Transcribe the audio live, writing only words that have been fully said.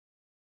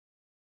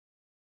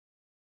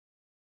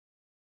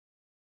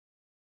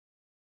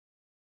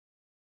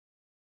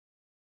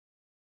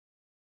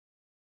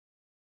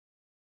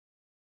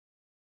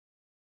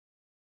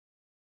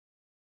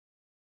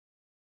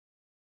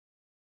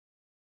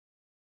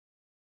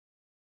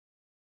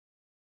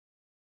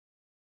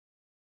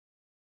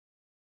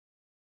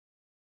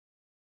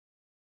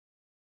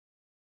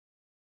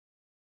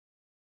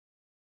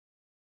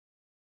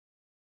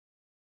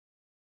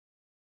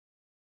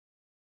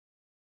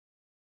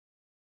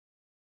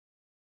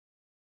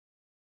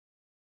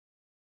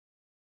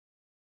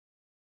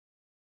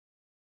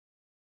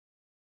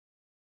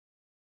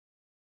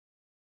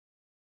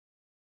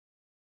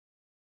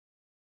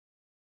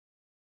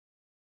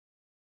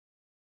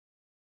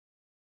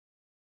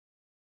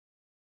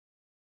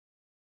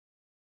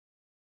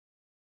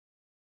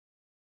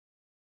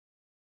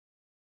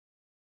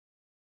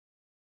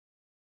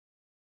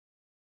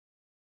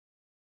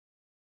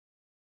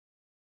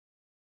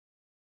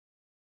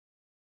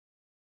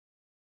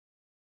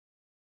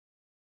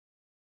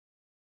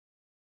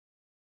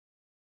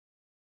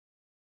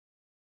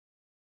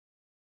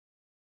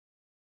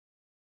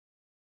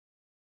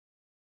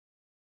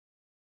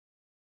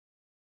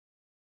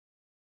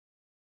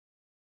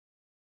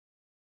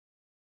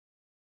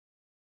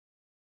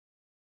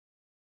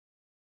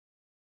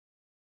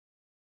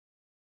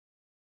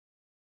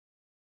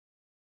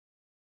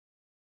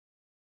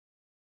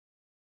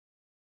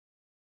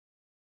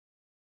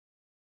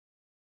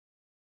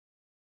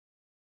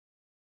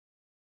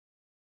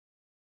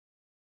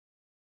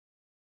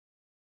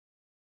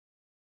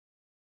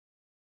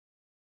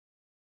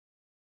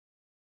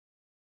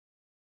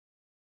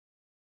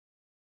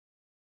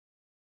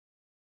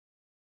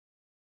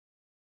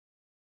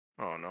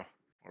Oh no.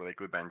 Or they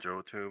could ban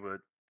Joe too,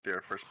 but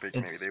their first pick,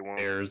 maybe It's they won't.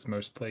 Bear's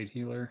most played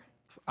healer.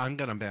 I'm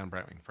gonna ban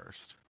Brightwing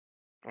first.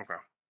 Okay.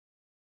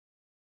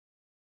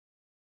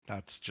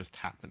 That's just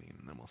happening,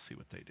 and then we'll see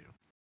what they do.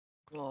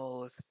 Well,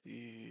 let's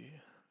see.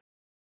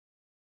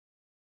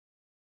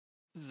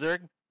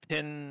 Zerg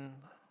Pin.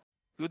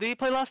 Who did he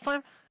play last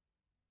time?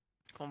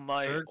 From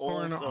my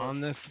Zergborn old on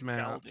this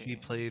map, he scouting.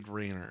 played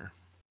Rainer.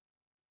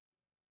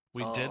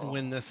 We did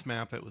win this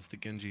map. It was the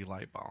Genji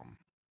Light Bomb,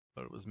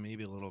 but it was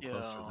maybe a little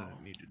closer than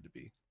it needed to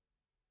be.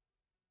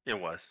 It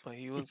was. But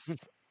he was.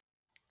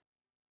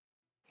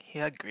 He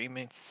had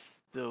Greymane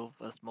still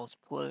as most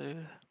played.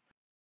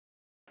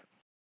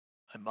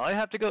 I might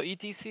have to go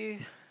ETC.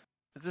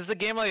 Is this a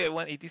game like I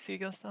went ETC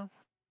against them?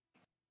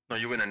 No,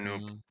 you win a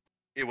noob.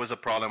 It was a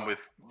problem with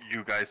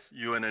you guys,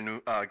 you and a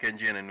noob,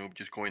 Genji and a noob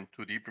just going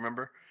too deep,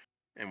 remember?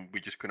 And we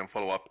just couldn't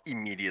follow up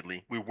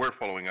immediately. We were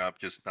following up,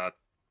 just not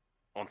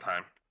on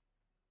time.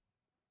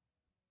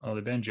 Oh,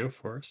 they banned Joe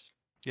for us.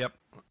 Yep.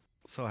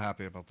 So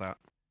happy about that.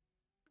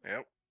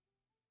 Yep.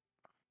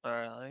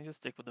 Alright, let me just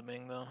stick with the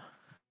Ming though.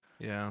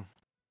 Yeah.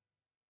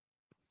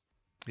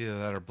 Either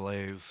that or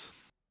Blaze.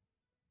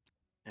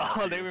 Yeah,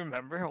 Oh, they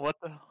remember? What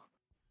the?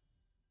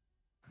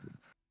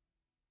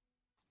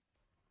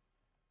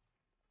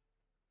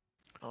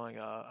 Oh my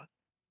god.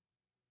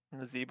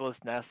 The Zebo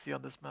is nasty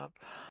on this map.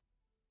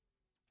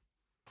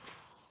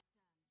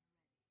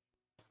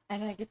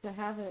 And I get to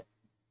have it.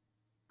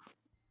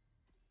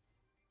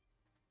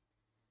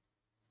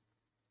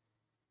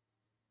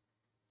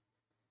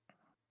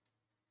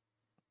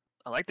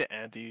 I like the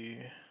Andy.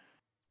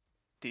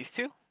 These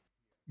two?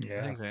 I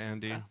Yeah. think that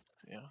Andy.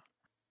 Yeah.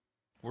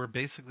 We're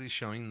basically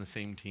showing the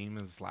same team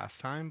as last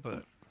time,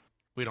 but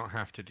we don't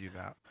have to do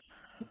that.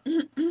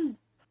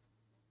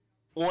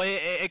 Well,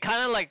 it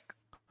kind of like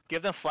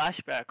give them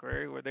flashback,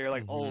 right? Where they're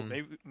like, oh,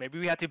 Mhm. maybe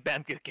we have to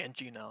ban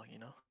Genji now, you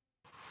know?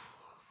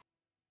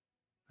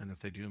 And if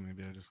they do,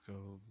 maybe I just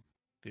go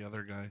the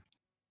other guy.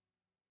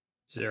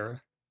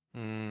 Zera.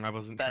 I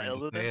wasn't That trying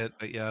to Illidan? say it,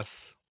 but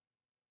yes.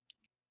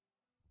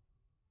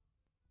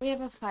 We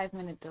have a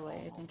 5-minute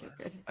delay. I think you're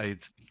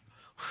good.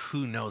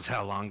 Who knows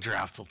how long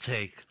draft will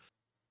take?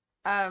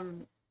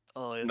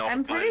 Oh, it's No,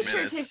 I'm 5 pretty sure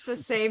it minutes. takes the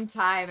same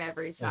time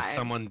every time. If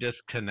someone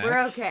disconnects,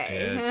 We're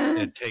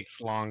okay. it takes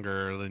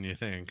longer than you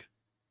think.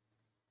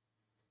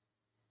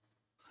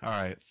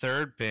 Alright,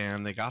 third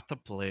ban. They got the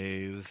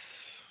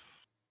Blaze.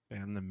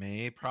 Ban the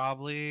May,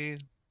 probably.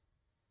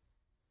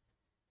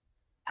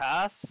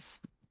 pass.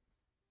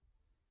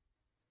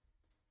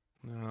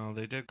 No,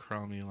 they did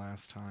Chromie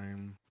last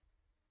time.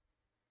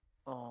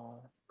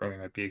 Oh, Probably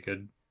might be a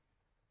good.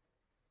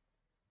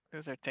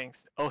 here's our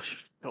tanks. Oh,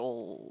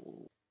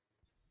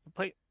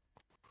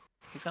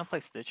 He's gonna play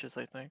Stitches,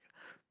 I think.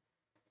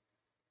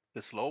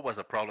 The slow was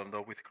a problem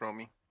though with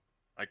Chromie.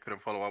 I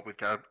couldn't follow up with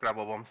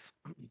grabble bombs.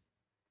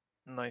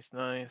 Nice,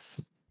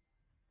 nice.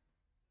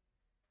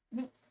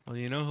 Well,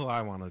 you know who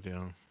I want to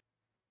do.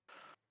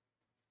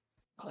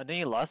 I think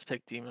he lost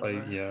pick Demon. Like,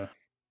 right? yeah.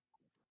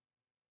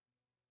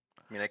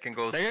 I mean, I can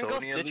go They're gonna go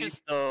Sonya lead.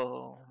 Stitches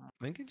though.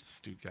 I think you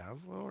just do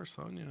Gazlo or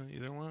Sonya,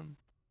 either one.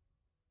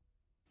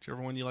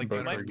 Whichever one you like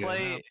Both better. are Might good.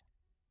 play.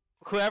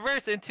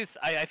 Whoever's into.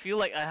 I feel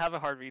like I have a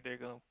hard read. They're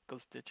gonna go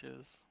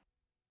Stitches.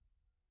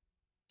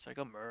 Should I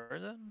go Murder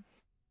then?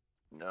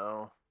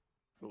 No.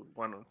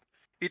 One.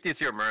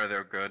 ETC or Murder,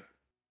 they're good.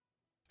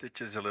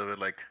 Stitch is a little bit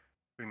like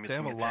we're They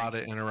missing have a lot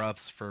of tank.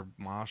 interrupts for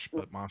Mosh,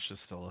 but Mosh is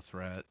still a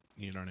threat.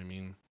 You know what I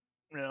mean?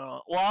 Yeah.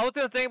 Well, I was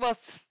gonna think about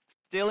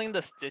stealing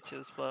the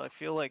Stitches, but I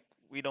feel like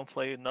we don't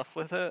play enough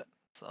with it,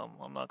 so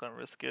I'm not gonna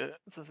risk it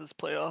since it's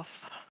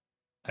playoff.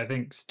 I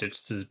think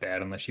Stitches is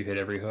bad unless you hit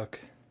every hook.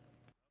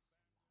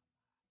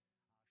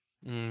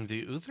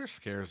 The Uther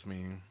scares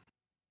me.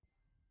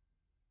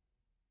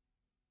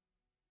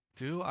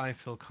 Do I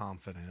feel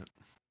confident?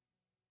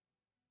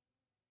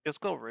 Just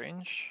go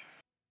range.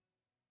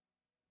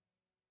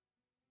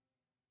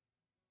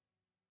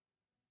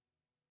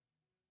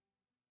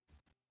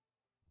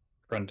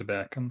 Run to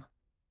back him.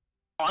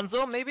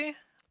 Hanzo maybe?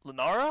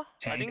 Lunara?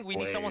 I Tank think we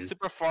need someone Blaze.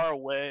 super far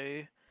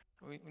away.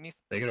 We need.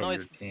 They get No, over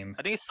your it's, team.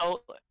 I think it's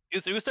so.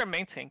 Who's their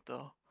main tank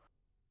though?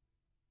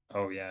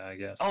 Oh yeah, I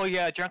guess. Oh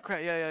yeah,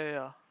 Junkrat.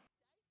 Yeah.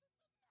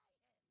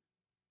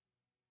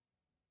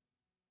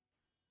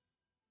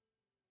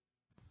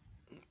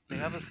 They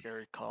have a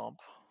scary comp.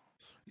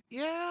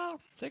 Yeah,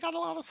 they got a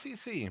lot of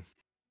CC.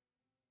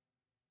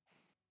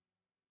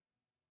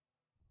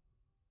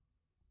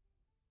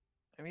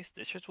 Maybe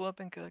Stitches will have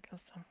been good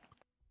against them.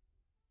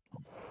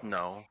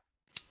 No.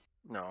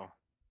 No.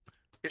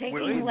 Taking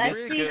really less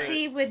really good.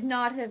 CC would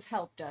not have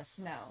helped us,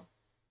 no.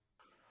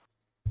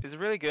 He's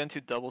really good into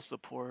double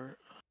support.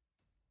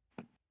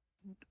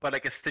 But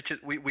like a Stitch,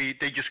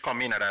 they just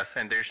come in at us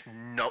and there's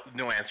no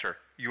answer.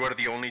 You are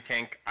the only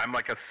tank. I'm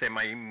like a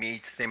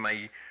semi-mage,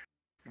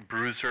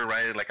 semi-bruiser,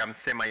 right? Like I'm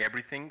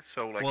semi-everything.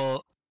 So like.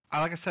 Well,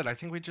 like I said, I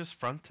think we just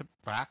front to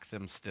back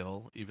them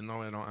still, even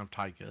though I don't have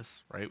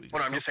Tychus, right? We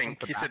Well, I'm still just saying, front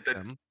to he said back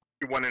that them.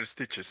 He wanted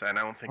stitches, and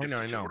I don't think I know,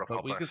 stitches would have but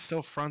helped we could us.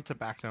 still front to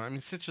back now. I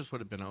mean, Stitches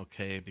would have been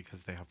okay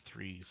because they have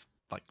three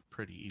like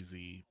pretty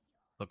easy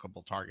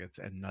lookable targets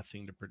and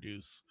nothing to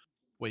produce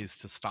ways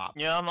to stop.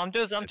 Yeah, I'm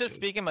just Stitches.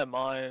 speaking my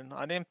mind.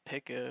 I didn't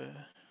pick it.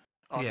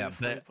 Yeah,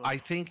 Obviously, but I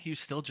think you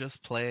still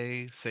just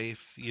play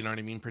safe. You know what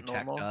I mean?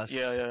 Protect normal. us.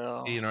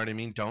 Yeah. You know what I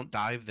mean? Don't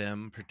dive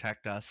them.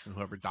 Protect us, and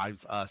whoever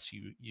dives us,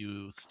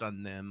 you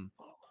stun them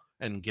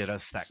and get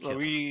us that So kill.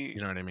 we, You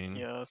know what I mean?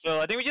 yeah.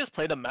 So I think we just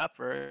play the map,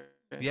 right?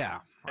 Yeah.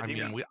 I think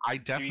mean, we- I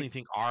definitely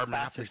think our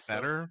map faster is soak.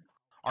 better.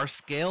 Our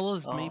scale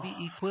is maybe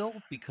Oh.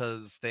 equal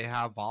because they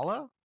have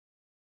Vala.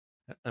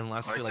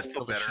 Unless Oh, we it's like still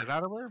kill the better. shit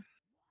out of her.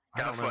 I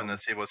don't Gasp and know. the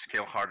Sea will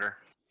scale harder.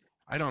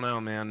 I don't know,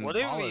 man. What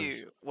if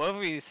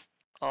Vala's...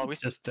 we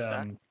Just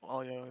stack?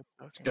 Oh yeah.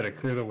 Gotta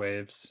clear the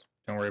waves.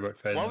 Don't worry about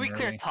fighting While them we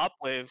clear early. top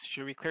waves,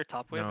 should we clear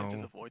top wave and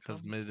just No, avoid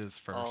because them? mid is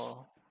first.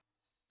 Oh,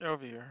 they're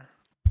over here.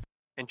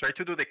 And try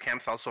to do the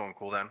camps also on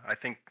cooldown. I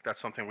think that's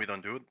something we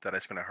don't do that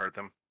is gonna hurt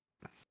them.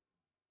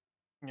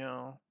 You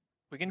know,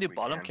 we can do We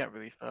bottom can. camp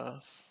really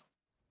fast.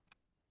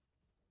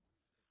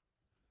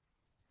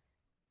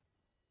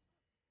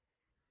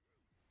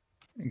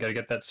 You gotta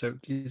get that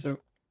soak keys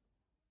out.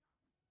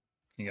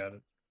 You got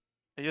it.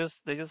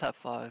 They just have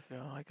 5.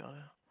 Yeah, I got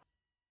it.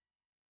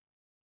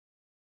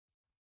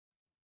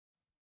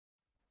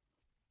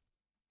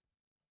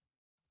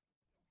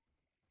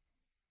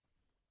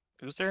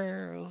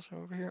 Uther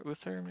over here.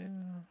 Uther, maybe.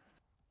 I'm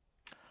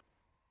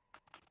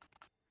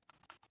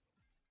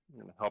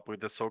gonna help with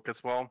the soak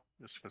as well,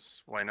 just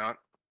because why not?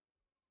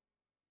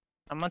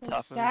 I'm on There's top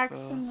of stacks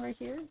it. and we're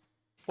here.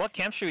 What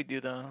camp should we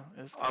do though?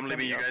 I'm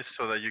leaving you guys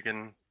so that you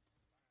can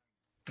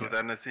do Yeah.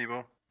 that,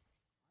 Nasibo.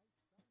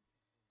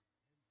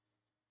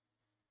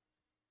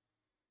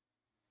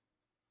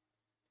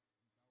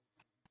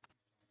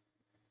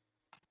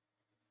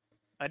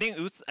 I think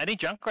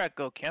Junkrat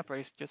go camp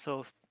race just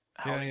so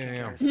Howling yeah, can yeah.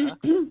 get her stack.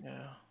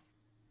 Yeah.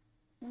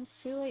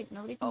 It's too late.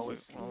 Nobody can Oh, we-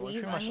 just well, we're leave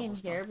pretty much onion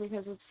almost here done.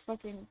 because it's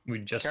fucking. We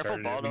just Careful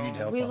started it. We need bottom.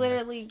 help We on that.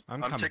 literally I'm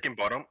I'm coming. checking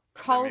bottom.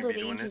 called may it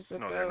be doing ages it.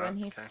 No, they're ago not. and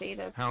he Okay. stayed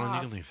up Howlin', you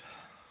top. can leave.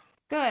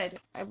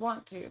 Good. I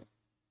want to.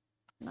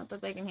 Not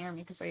that they can hear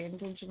me because I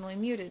intentionally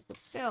muted,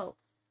 but still.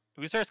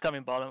 Uther's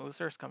coming bottom.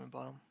 Uther's coming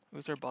bottom.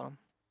 Uther bottom.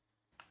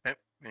 Okay,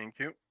 thank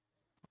you.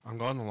 I'm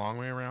going the long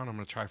way around. I'm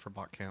gonna try for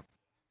bot camp.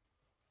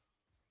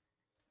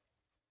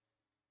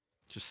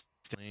 Just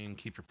stay and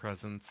keep your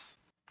presence.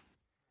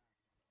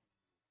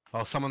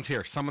 Oh, someone's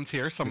here. Someone's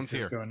here. Someone's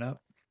Lucius here. going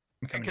up.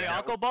 I'm coming Okay, down.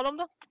 I'll go bottom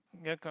though.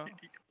 Yeah, go.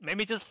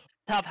 Maybe just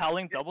have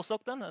Howling double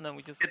soak then, and then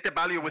we just. Get the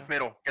value with Yeah.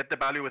 middle. Get the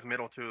value with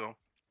middle too,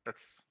 though.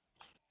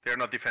 They're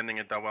not defending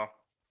it that well.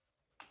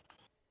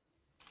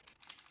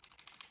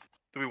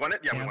 Do we want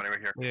it? Yeah, we Yeah. want it right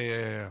here.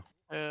 Yeah.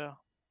 Yeah.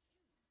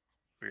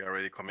 We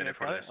already You committed guys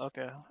for got it? this.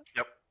 Okay.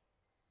 Yep.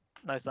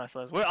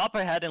 Nice. We're up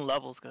ahead in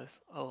levels,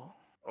 guys. Oh.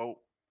 Oh,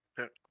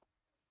 okay.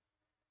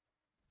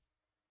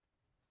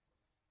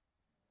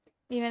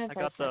 Even if I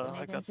I, got said the- I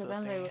anything got to the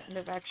them, they thingy. wouldn't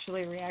have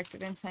actually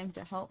reacted in time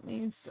to help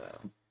me,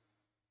 so.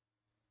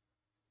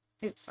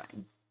 It's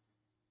fine.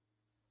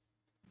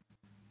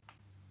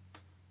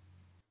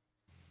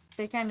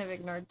 They kind of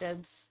ignored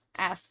Dead's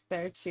ask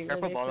there too, where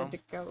Careful they bottom. said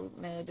to go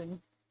mid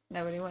and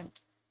nobody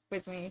went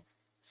with me.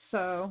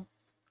 So,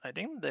 I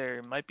think they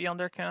might be on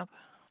their camp.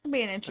 it'll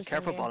be an But interesting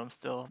careful game. bottom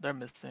still. They're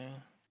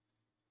missing.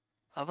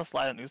 I have a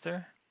slide on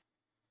Uther.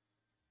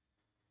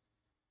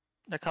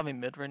 They're coming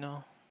mid right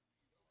now.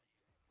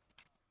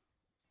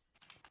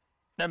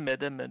 They're mid.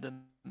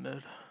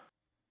 Do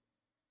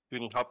you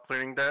need help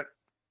clearing that?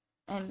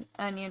 And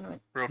Onion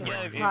went Real to quick. Yeah,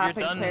 the if you're top and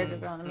done- cleared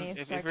it on me,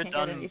 if so I you're can't get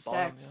done any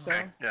bottom, stacks, yeah. so.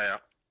 Okay, yeah.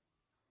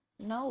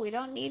 No, we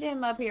don't need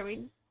him up here.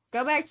 We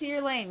go back to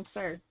your lane,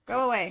 sir.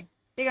 Go away.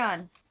 Be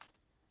gone.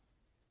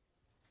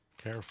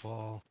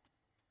 Careful.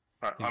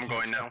 Alright, You I'm can't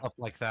going step now. Up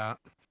like that.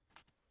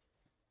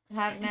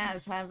 Have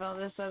Naz have all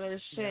this other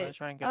shit.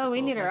 try and get Oh, the we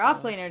gold need our like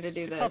off that. laner to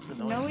do Stu Cup's this.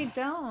 annoying. No, we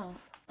don't.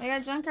 We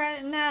got Junkrat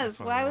and Naz.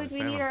 why Why we would always we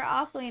ban need him. our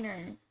off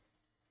laner?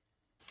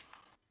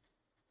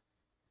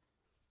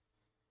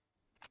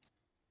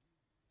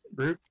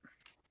 Brute.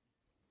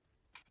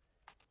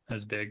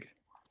 That's big.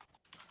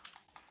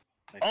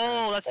 Nice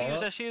Oh, that's Follow huge.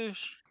 up? That's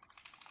huge.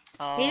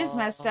 He just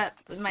messed up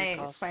the my speed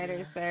cost,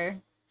 spiders yeah.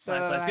 there. So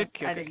Nice, good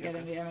kill, I good didn't kill, get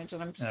any guys. damage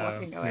and I'm just Uh,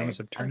 walking we away. almost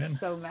have I'm turned in.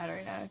 so mad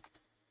right now.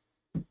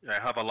 Yeah,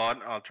 I have a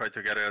lot. I'll try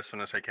to get it as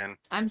soon as I can.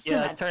 I'm still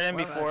Yeah, mad turn in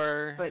at Warbucks,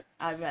 before- but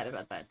I'm mad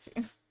about that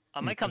too.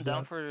 I might come Who's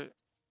down that? for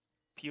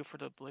Pew for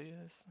the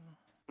Blaze.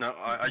 No,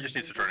 I just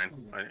need to turn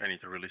in. I need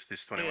to release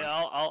this 21.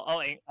 Yeah,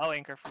 I'll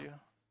anchor for you.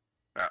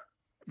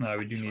 No,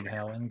 we do Just need wanna-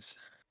 howlings.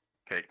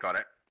 Okay, got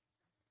it.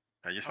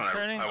 I just I'm want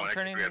to. turning. I I'm want to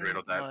turning get rid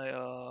of that.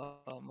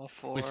 my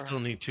 4. We still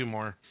need 2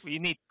 more. We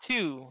need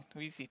 2.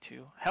 We see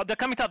 2. Hell, they're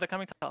coming top. They're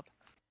coming top.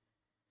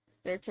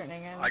 They're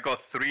turning in. I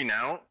got 3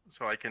 now,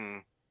 so I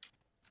can.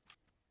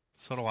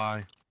 So do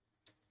I.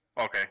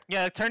 Okay,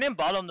 Yeah, turn in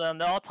bottom. Then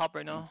they're all top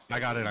right now. I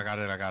got it. I got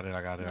it.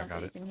 Not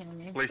that you can hear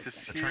me. place is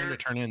They're trying to here.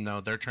 turn in though.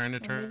 They're trying to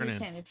Or turn maybe you in.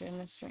 can if you're in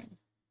the stream.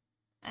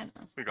 I don't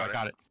know. We I got it.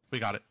 got it. We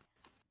got it.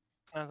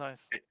 That's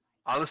nice.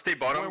 I'll stay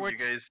bottom. Where You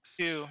guys.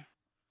 2.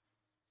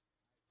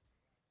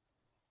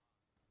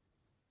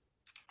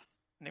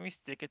 Maybe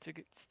stick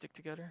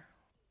together.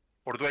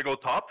 Or do I go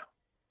top?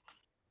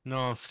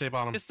 No, stay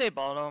bottom. Just stay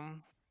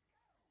bottom.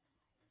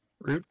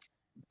 Root.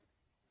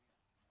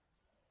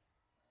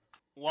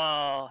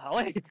 Wow, how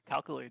I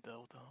calculate that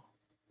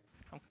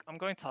though? I'm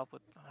going top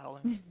with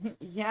Howling.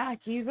 Yeah,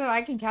 Kizo,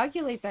 I can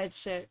calculate that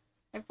shit.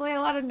 I play a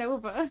lot of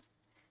Nova.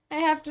 I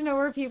have to know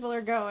where people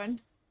are going.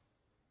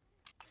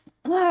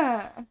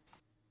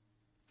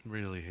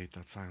 Really hate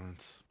that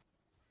silence.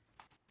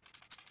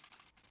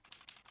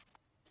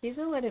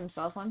 Kizo lit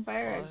himself on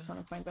fire. I Why? just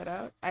want to point that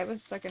out. I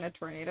was stuck in a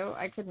tornado.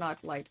 I could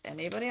not light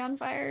anybody on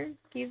fire.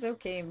 Kizo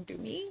came to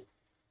me.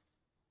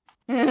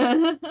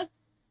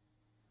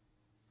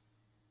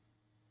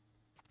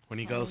 When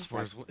he I goes in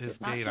for fact his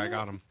did not gate, do I it.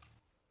 got him.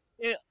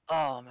 Yeah.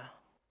 Oh man.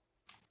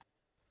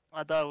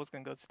 I thought I was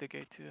gonna go to the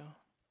gate too.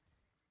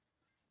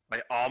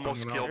 I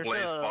almost Someone killed else.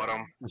 Blaze There's a-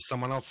 bottom. If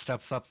someone else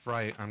steps up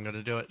right, I'm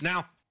gonna do it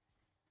now.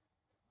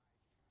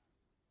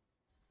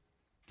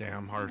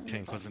 Damn, our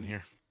tank wasn't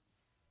here.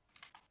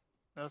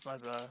 That was my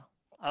bad.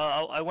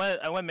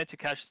 I went mid to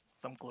catch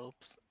some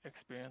globes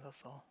experience.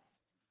 That's all.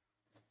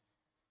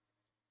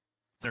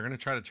 They're gonna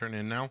try to turn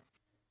in now.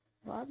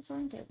 Lobs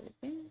aren't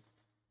everything.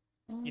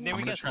 You I'm think we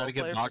gonna can try to solo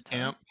get play bot for 10?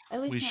 camp.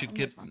 At least We not should when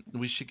they're get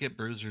talking.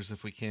 bruisers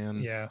if we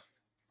can. Yeah.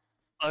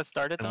 Oh, it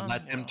started And then?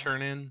 let them Yeah.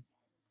 turn in.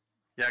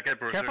 Yeah, get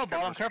bruisers. Careful get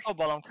bottom, bruisers. careful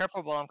bottom,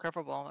 careful bottom,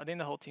 careful bottom. I think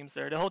the whole team's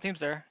there. The whole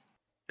team's there.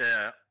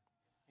 Yeah.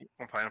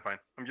 I'm fine, I'm fine.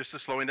 I'm just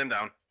slowing them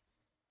down.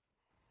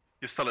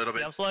 Just a little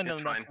bit. Yeah, I'm slowing it's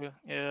them down fine. too.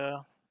 Yeah.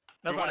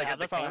 That's all wanna I have.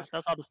 get the kings?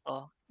 That's all the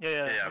stall. Yeah,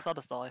 Yeah. that's all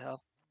the stall I have.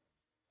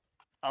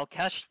 I'll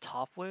catch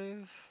top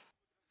wave.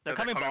 They're Yeah,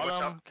 coming watch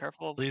bottom. out.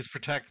 Careful. Please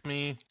protect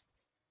me.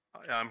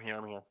 Yeah, I'm here,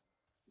 I'm here.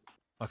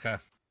 Okay.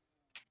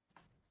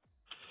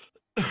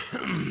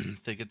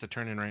 If they get the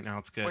turn in right now,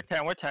 it's good. We're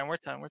 10. We're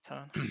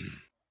 10.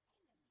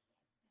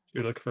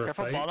 You look for a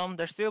Careful fight. bottom.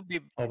 They're still be.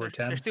 Over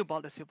They're 10. still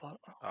bottom. They're still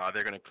bottom.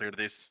 They're gonna clear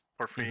this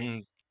for free.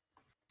 Mhm.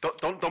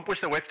 Don't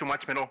push the wave too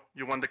much, middle.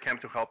 You want the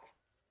camp to help.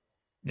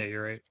 Yeah,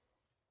 you're right.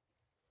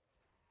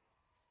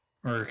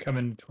 We're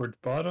coming towards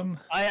bottom.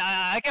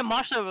 I can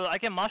mosh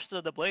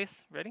the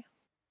blaze. Ready?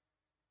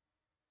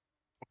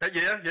 Okay,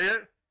 yeah.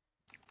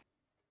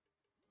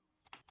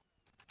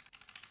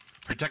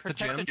 Protect the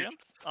Protect the gem.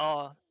 gems.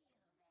 Oh,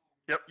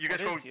 Yep, you guys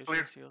What go is your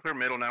clear, shield? clear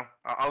middle now.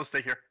 I'll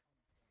stay here.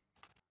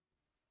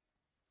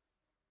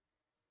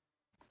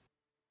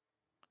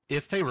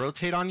 If they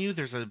rotate on you,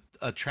 there's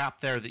a trap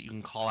there that you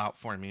can call out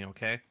for me,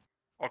 okay?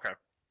 Okay.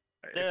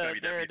 It's gonna they're be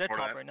dead they're before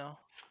top that. right now.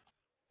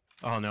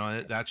 Oh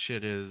no, that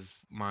shit is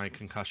my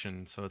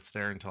concussion, so it's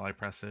there until I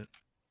press it.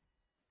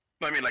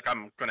 No, I mean, like,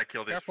 I'm gonna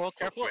kill this Careful, so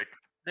careful. quick.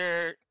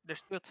 They're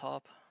still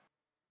top.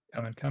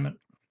 Coming.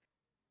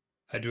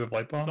 I do have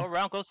light bomb. Go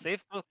around. Go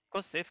safe.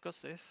 Go safe.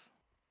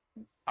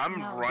 I'm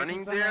No, running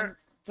because then there.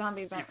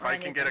 Zombies aren't If I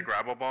can get a anything.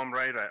 grabble bomb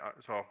right,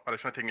 so but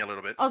it's gonna take me a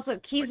little bit. Also,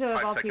 Kizo of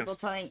 5 all seconds. people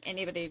telling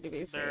anybody to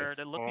be They're safe.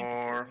 they're looking to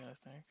Or- kill me. I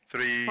think.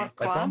 3, Light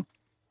Pourquoi? bomb.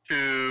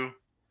 2,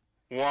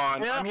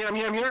 1. Yeah. I'm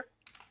here.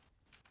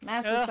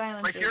 Massive Yeah.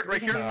 silences. here, we right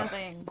can here. do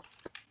nothing.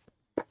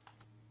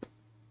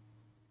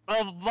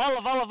 Oh,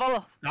 Vala. Got her,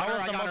 Vala's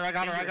I the got her, most I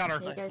got her, I got her.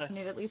 dangerous. You guys Nice.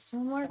 need at least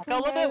one more. Back out a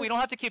little bit. We don't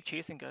Carlos. have to keep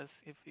chasing,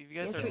 guys. If you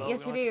guys Yes, are we- low,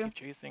 yes, we we don't have do. to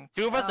keep chasing.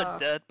 2 of us Oh. are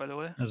dead, by the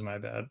way. That's my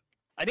bad.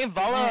 I think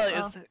Vala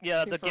Oh, is the 2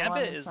 for 1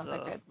 gambit is is not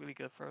that good. really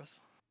good for us.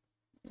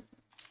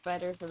 It's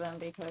better for them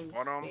because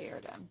Bottom. they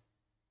are done.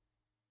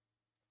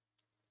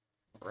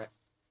 Rip.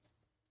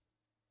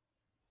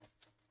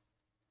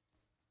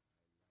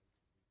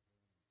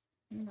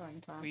 I'm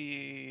going top.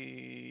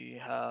 We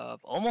have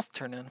almost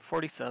turned in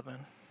 47.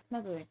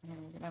 Not that I can hear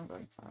me, but I'm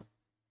going top.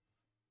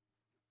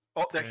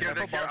 Oh, they're Yeah. here.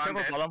 Careful, bottom, I'm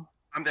careful, dead. bottom.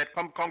 I'm dead.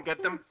 Come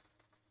get them.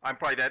 I'm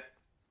probably dead.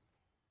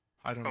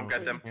 I don't Don't know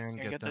get if them. I can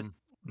Can't get get the- them.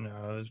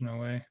 No, there's no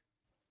way.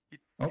 He-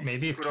 Oh, he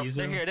maybe if screwed up.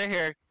 Kizo. They're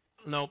here.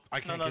 Nope, I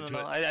No, can't no, get no, to no.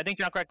 it. I think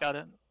Junkrat got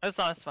it. It's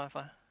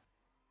fine.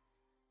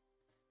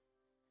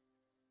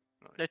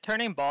 They're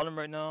turning bottom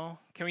right now.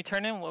 Can we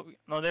turn in?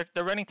 No, they're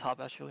running top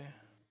actually.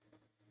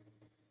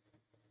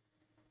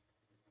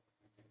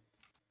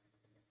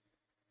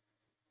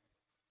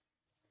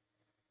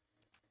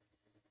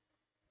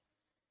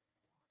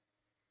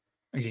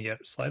 I can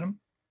get slide him.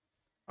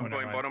 I'm Oh,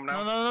 never going mind. bottom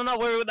No, now.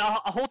 no.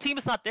 The whole team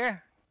is not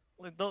there.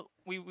 Like,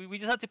 we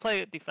just have to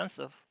play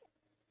defensive.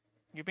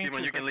 You're being Demon,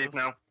 too you can leave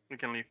aggressive. now. You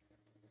can leave.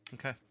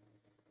 Okay.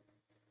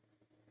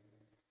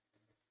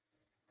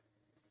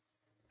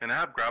 And I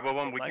have grabble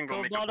one. We Might can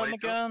go make a bottom play.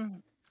 too.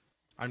 again.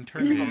 I'm We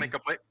turning can go in. make a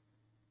play.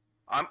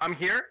 I'm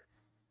here.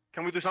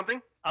 Can we do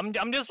something? I'm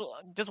just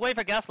waiting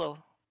for Gaslow.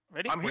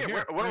 Ready? I'm here.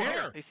 here. We're We're here.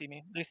 here. They see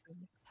me. They see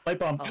me. Light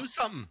bomb. Oh. Do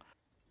something.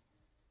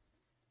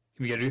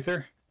 Can we get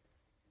Uther?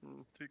 We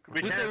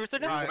Who's can.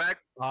 there? Go back.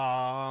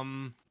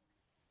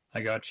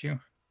 I got you.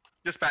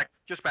 Just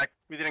back.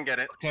 We didn't get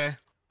it.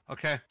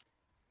 Okay.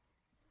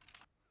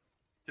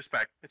 Just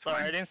back. It's Sorry,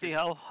 fine. I didn't see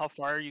how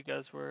far you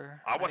guys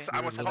were. I was didn't-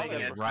 I was You're I thought you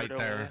calling guys it. were right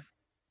further there. away.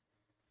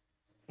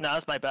 No,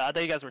 that's my bad. I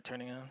thought you guys were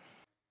turning in.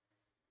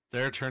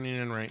 They're turning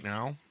in right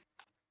now.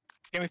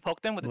 Can we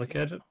poke them with Look the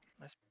at it.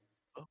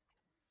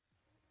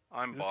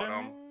 I'm Who's there?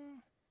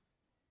 bottom.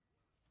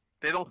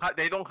 They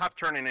don't have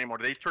turn in anymore.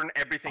 They turn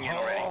everything in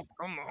already. Oh,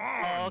 come Oh,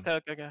 on.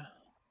 okay.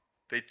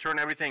 They turn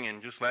everything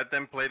in. Just let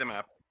them play the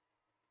map.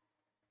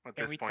 At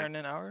Can this we point, turn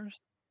in ours?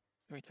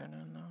 Can we turn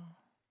in? No.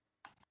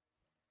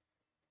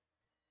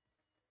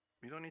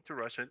 we don't need to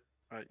rush it.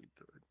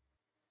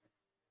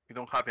 We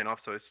don't have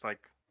enough, so it's like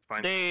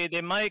fine. They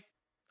might.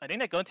 I think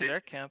they're going to They- their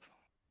camp.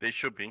 They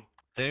should be.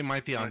 They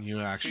might be on you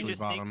actually,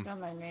 just sneak- bottom.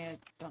 Don't mind me. I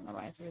don't know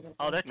why I threw that.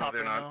 Oh, they're No, top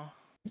they're right not.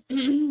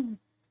 now.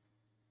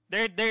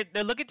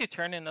 They're looking to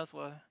turn in. That's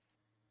why.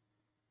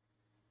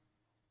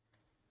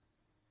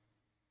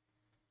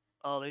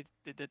 Oh, they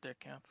did their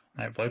camp.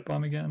 I have light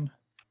bomb again.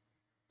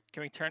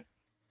 Can we turn?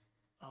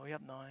 Oh, we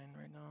have 9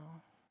 right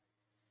now.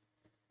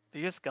 Do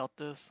you scout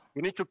this?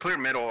 We need to clear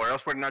middle, or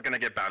else we're not gonna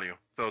get value.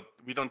 So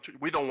we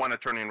don't want to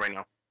turn in right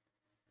now.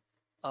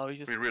 Oh, you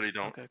just. We really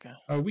don't. Okay.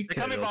 Oh, we They're could.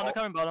 coming bottom. They're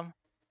coming bottom.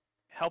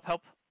 Help.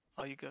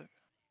 Oh, you good?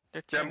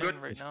 They're Yeah, I'm turning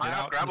good. right Just now. I get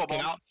have out, grab just a get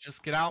bomb. out,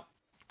 just get out.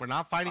 We're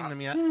not fighting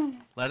them yet.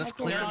 Let us I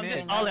clear Yeah, couldn't I'm mid.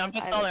 just do stalling, that. I'm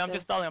just I stalling, looked I'm just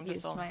at- stalling, I'm just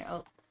used stalling. my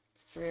ult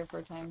 3 or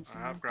 4 times. I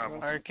have and grab wasn't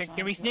ult. Alright, can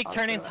trying we to sneak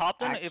turn in also top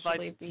then if I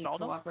actually be stall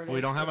them? cooperative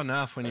We don't have with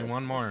enough. We need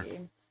one more.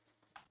 SCG.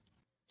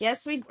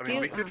 Yes, we I do.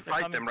 mean, we could They're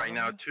fight coming them right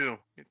now bottom. too.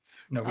 It's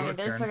No, we I mean, have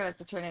they're still turn. gonna have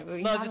to turn it, but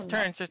we No, have just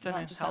enough, turn, just turn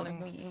not in. just having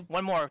Howling. me.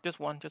 One more, just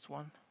one.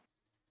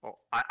 oh,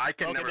 I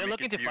can Okay, never they're make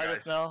looking it to to you fight guys.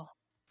 us now.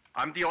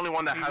 I'm the only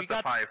one that We has the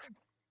got- 5.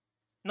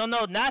 No,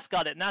 Nas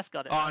got it. Oh, I'm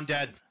Nas got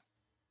dead. it.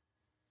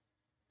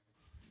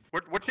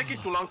 We're taking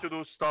too long to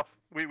do stuff.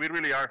 We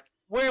really are.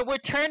 We're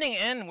turning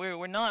in.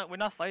 We're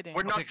not fighting.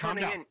 We're not Okay, calm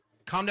turning down. in.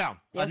 Calm down.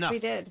 Yes, Enough. we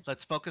did.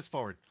 Let's focus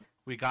forward.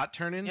 We got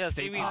turn in. Yeah,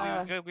 Stay see, we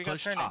top. got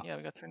Push turn top. in. Yeah,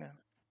 we got turn in.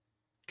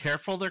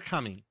 Careful, they're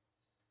coming.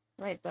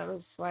 Right, that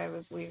was why I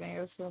was leaving.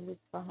 I was gonna be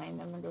behind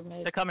them and go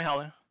mid. They're coming,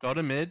 Howling. Go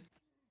to mid.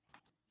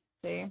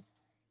 See?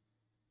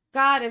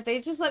 God, if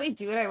they just let me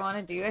do what I want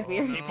to do, I'd be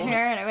Oh, right no.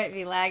 there and I might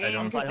be lagging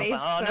Don't because fight, they don't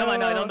fight. Oh, so... never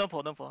mind. No,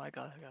 don't pull. I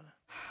got it.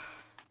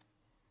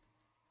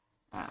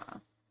 I don't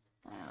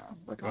know.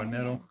 We're Going going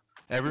middle. in.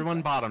 Everyone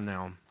Yes. bottom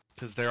now,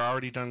 because they're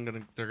already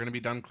done. They're gonna be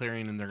done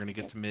clearing, and they're gonna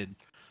get to mid.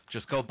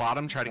 Just go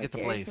bottom. Try to But get the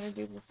Gary's blaze.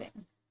 gonna do the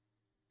thing.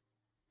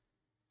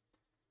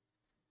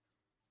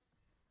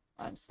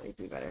 Honestly, it'd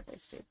be better if I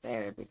stayed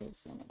there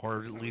because then it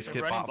Or at least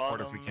They're get running bot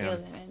fort if we bottom. feel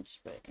can. damage,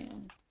 but yeah.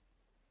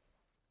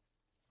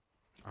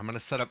 I'm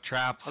gonna set up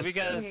traps, Hope you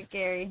guys- Look at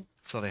Gary.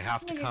 so they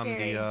have to Look at come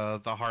Gary.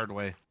 the hard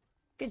way.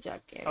 Good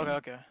job, Gary.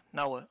 Okay.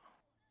 Now what?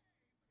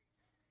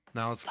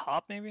 Now let's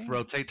Top maybe?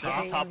 rotate There's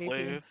top. a top MVP.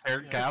 wave.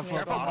 Pair Yeah. gas look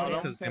Careful bottom bottom.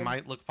 because they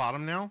might look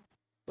bottom now.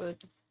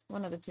 Good.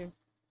 One of the two.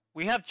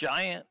 We have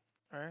giant,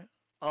 right?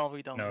 Oh,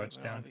 we don't. No, we it's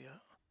don't have down. it yet.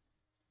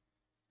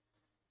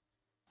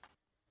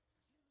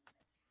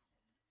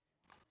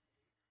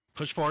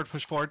 Push forward.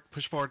 Push forward.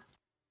 Push forward.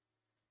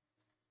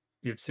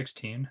 You have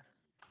 16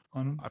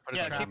 on them. I put a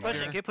Yeah, trap keep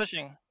pushing. here. Keep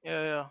pushing.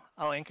 Yeah.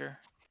 I'll anchor.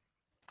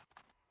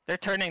 They're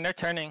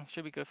turning.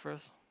 Should be good for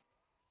us.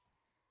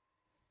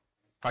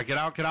 All right, get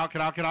out. Get out.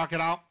 Get out. Get out.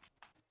 Get out.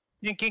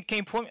 Can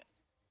you pull me?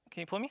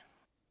 Can you pull me?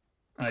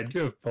 I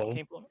do have pull. Can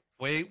you pull me?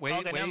 Wait.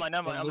 Okay, never mind.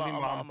 We're living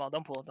bottom. I'm out.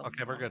 Don't pull.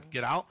 Okay, we're good.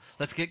 Get out.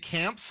 Let's get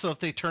camps. So if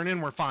they turn in,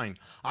 we're fine.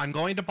 I'm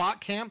going to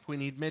bot camp. We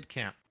need mid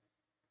camp.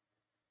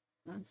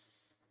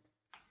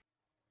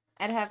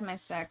 I'd have my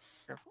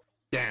stacks.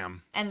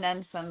 Damn. And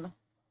then some.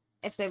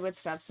 If they would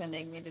stop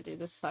sending me to do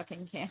this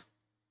fucking camp.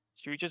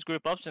 Should we just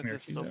group up since Here,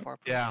 it's so she's far?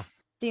 Yeah.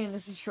 Demon,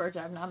 this is your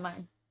job, not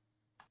mine.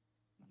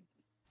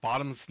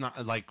 Bottom's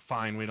not like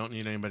fine. We don't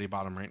need anybody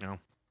bottom right now.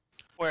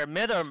 Where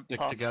mid or Stick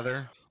top?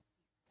 together.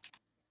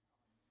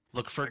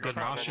 Look for I a got good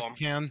mosh if you problem.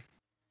 can.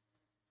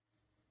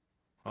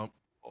 Oh,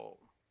 Thought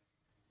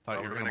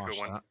That you were would've gonna been a mosh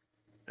good one.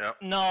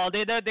 that. No,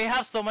 they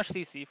have so much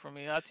CC for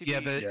me. I have to Yeah,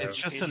 be but Yeah. it's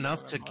just patient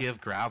enough to and- give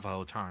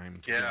Gravo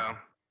time. to yeah. go.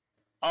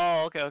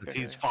 Oh, okay. 'Cause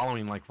He's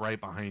following like right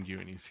behind you,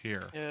 and he's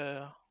here.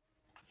 Yeah.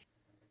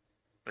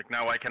 Like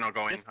now I cannot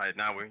go Just- inside.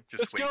 Now we just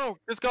Let's wait. go.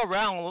 Let's go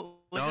around.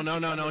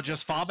 No.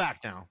 Just fall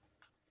back now.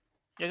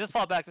 Yeah, just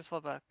fall back.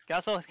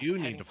 Gasso. You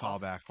need to fall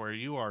back. Where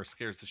you are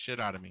scares the shit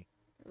out of me.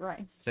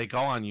 Right. If they go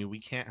on you, we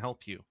can't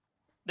help you.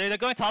 They're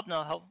going top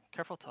now.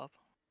 Careful top.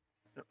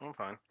 Yeah, I'm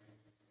fine.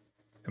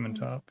 Coming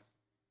top.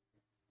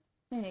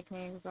 They make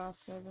me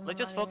exhausted. and Let's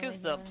just I'm not focus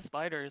really the here.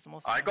 spiders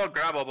most. I of the got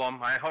grab a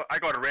bomb. I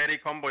got ready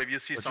combo. If you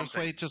see But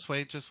something, just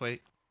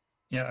wait.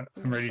 Yeah,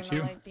 I'm I'm ready just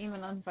gonna too. light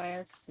Demon on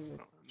fire. 'cause he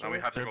would now we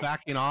have to They're go.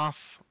 backing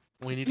off.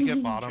 We need to get Should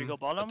we bottom. go But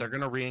bottom? they're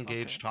gonna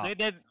re-engage Okay. top. They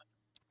did.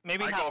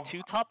 Maybe I have go.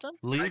 two top then.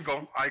 I Leave.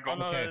 go. Oh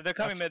no, Okay, they're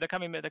coming that's- mid. They're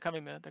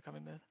coming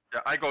mid.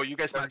 Yeah, I go. You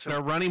guys They're, match they're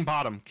them. running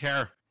bottom.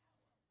 Care.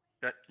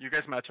 Yeah, you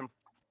guys match them.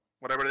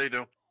 Whatever they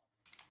do.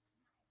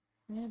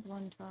 mid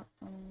one top.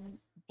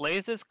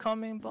 Blaze is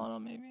coming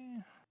bottom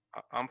maybe.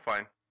 I'm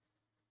fine.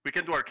 We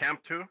can do our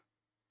camp too.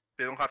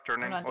 They don't have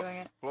turning. I'm not Oh, doing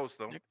it. close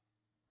though.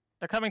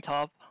 They're coming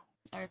top.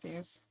 I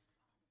refuse.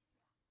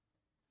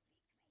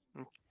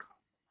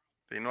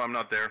 They know I'm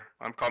not there.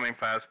 I'm coming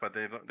fast, but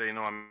they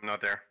know I'm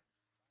not there.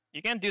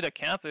 You can do the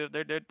camp.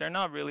 They're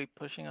not really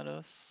pushing at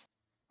us.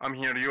 I'm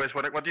here. Do you guys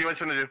what do you guys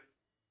want to do?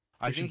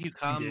 I We think should you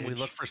come. We engage.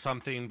 look for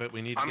something, but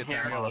we need to I'm get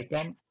here. that Yeah, mosh. light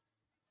bomb.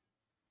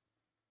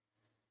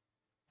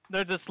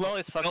 They're the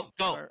slowest fucking.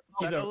 Go. Alright,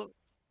 back out. a little-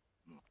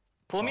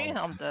 Pull me,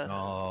 Oh, I'm dead.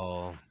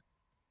 No.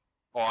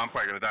 Oh, I'm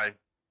probably gonna die.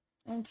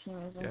 My team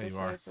is Yeah, you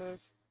are. indecisive.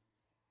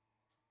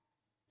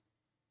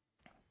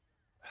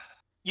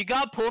 You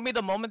gotta pull me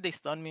the moment they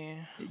stun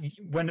me.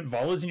 When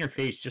Vala's in your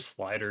face, just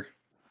slide her.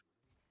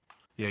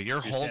 Yeah, you're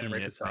You're standing holding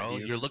right it, beside bro.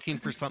 you. You're looking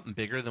for something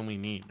bigger than we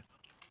need.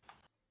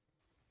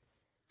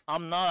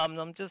 I'm not.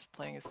 I'm just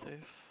playing it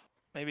safe.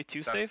 Maybe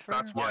too safe.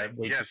 That's why.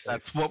 way too Yes. safe.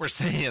 That's what we're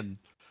saying.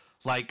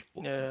 Like,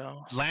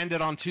 Yeah. land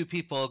it on 2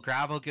 people.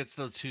 Gravel gets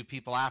those 2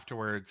 people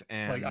afterwards,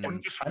 and Like I'm,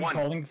 just I'm one.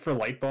 calling for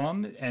light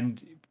bomb,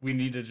 and we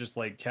need to just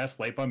like cast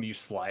light bomb. You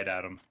slide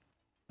at them.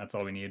 That's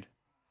all we need.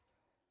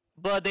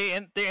 But they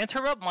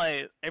interrupt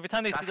my every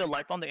time they see That's- the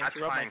light bomb. They that's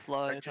interrupt my fine.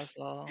 slide. Like, just- That's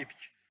all. If,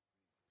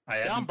 I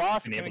Yeah, I'm haven't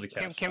boss. been Can able we, to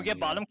can, cast can we on get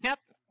you bottom cap?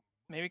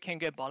 Maybe can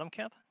get bottom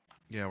cap.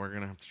 yeah, we're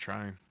gonna have to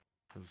try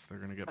because they're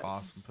gonna get That's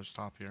boss just- and push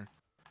top here.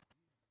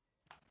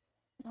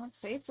 Not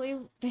safely.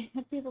 They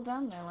had people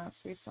down there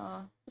last we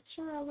saw. But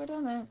sure, I'll go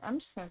down there. I'm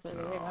just gonna play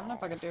the wave. I'm not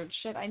fucking doing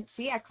shit. I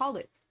see. I called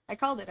it. I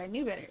called it. I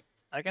knew better.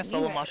 I can You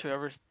solo better. mash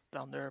whoever's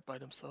down there by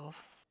themselves.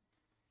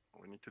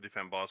 we need to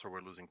defend boss or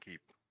we're losing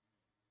keep.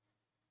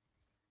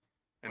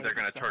 And What they're is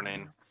gonna this turn down in.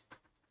 here?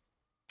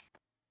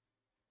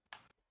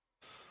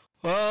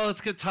 Well,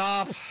 let's get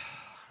top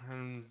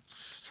and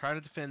try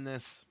to defend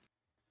this.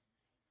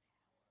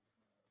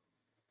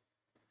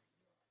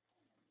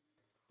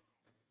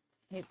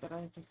 Hate that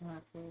I have to come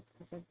out here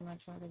because I'd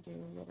much rather do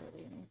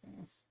literally anything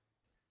else.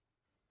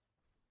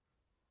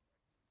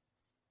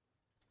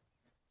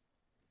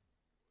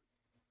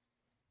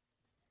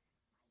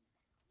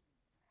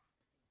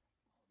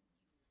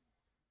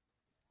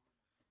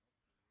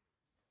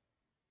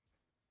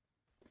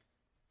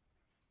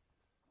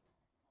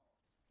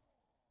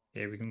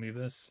 Yeah, we can leave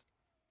this.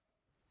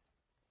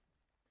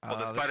 Oh,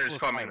 the There's spider still is a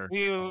coming. spider.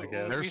 We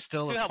guess. There's we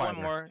still a have one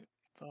spider. more.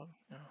 So,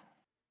 yeah.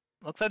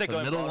 Looks like they're The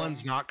going middle bottom.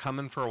 one's not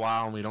coming for a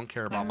while, and we don't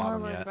care about I'm more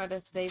bottom worried yet. about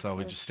if they So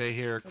we push. just stay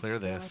here, clear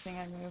That's the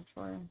only this. thing I moved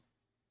for.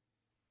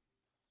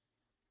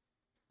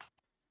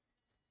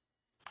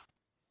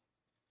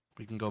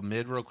 We can go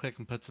mid real quick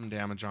and put some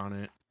damage on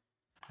it.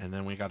 And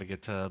then we got to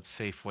get to a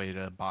safe way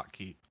to bot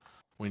keep.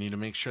 We need to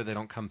make sure they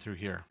don't come through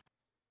here.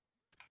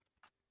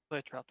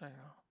 They're trapped there.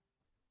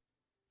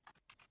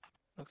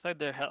 Looks like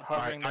they're Alright,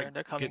 hovering there.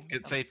 They're coming.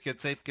 Get safe,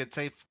 get safe, get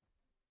safe.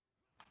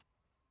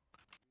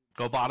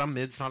 Go bottom.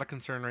 Mid's not a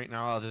concern right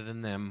now other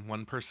than them.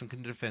 One person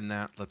can defend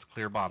that. Let's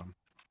clear bottom.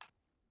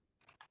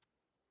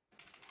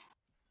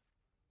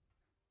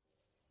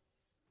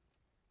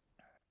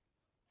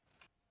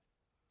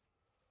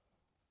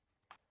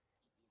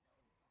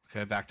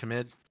 Okay, back to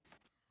mid.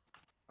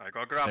 I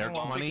got grab. They're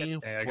Once we 20.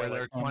 Yeah, I got We're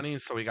light bomb. 20,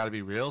 so we got to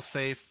be real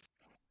safe.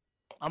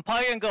 I'm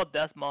probably gonna go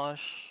death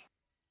mosh.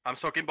 I'm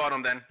soaking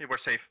bottom then, if we're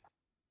safe.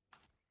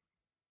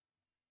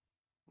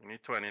 We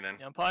need 20 then.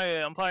 Yeah, I'm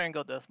probably gonna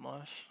go death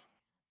mosh.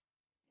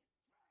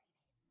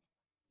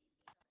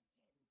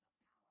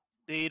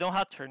 They don't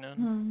have turn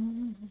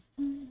in.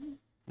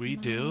 We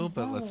do,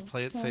 but let's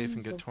play it safe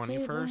and get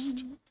 20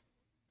 first.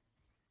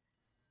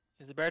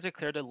 Is it better to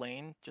clear the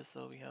lane just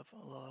so we have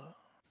a lot?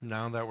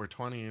 Now that we're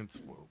 20,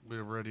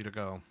 we're ready to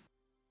go.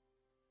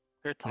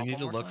 Clear We top need one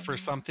to more look time? for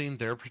something.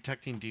 They're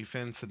protecting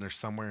defense and they're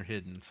somewhere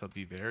hidden, so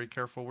be very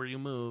careful where you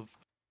move.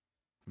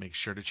 Make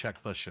sure to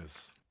check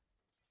bushes.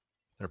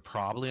 They're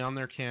probably on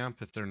their camp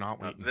if they're not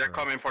waiting They're for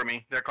coming us. for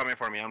me. They're coming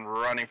for me. I'm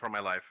running for my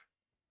life.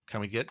 Can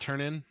we get turn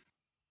in?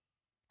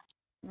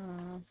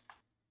 No,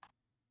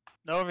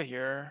 over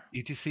here.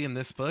 ETC in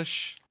this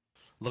bush.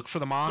 Look for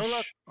the mosh.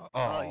 look. Oh,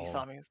 Oh, you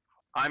saw me.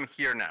 I'm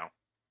here now.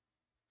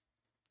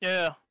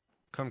 Yeah.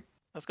 Come.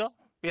 Let's go.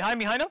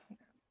 Behind him.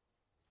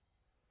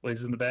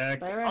 Blaze in the back.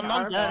 They're in I'm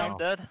our dead. back. I'm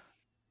dead.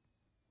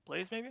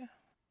 Blaze maybe.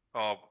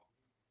 Oh,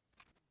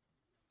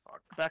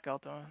 Back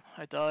out though.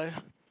 I died.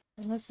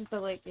 And this is the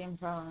late game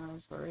problem I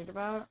was worried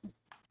about.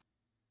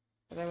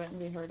 That I wouldn't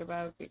be heard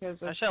about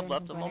because I I've should have been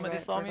left the complaining moment they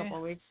about it saw for me. a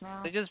couple weeks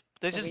now. They're just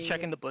we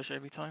checking the bush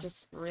every time.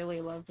 Just really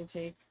love to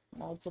take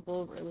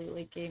multiple really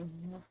late game.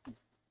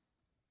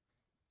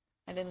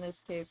 And in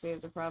this case, we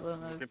have the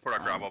problem of looking for a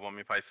grab bomb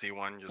if I see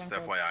one, just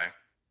junkets. FYI.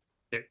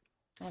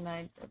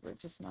 And we're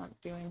just not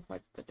doing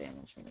quite the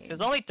damage we need.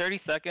 There's only 30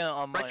 seconds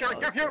on my. Right here,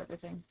 Close to here.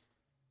 everything.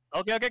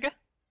 Okay.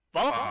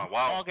 Follow. Ah,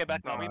 wow. Oh, okay,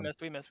 back now. No.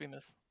 We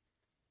missed.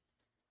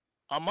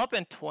 I'm up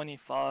in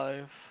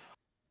 25.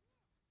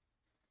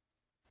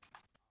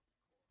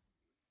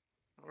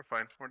 We're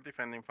fine. We're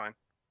defending fine.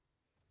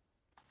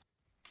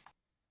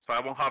 So I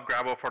won't have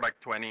grabble for like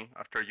 20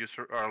 after you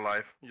are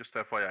alive. Just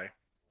FYI.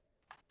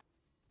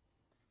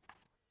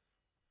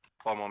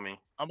 Bomb on me.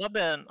 I'm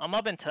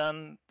up in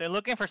 10. They're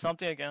looking for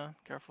something again.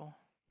 Careful.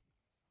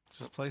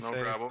 Just play No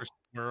safe. gravel.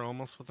 We're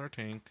almost with our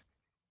tank.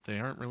 They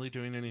aren't really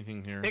doing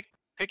anything here.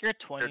 Pick your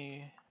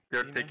 20.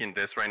 You're demon. taking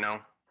this right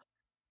now.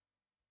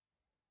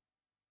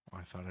 Oh,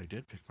 I thought I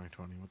did pick my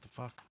 20. What the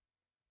fuck?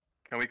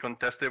 Can we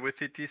contest it with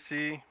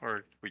ETC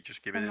or we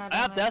just give it? I'm not I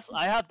have on it. death.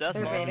 I have death.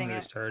 They're Not Mosh. on baiting their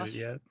it. target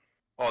yet.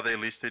 Oh, they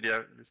listed. Yeah,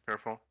 just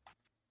careful.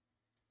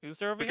 Who's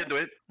there over We here? can do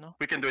it. No.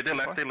 We can do it. They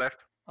left. Far? They left.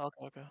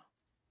 Okay.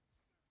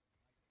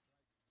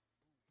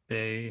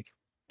 They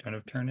don't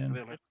have turn in.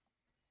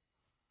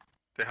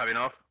 They have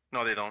enough?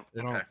 No, they don't.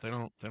 They Okay.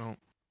 don't. They don't.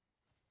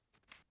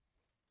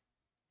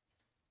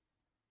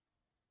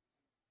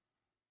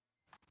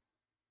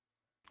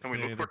 Can we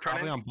look They're for turn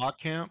probably in? on bot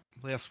camp.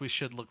 Yes, we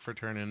should look for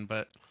turn in,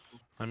 but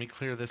let me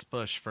clear this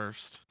bush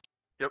first.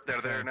 Yep,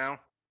 they're there Okay. now.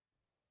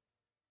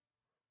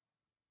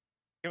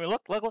 Can we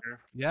look? Look.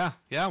 Yeah,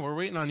 we're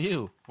waiting on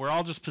you. We're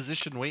all just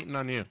positioned waiting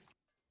on you.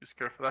 Just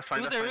careful. That's fine.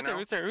 Who's That's there? fine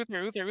Who's now. there? Who's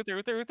there? Who's there? Who's there?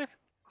 Who's there? Who's there? Who's there?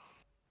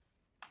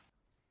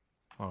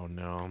 Oh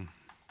no.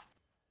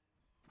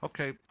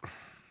 Okay.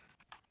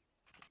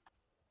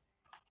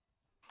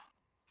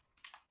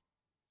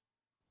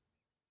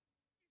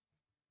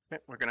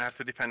 Okay, we're gonna have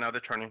to defend now the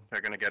turning.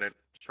 They're gonna get it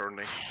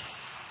shortly.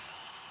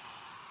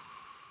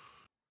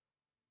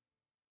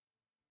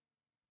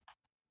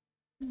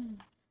 Hmm.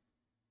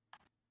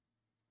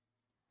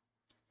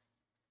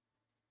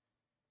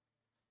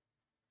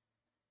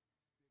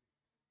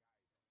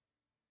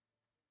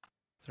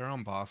 They're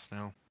on boss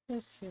now.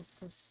 This is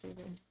so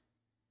stupid.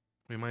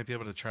 We might be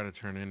able to try to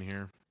turn in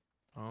here.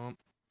 Oh,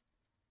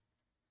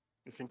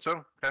 You think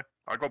so? Okay,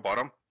 I'll go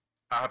bottom.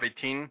 I have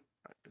 18.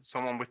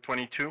 Someone with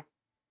 22.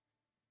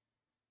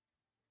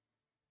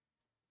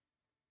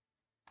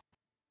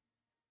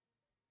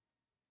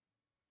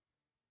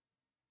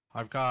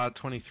 I've got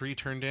 23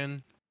 turned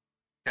in.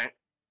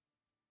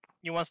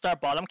 You want to start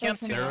bottom camp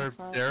turn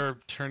too? in. They're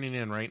turning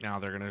in right now.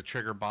 They're gonna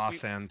trigger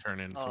boss and turn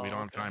in, so we don't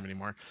have okay. time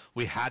anymore.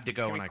 We had to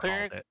go Can when we I clear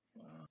called it.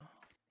 Uh,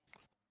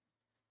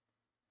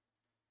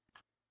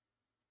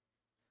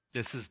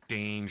 This is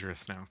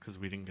dangerous now because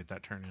we didn't get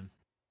that turn in.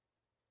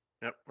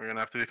 Yep, we're gonna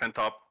have to defend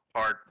top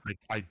hard.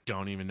 I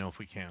don't even know if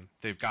we can.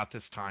 They've got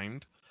this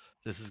timed.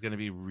 This is gonna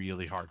be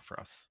really hard for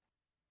us.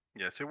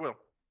 Yes, it will.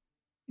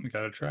 We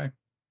gotta try.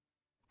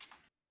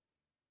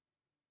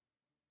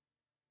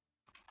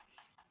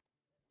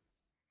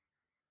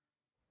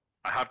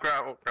 I have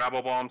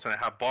grapple bombs and I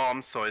have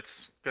bombs, so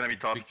it's gonna be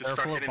tough. Be Just start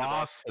careful of hitting the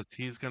boss, boss. because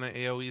he's gonna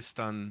AoE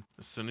stun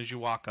as soon as you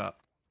walk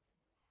up.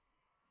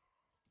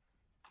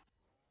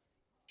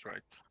 That's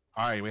right.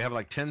 Alright, we have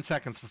like 10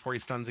 seconds before he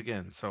stuns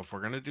again. So if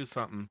we're gonna do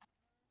something.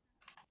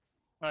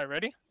 All right,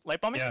 ready? Light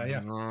bomb me. Yeah.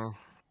 No.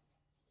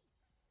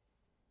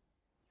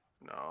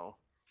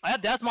 I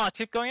have Dad's mod.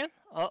 Keep going in.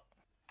 Oh,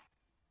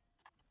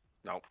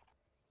 No.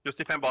 Just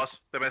defend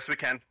boss the best we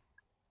can.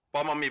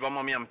 Bomb on me, bomb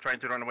on me. I'm trying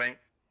to run away.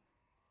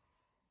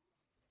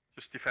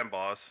 Just defend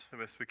boss the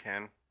best we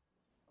can.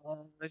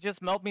 they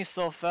just melt me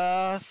so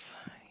fast.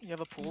 You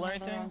have a pool or Yeah,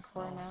 they're anything? on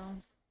core now.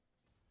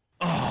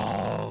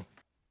 Oh,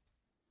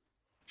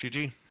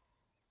 GG.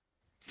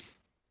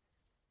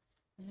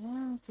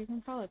 Yeah, if you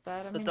can call it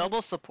that. I The mean,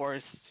 double support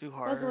is too it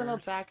hard. was a little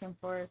back and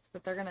forth,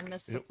 but they're gonna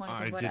miss the Yep, point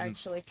I of what didn't-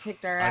 actually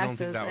kicked our I don't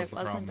think asses. that was It the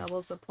wasn't problem.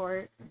 double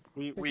support.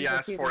 We Which is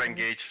asked for accusing.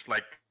 engage,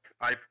 like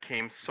I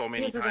came so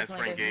many He's a times for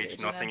definitely didn't engage, engage,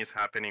 you know. nothing is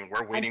happening.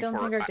 We're I waiting don't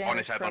for think our damage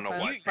honestly I don't know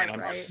profile what. is quite and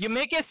right. You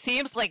make it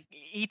seems like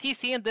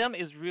ETC and them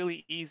is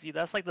really easy.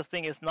 That's like the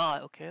thing. It's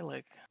not okay.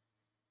 Like,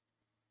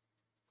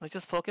 let's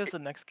just focus the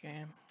next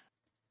game,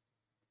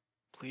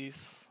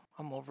 please.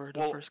 I'm over the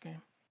Well, first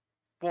game.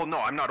 Well, no,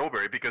 I'm not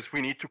over it because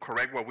we need to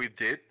correct what we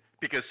did.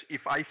 Because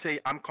if I say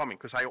I'm coming,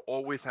 because I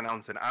always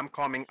announce it, I'm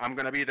coming, I'm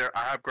gonna be there, I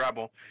have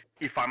grapple.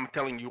 If I'm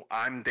telling you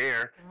I'm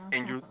there,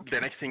 and you,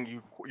 the next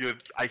thing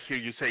I hear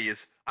you say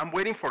is, I'm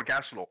waiting for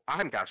Gaslow.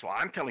 I'm Gaslow.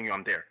 I'm telling you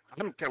I'm there.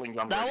 I'm telling you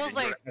I'm That ready,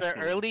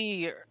 was and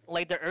you're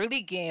like the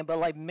early game, but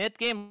like mid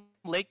game,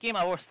 late game,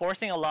 I was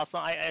forcing a lot, so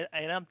I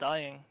ended up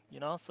dying. You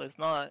know, so it's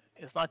not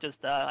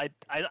just that.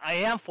 I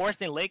am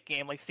forcing late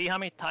game. Like, see how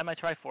many time I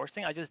try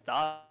forcing, I just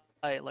die.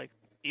 Like,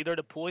 either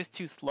the pool is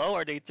too slow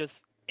or they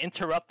just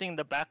interrupting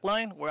the back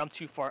line where I'm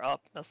too far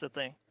up. That's the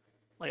thing.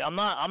 Like, I'm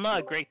not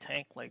a great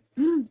tank. Like,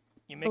 you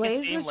make it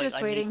Blaze seem was like just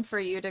I waiting need... for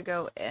you to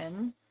go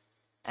in,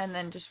 and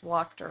then just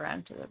walked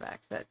around to the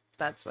back.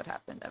 That's what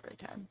happened every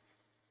time.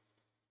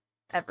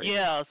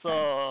 Yeah,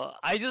 so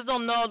I just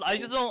don't know.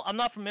 I'm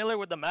not familiar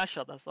with the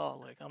mashup. That's all.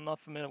 Like, I'm not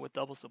familiar with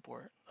double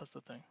support. That's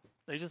the thing.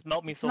 They just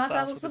melt me so not fast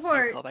double with this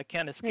support. debuff. I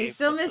can't escape.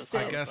 still with the missed it.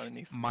 I silence guess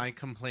underneath me. my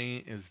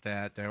complaint is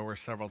that there were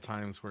several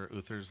times where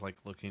Uther's like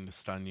looking to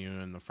stun you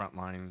in the front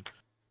line,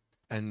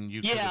 and you.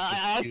 Yeah,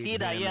 I see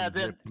that. Yeah,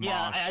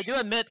 I do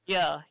admit.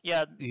 Yeah.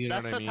 You know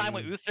That's what I the time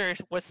when mean? Uther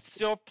was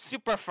so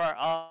super far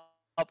up.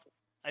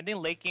 I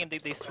think late game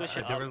they switch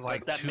it There up. was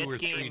like that 2 mid or 3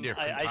 game,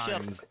 different I should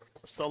have times.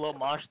 solo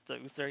moshed the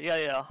Uther.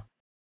 Yeah.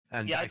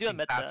 And Yeah, I I do think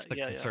admit that's that. the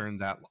Yeah. concern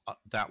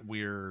that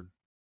we're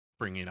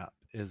bringing up,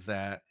 is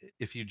that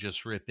if you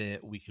just rip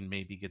it, we can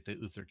maybe get the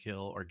Uther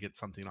kill or get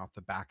something off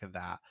the back of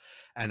that.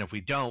 And if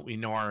we don't, we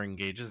know our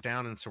engage is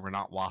down, and so we're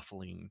not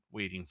waffling,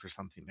 waiting for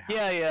something to happen.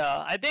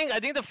 Yeah. I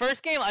think the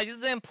first game I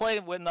just didn't play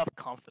with enough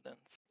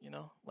confidence. You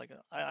know, like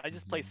I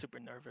just played super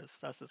nervous.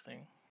 That's the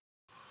thing.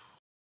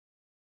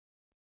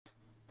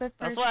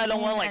 That's why I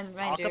don't want to like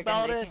talk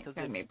about it because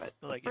it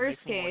like it makes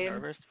first me more game,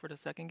 nervous for the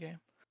second game.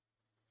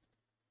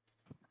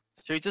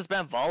 Should we just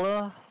ban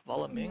Vala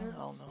Ming? I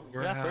don't know.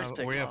 We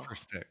have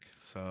first pick,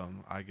 so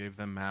I gave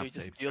them map. So you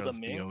just they steal the chose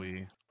Ming?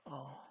 BOE.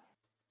 Oh.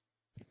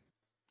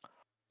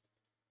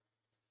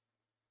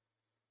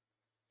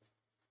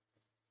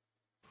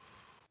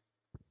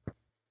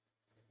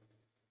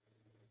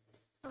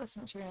 lost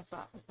my train of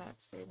thought with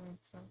that statement.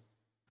 So.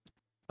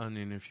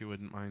 Onion, if you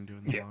wouldn't mind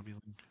doing the Yeah. lobby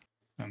link.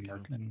 I'm you.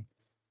 working.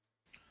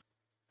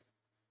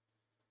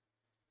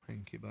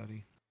 Thank you,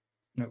 buddy.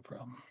 No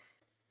problem.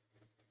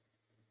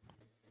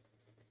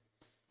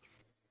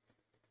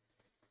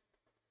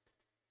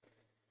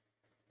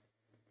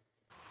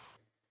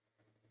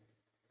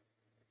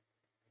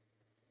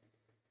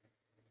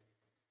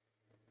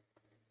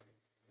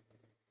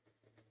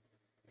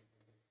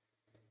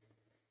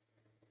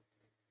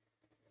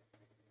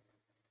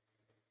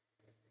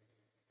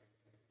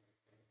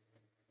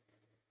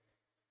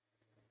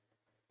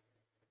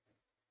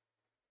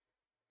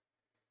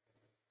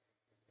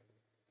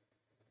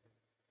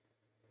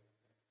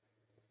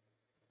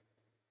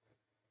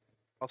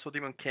 Also,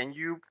 Demon, can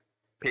you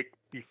pick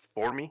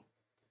before me?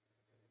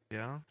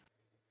 Yeah?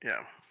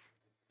 Yeah.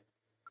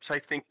 So I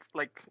think,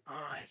 like,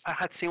 if I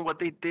had seen what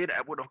they did,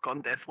 I would have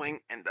gone Deathwing,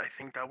 and I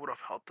think that would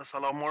have helped us a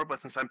lot more. But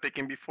since I'm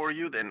picking before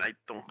you, then I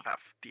don't have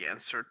the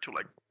answer to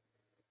like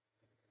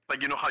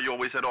you know how you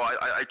always said, "Oh,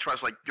 I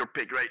trust like your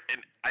pick, right?"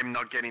 And I'm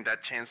not getting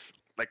that chance.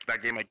 Like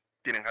that game, I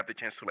didn't have the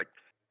chance to like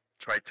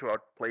try to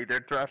outplay their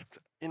draft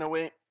in a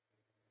way.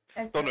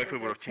 I Don't know get if it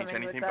where would have Dave's changed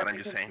coming with anything, that but I'm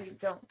just because saying. we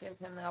don't give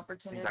him the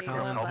opportunity could to have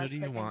Alan, helped. who last do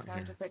you pick want and time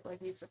here? to pick like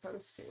he's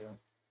supposed to.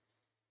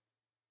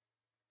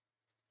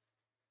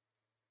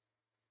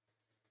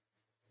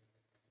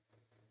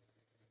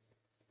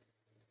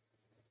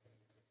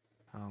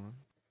 Alan?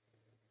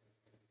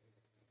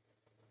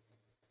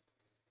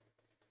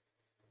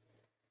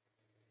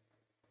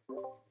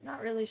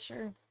 Not really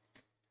sure.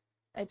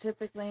 I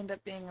typically end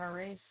up being our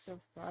race, so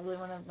probably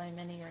one of my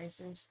many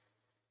racers.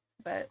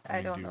 But I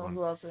mean, don't do you know want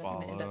who else is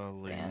going to end up Bala,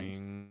 Li banned.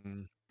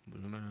 Ming,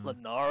 Luna?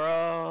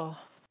 Lenaro.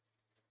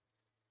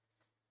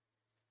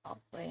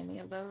 I'll play any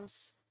of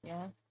those.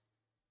 Yeah.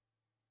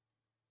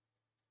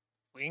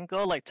 We can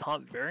go like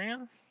taunt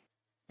Varian.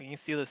 We can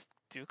see this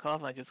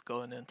Dukov. I just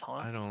go in and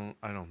taunt. I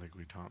don't think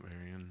we taunt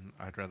Varian.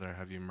 I'd rather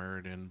have you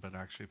Muradin, but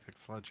actually pick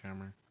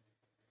Sledgehammer.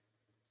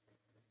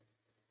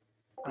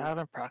 I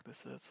haven't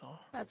practiced it, so.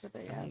 That's a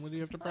big And ass. what do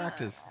you have to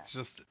practice? It's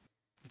just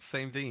the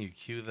same thing. You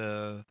queue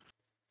the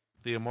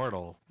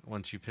Immortal.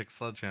 Once you pick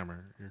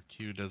Sledgehammer, your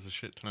Q does a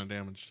shit ton of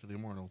damage to the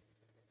Immortal.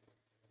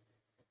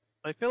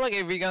 I feel like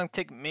if we're gonna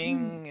take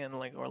Ming and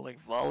like or like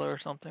Vala or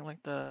something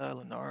like that,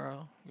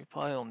 Lenaro, we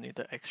probably don't need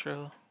the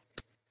extra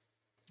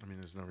I mean,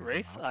 there's no reason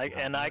race. not to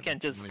have I it. can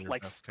It's one just of your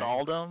like best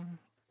stall tanks. them.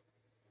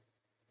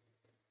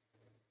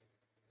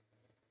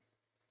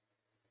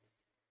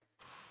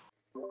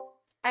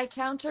 I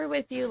counter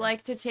with you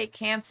like to take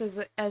camps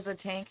as a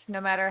tank, no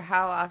matter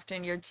how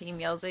often your team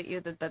yells at you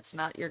that that's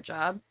not your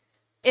job.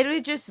 It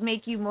would just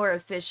make you more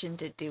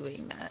efficient at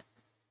doing that,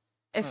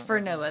 if for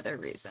no other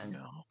reason.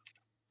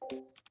 No.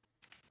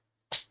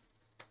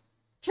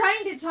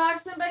 Trying to talk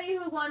somebody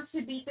who wants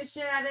to beat the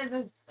shit out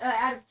of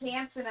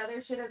camps and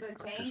other shit as a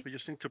tank. We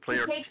just need to play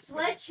To our take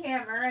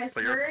Sledgehammer as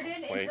play our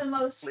Muradin play. is the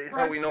most Play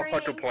how we know how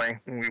to frustrating play.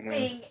 We win.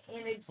 thing in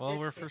existence. Well,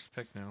 we're first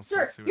pick now. So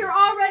Sir, let's see what you're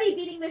happens. already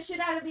beating the shit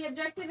out of the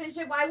objective and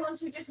shit. Why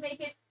won't you just make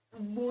it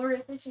more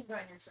efficient on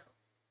yourself?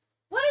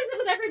 What is it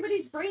with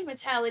everybody's brain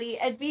mentality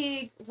at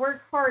being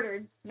work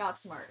harder, not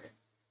smarter?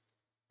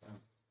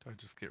 Do I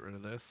just get rid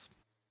of this?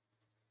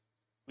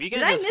 We Did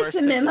can I just miss first a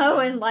pick memo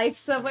them. in life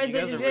somewhere? You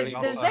guys are really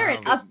Is there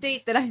an good.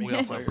 update that I We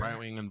also missed? have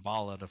Brightwing and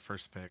Vala to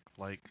first pick.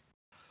 Like,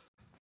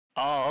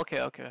 Oh,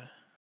 okay.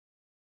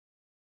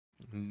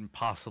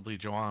 possibly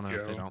Joanna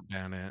if they Joe. don't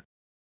ban it.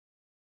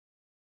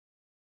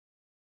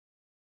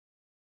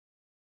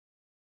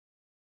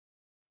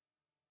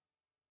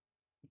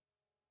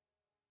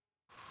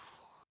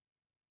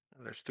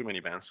 There's too many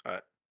bans.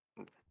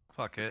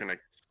 Fuck it.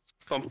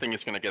 Something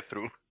is gonna get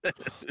through.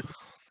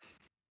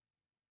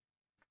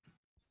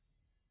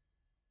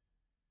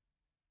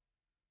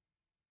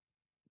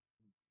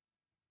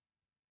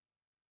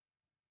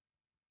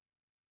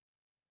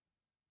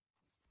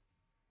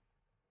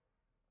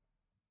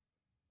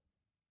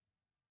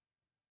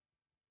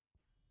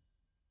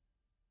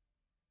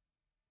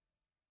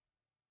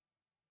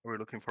 We're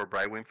looking for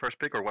Brightwing first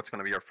pick, or what's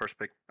gonna be our first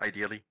pick,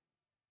 ideally?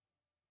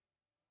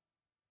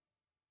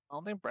 I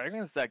don't think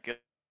Bragman's that good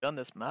on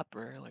this map,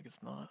 right? Like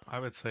it's not. I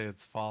would say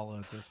it's Vala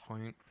at this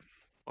point.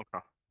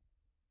 Okay.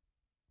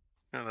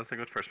 Yeah, that's a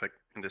good first pick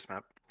in this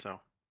map. So,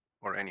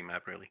 or any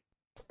map really.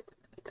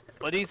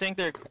 What do you think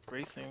they're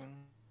racing?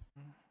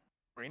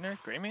 Greener?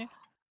 Greymane?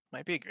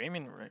 Might be a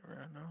Greymane right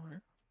now,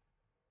 right?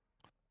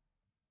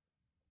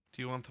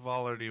 Do you want the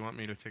Vala or do you want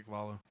me to take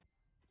Vala?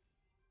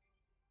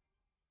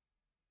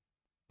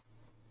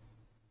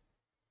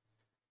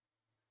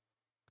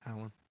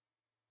 Alan?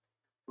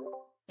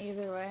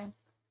 Either way.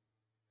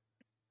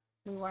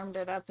 We warmed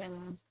it up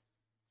in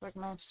quick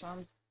match,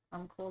 so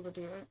I'm cool to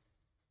do it.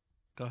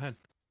 Go ahead.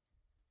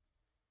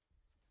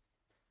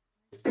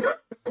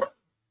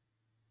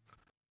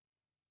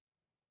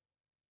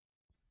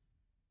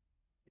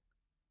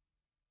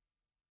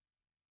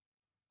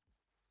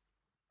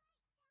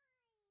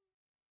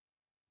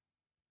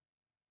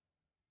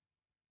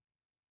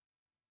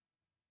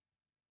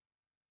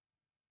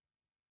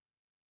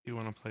 You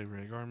want to play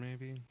Rhaegar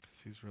maybe? Because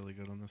he's really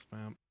good on this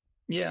map.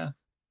 Yeah,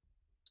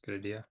 it's a good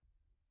idea.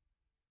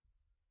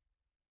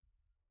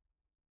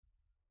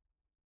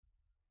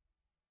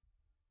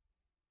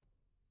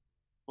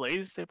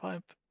 Blaze, they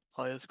probably.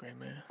 Oh, that's great,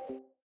 man.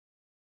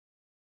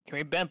 Can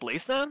we ban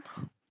Blaze then?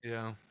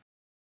 Yeah.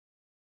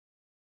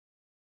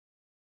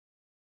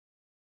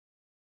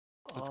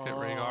 Let's get Oh.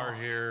 Rhaegar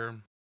here.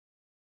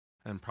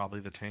 And probably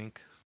the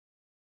tank.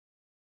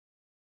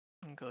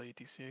 And go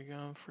ETC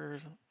again for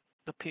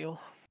the peel.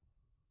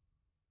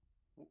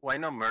 Why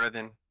not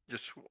Muradin?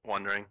 Just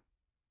wondering.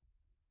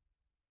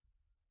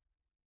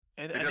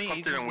 I If you're think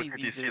confident with ETC is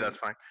ETC, easier. that's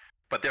fine.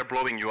 But they're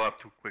blowing you up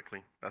too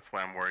quickly. That's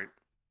why I'm worried.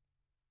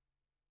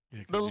 Yeah,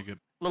 because The, you get.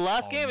 the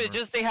last game, polymorph. it's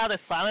just they had a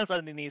silence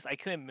underneath. I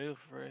couldn't move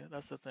for it.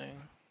 That's the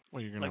thing.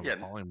 Well, you're gonna like- have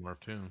Yeah. a polymorph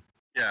too.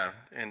 Yeah,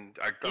 and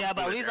I got Yeah,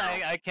 but at bullet least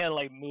arrow. I can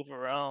like move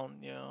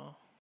around, you know.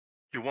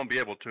 You won't be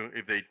able to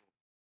if they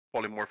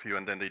polymorph you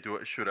and then they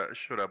shoot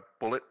a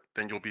bullet.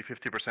 Then you'll be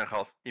 50%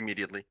 health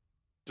immediately.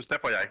 Just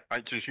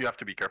FYI, you have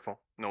to be careful.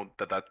 Know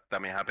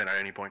that may happen at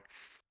any point.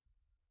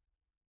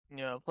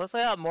 Yeah. Plus, I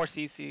have more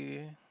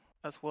CC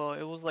as well.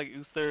 It was like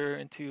Uther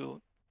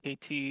into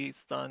KT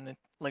stun,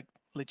 like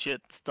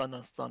legit stun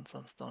on stun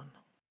on stun.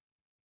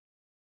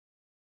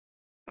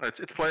 It's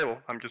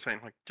playable. I'm just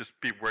saying, like, just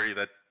be wary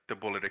that the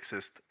bullet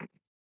exists.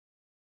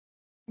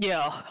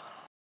 Yeah.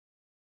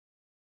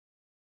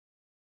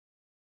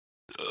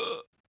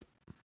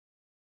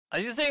 I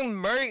just think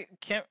Murray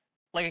can't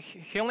like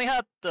he only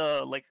had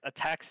the like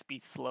attack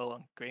speed slow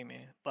on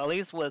Greymane, but at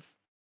least with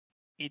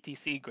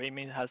ETC,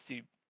 Greymane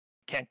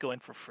can't go in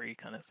for free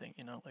kind of thing,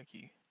 you know,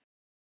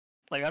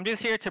 like I'm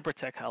just here to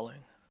protect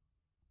Howling.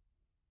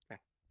 Okay.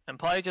 And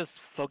probably just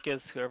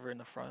focus whoever in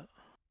the front.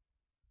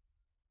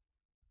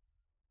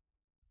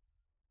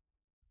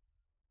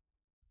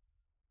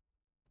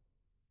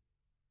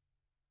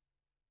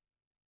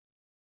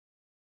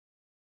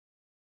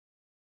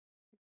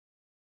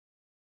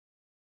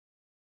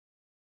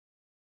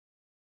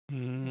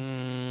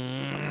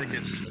 I think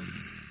it's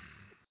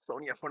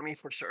Sonya for me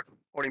for sure,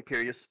 or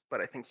Imperius,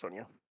 but I think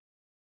Sonya.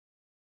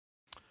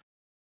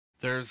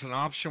 There's an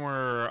option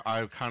where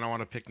I kind of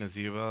want to pick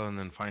Naziva and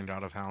then find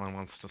out if Howland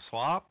wants to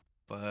swap,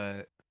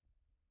 but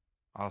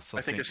I also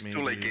I think it's maybe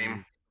too late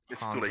game. It's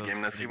too late Hanzo's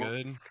game, pretty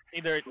Naziva. good.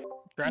 Either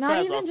Draco Not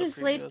has even also just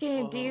pretty late good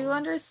game. Do you flow.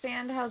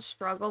 understand how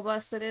struggle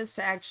bus it is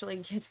to actually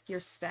get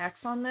your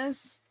stacks on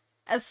this?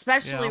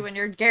 Especially Yeah. when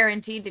you're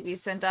guaranteed to be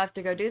sent off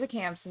to go do the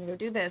camps and go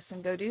do this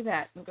and go do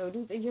that and go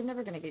do you're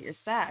never gonna get your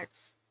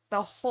stacks.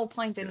 The whole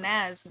point in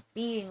that is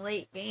being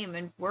late game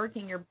and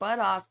working your butt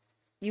off.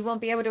 You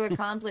won't be able to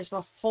accomplish the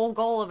whole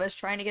goal of us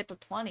trying to get to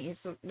 20.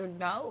 So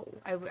no,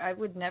 I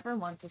would never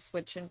want to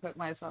switch and put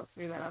myself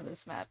through that on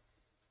this map.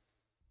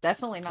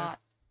 Definitely not.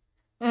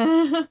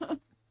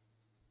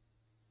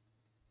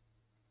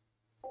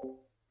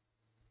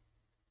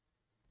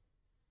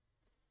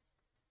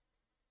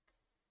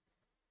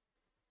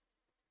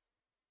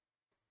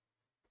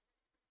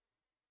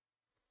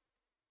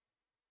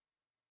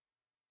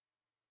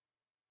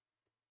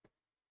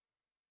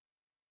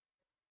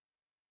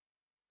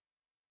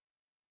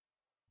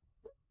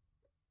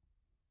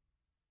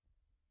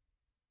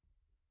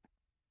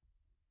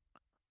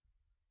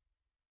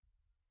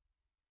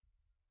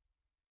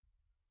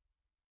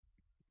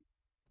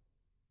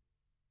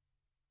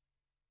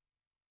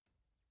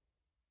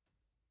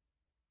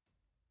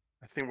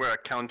 I think we're a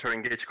counter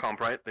engage comp,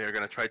 right? They're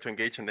gonna try to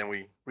engage and then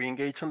we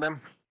re-engage on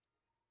them.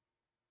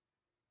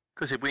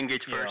 Because if we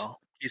engage first, Yeah.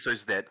 Kiso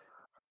is dead.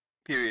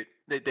 Period.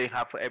 They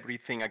have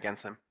everything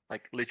against him.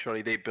 Like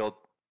literally, they built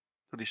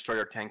to destroy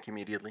our tank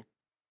immediately.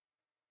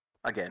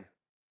 Again.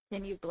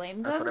 Can you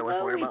blame That's them, what I was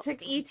though? worried We about.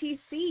 took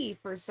ETC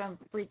for some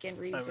freaking I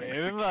reason. mean,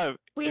 even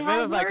We if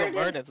had I go Muradin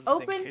Muradin, it's the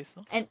same open case,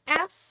 though. and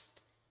asked.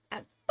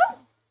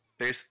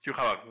 You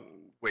have a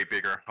way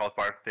bigger health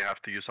bar. They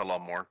have to use a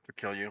lot more to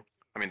kill you.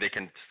 I mean, they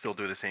can still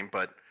do the same,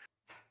 but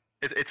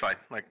it's fine.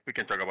 Like we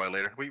can talk about it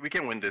later. We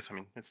can win this. I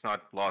mean, it's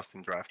not lost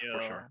in draft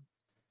for sure.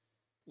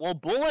 Well,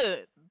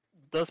 Bullet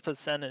does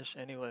percentage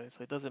anyway,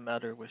 so it doesn't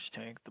matter which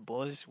tank. The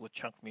Bullets will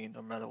chunk me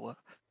no matter what.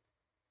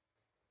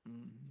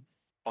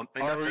 In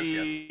that Are sense,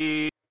 yes.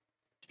 we...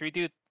 Should we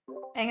do...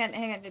 Hang on.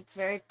 It's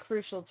very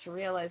crucial to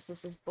realize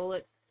this is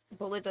Bullet.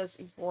 Bullet does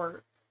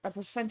for a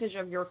percentage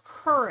of your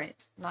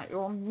current, not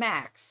your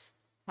max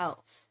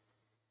health.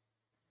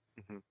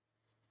 Mm-hmm.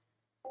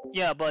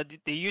 Yeah, but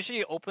they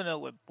usually open it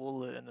with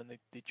Bullet and then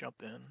they jump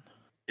in.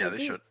 Yeah, they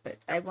do, should. But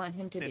I want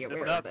him to be They're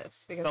aware not of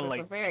this because gonna, it's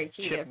a like, very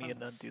key Chip me and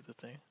then difference. do the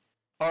thing.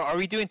 Are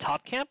we doing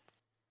top camp?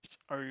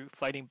 Are you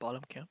fighting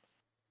bottom camp?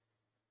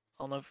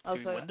 I don't know if do we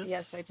Also, win this?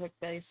 yes, I took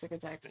basic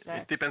attack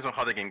stacks. It depends on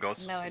how the game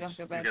goes. No, I don't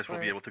go back You guys will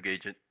for be it. able to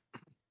gauge it.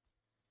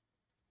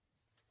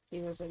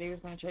 He said he was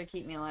going to try to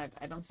keep me alive.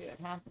 I don't see that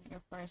happening,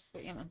 of course,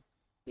 but you know,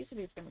 he said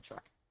he was going to try.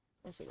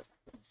 We'll see what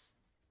happens.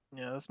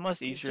 Yeah, it's much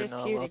He's easier just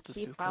now. here I'll to just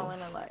keep do both.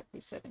 Howlin alive. He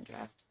said in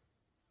draft.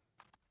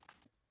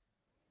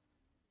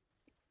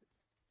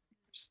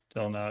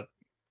 Still not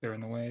there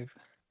in the wave.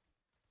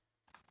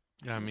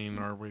 Yeah, I mean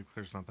our wave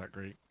clear's not that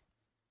great.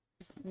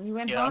 You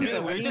went Yeah, I Hanzo.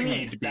 mean, What we do you just mean?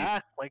 need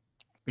stack. Like,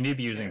 We need to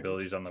be using Yeah.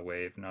 abilities on the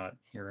wave, not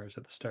heroes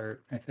at the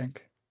start, I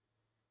think.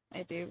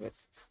 I do, but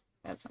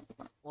that's not the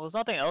point. well, there's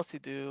nothing else to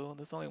do.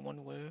 There's only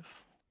one wave.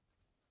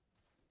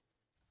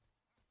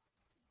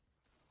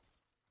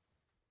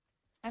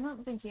 I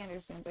don't think he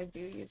understands. I do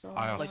use all.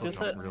 I my also Like, this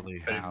don't is- really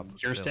But have.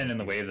 if you're standing in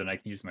the ability. wave, then I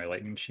can use my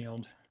lightning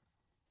shield.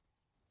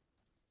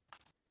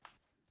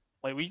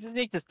 Like, we just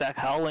need to stack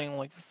howling.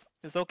 Like,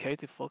 it's okay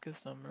to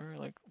focus them. Or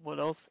like, what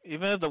else?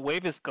 Even if the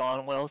wave is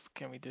gone, what else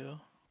can we do?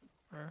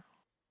 Or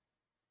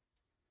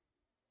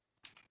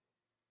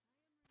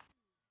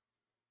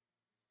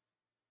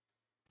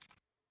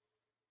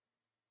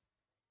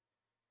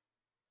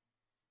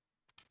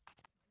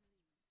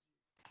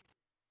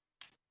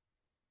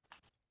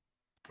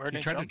where He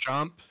did tried jump? to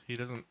jump. He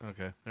doesn't.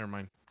 Okay, never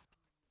mind.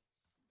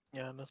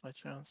 Yeah, I missed my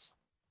chance.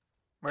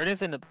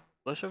 Meridian's in the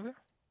bush over here.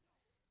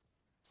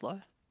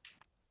 Slide.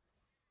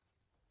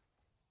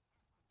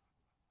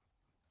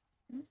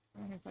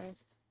 Okay, five.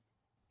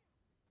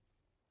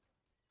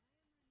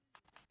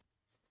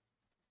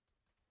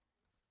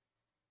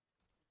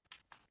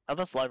 I have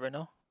a slide right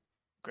now.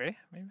 Gray,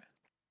 maybe.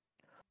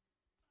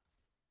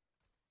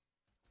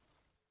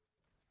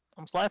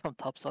 I'm sliding from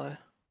top side.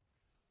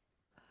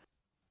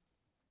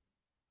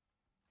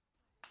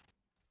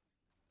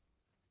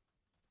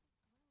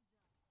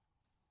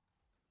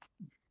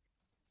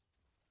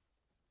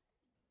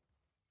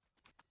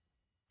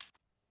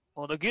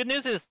 Well, the good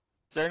news is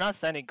they're not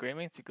sending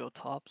Grammy to go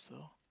top, so.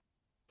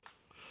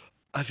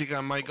 I think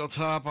I might go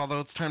top, although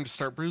it's time to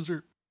start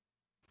Bruiser.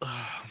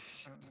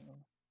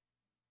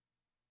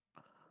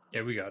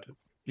 Yeah, we got it.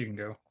 You can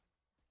go.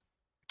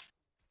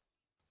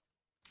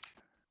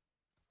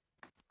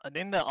 I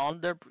think they're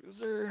on their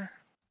bruiser.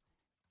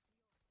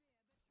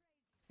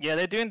 Yeah,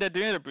 they're doing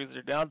the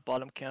bruiser down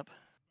bottom camp.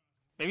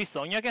 Maybe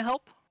Sonya can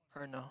help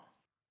or no?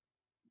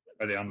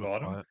 Are they on Go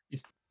bottom? what?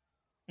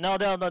 No,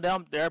 down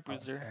their Oh,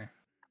 bruiser. okay.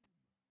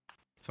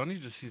 Sony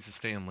just needs to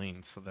stay in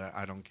lane so that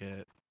I don't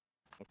get.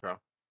 Okay.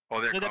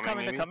 Oh, they're They're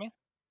coming. coming. Maybe?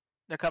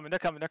 They're coming. They're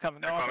coming. They're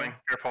coming.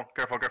 Careful,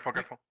 careful, careful,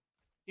 careful.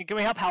 Can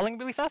we help Howling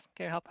really fast?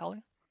 Can we help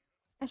Howling?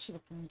 I should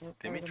have planned it.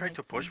 Did we try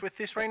to push with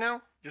this right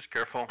now? Just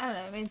careful. I don't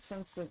know. It made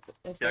sense that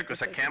if Yeah, they 'cause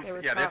just, I like, can't- they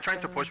were yeah, they're top trying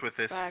to and push with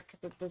this. Back,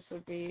 that this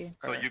would be.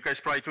 So you guys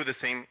probably do the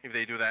same if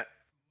they do that.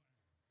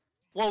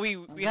 Well,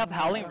 we have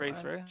Howling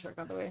race, right? right? Truck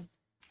all the way.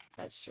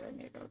 That's true. I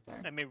need to go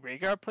there. I mean,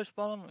 Rhaegar push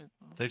bottom.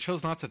 They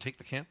chose not to take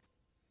the camp.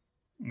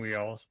 We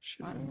all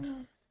should have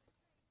been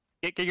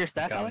Fine. Get your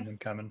stack, coming Howling. and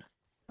coming.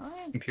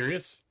 Fine.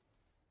 Imperious?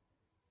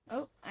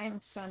 Oh, I'm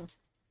stunned.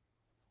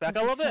 Back a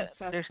Easy little bit.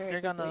 cuts up They're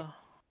very gonna.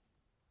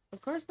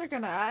 Of course they're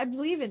gonna. I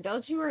believe it.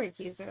 Don't you worry,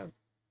 Kizo.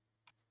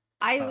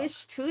 I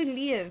wish to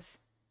live.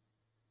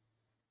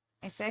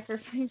 I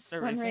sacrificed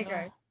They're one racing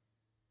Rhaegar.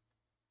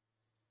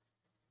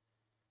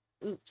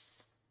 now.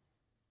 Oops.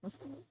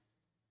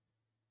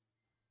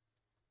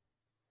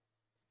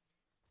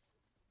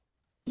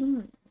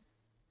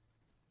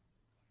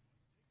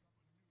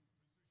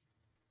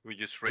 We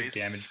just Big raise.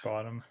 damage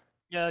bottom.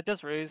 Yeah,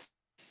 just raise.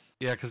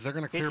 Yeah, because they're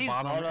gonna clear KT's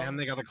bottom bottom. and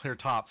they gotta clear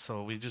top,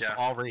 so we just Yeah.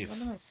 all What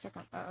race. am I stuck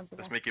on? Oh,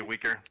 Let's make it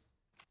weaker.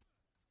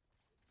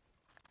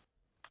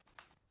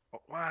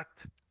 Oh, what?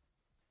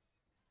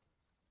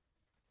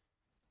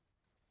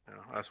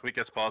 As weak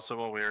as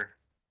possible. We're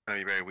gonna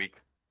be very weak.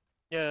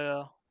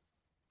 Yeah.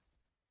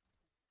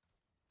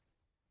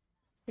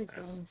 It's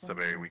a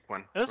very weak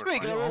one. That's We're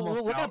pretty fine. good.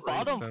 almost Look at outraced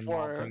bottom them,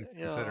 for. all things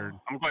Yeah. considered.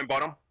 I'm going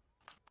bottom.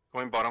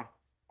 Going bottom.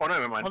 Oh no,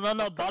 never mind. Oh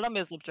no, bottom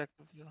is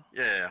objective. Yeah.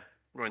 Yeah.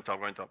 Going top.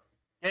 Going top.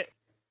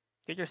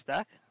 Get your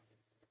stack.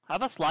 I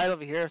have a slide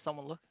over here.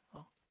 Someone look.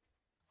 Oh,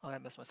 I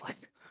missed my slide.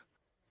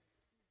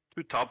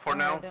 Two top for Oh, I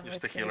now. didn't Just a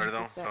risk getting healer two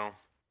though. So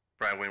stacks.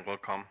 Bradwin will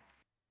come.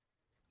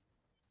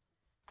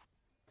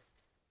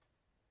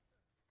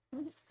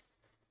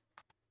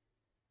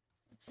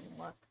 It's in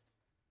luck.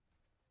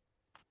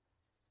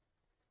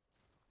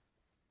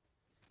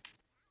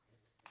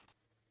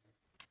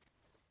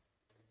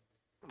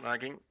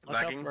 Lagging. Look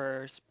out Lagging.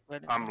 for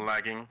spread. I'm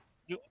lagging.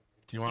 Do you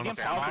You want can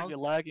to pause if pause? you're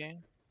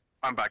lagging.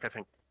 I'm back. I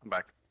think. I'm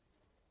back.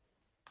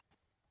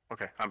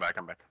 Okay. I'm back.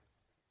 I'm back.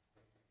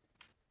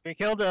 Can you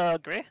kill the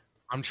gray?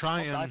 I'm I'll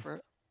trying. die for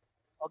it.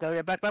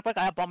 Okay, back.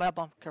 I have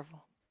bomb. Careful.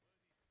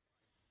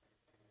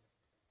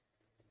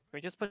 Can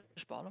we just push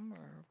bottom or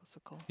what's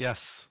it called?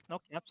 Yes. No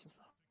caps and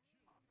stuff.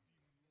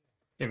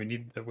 Yeah, we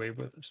need the wave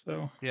with us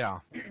though. Yeah.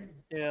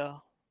 Yeah.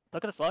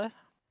 Look at the slide.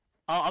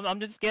 I'm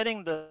just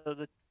getting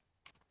the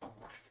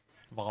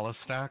Vala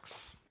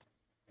stacks.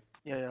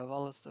 yeah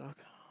Vala stock.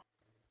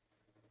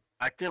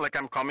 Acting like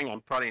I'm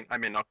coming. I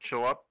may not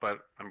show up, but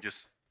I'm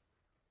just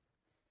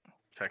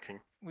checking.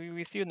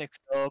 We see you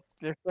next up.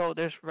 They're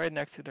right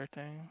next to their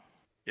thing.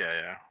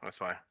 Yeah. That's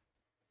why.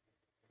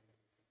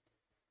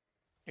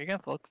 You can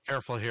focus.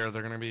 Careful here.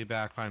 They're gonna be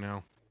back by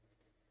now.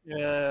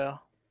 Yeah.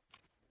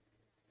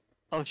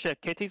 Oh shit,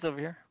 KT's over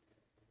here.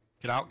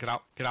 Get out. Get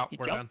out. Get out. He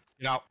We're jumped? done.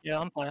 Get out. Yeah,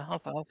 I'm fine.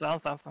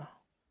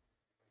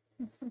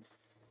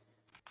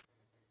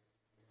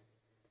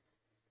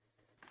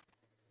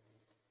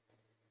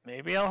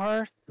 Maybe I'll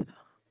hurt.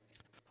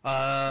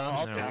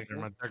 I'll No, tap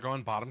never mind. They're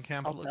going bottom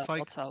camp. I'll It looks tap.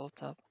 like. I'll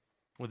tap.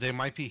 Well, they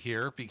might be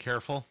here. Be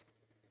careful.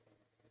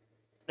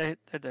 They're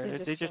there.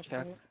 They just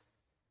checked. it.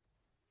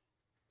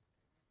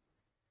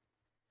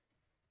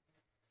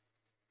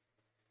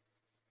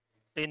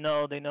 They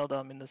know that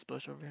I'm in this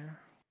bush over here.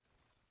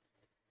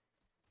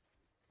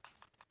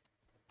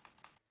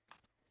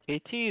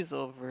 KT is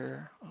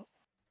over. Oh.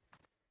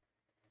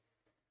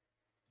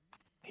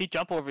 He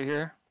jumped over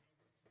here.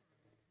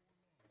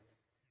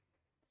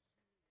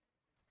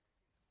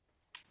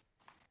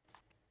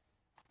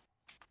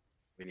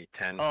 We need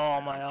 10.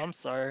 Oh my, I'm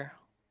sorry.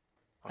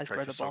 I'll I try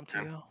spread a to bomb soak to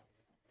them. you.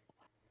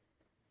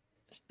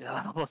 Yeah,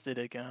 I almost did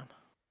it again.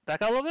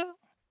 Back out a little bit.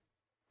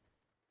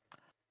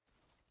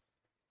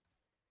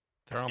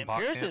 They're on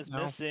bot Imperius camp is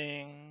now.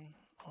 missing.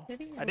 Oh, Did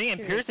he? I think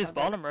Or Imperius should we is cover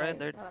bottom, right? right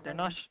They're bottom?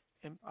 not.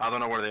 I don't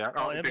know where they are.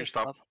 Oh, Imperius big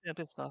stop.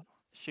 Imperius stop.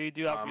 Should you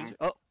do out? Um,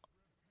 Oh,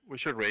 We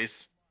should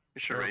raise.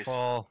 We should raise.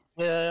 Careful.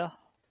 yeah.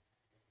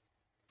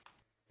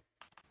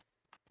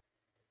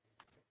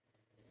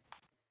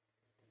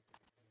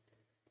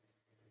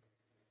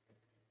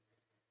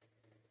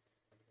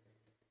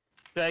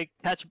 Should I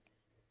catch?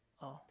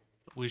 Oh,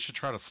 We should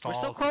try to stall. we're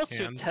so if we close to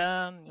can.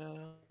 10.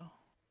 Yeah.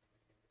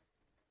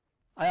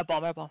 I have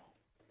bomb.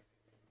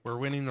 We're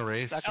winning the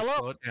race. Back Just out.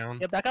 slow it down.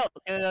 Yeah, back out.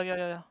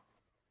 Yeah.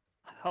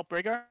 Help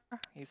Brigger.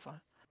 He's fine.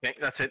 Okay,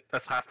 that's it.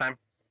 That's halftime.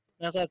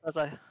 That's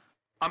I.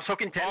 I'm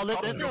soaking 10. Oh,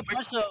 Top there's real a quick.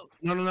 bunch of.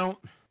 No.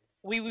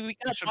 We We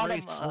got should bottom.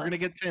 race. We're gonna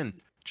get 10.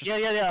 Just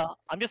Yeah.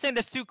 I'm just saying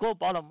there's two gold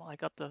bottom. I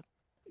got the.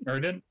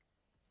 Murdered?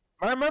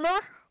 Remember?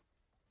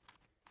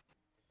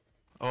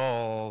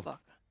 Oh,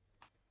 Fuck.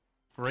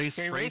 race.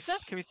 Can we race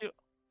it? Can we see?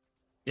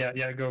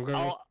 Yeah,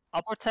 go.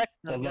 I'll protect.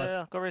 Well, last-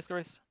 Yeah. Go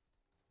race.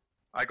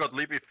 I got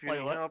leap if you Wait,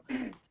 need what? help.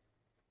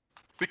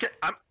 We can.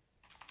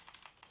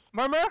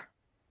 Remember?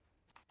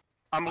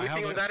 I'm I have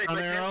leaping on a that if I stun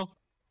can. arrow.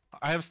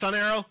 I have stun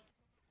arrow.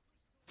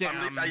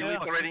 I'm I yeah.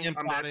 leaped already. Imp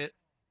I'm got dead. it.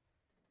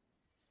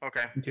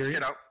 Okay. Just Imperius?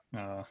 get out.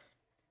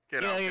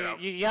 Get out. Get out.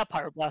 You have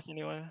pyro blast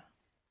anyway.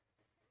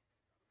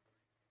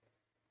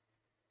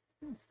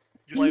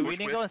 Just Wait, push we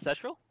didn't with. go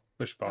ancestral?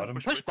 Push bottom.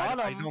 Push Push with. bottom.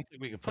 I don't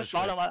think we can Push push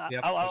bottom. it.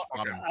 I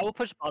bottom. will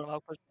push bottom.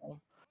 I'll push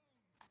bottom.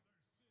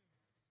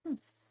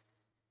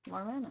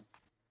 More mana.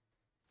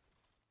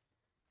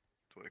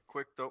 Do it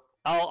quick though.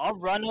 I'll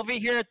run over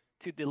here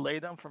to delay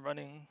them from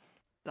running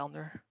down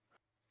there.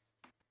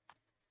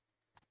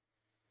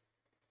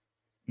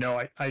 No,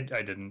 I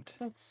didn't.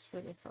 That's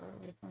really far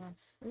away from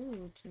us.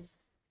 Ooh, jeez.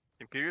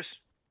 Imperius.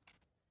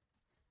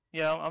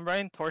 Yeah, I'm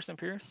running towards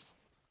Imperius.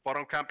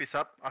 Bottom camp is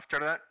up after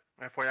that.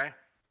 FYI.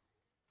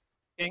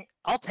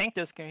 I'll tank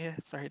this. Can you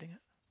start hitting it?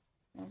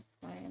 I'm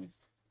fine.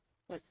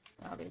 But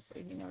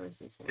obviously he never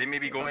sees it. They may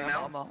be going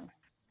now.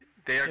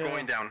 They are Yeah.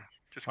 going down.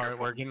 Just All right,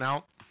 careful. we're getting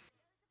out.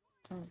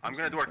 I'm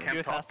gonna do our Do camp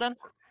it top. fast then?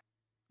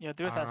 Yeah,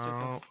 do it fast.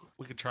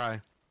 We could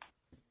try.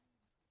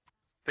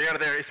 They are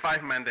there. It's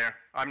 5 men there.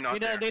 I'm not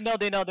there. They know. I'm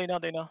They're getting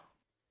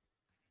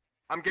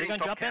gonna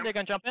top jump in. camp. They're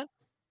gonna jump in.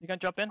 You can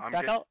jump in. I'm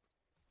Back get- out.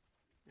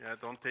 Yeah,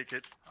 don't take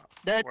it.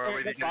 They're We're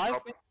already getting 5.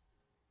 top.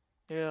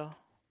 Yeah.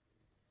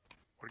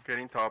 We're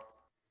getting top.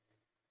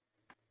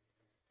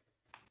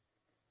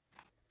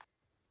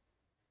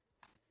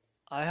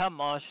 I have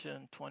Mosh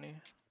in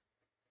 20.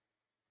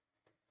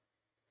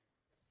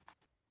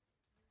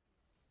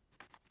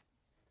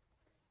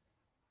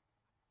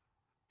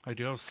 I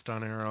do have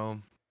stun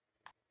arrow.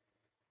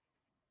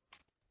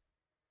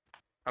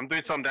 I'm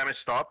doing some damage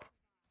stop.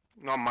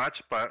 Not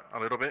much, but a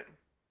little bit.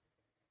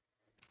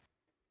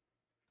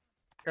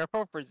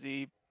 Careful for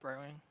Z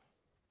brewing.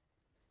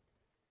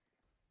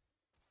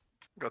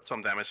 Got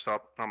some damage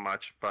stop. Not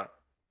much, but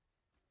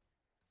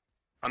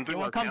I'm You doing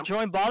want our to come camp.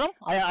 join bottom?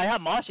 I have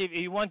Mosh. If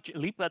you want,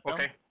 leap at them.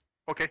 Okay.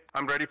 Okay.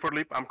 I'm ready for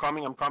leap. I'm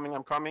coming.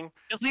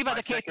 Just leap at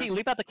the 5 KT. seconds.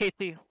 Leap at the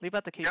KT. Leap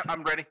at the KT. Yeah,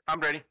 I'm ready.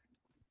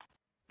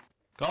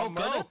 Go,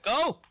 murder?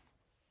 go!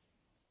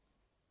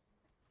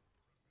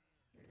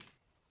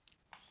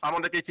 I'm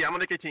on the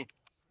KT.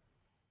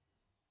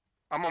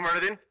 I'm on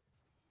Meridian.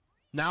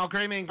 Now,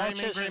 Greymane.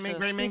 shit. I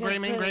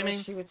really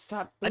wish she would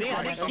stop. I think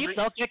I'm keep free.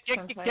 though. Get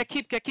sometimes.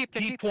 keep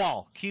Keep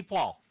wall. Keep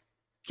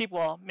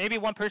wall. Maybe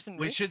one person.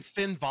 We race? should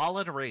spin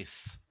Vala to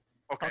race.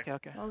 Okay.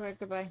 Okay. Alright,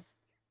 goodbye.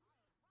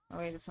 Oh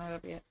wait, it's not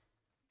up yet.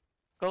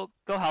 Go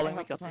I Howling. We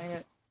have got the tiny this.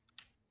 bit.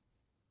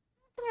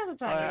 I have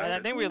the tiny Alright, bit. I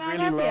think we're Not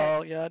really up yet.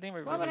 low. Yeah, I think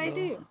we're What really would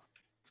I low. do?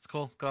 It's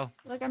cool. Go.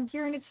 Like I'm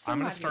curing it still I'm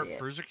gonna not start here yet.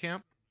 cruiser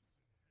camp.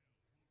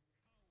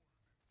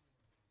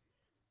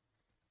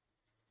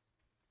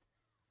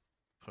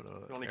 Put a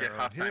You only get arrow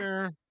half time.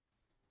 here.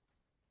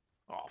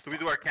 Oh, Do we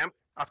do our camp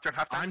after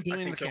halftime? I'm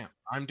doing I the think so. camp.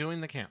 I'm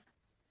doing the camp.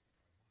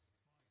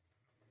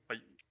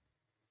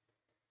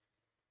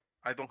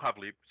 I don't have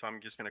leap, so I'm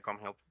just gonna come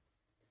help.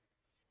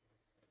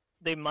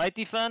 They might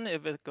defend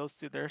if it goes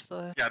to their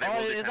side. Yeah, they will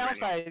it's defend right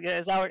now. outside.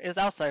 Yeah, it's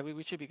outside.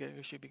 We should be good.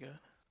 We should be good.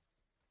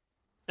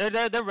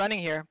 They're running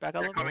here. Back out a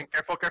They're little coming.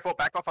 bit. Careful.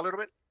 Back off a little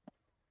bit.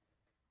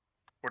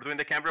 We're doing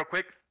the camp real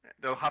quick.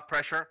 They'll have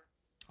pressure.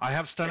 I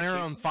have stun Thank arrow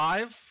you. on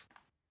 5.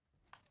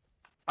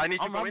 I need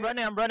to I'm go in.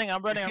 running.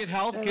 Just get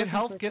health, They're get looking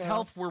health, for get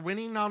health. kills. We're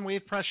winning on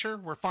wave pressure.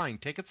 We're fine.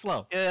 Take it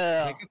slow.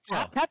 Yeah. Take it slow.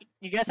 Tap, tap.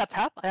 You guys have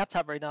tap? I have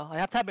tap right now. I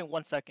have tap in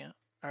 1 second.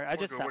 Alright, I We're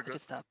just good, tap. we're I good.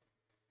 just tap.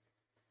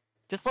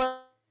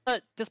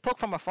 Just poke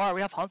from afar.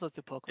 We have Hanzo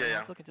to poke. Yeah, right?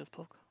 yeah. Hanzo can just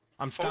poke.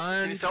 I'm Oh,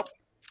 can you stunned. help?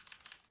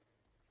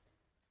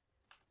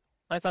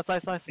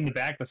 Nice. In the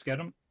back, let's get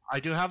him. I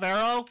do have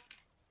arrow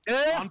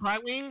Yeah. on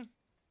Brightwing.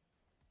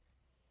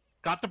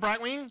 Got the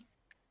Brightwing.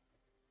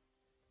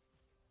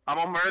 I'm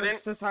on Merlin. I'm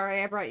so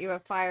sorry I brought you a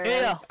fire.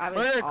 Yeah, I was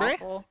Where, Gray?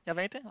 awful. You have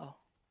anything? Oh.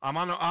 I'm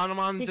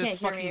on He this can't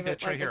hear me, fucking but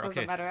bitch right like, here. it doesn't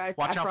Okay. matter. I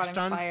Watch out brought for him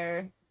stun.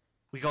 fire.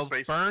 We go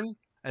Space. burn,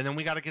 and then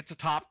we got to get to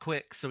top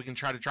quick so we can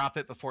try to drop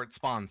it before it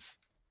spawns.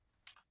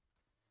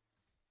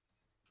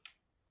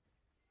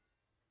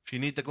 If you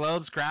need the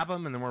globes, grab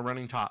them, and then we're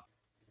running top.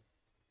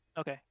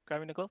 Okay,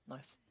 grabbing the globe.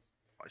 Nice.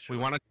 We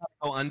want to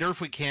go under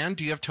if we can.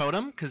 Do you have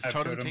totem? Because I have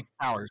totem totem. takes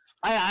powers.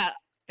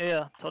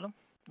 Yeah, totem.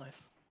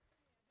 Nice.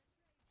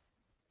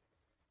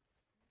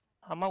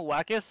 I'm gonna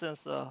whack it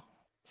since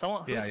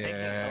someone who's Yeah, taking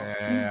it.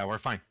 yeah, we're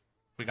fine.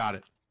 We got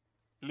it.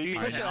 Do you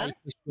All right, push it now in? we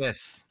push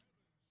with.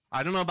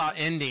 I don't know about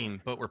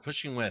ending, but we're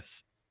pushing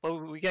with. But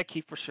we gotta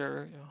keep for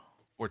sure. Yeah.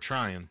 We're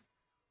trying.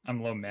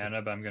 I'm low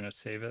mana, but I'm gonna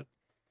save it.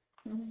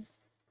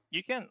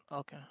 You can.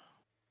 Okay.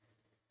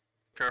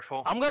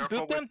 Careful. I'm gonna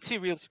Careful boot them to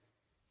real.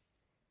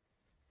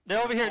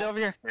 They're over here. They're over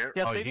here. Here.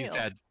 Yeah, Oh, save he's me.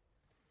 dead.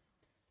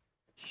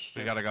 We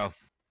Shit. gotta go.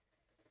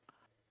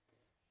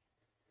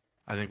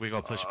 I think we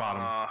go push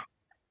bottom.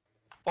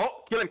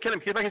 Oh, kill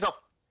him. Heal by himself.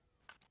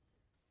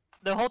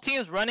 The whole team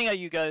is running at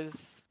you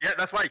guys. Yeah,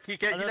 that's why. He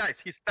dies.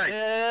 He's died.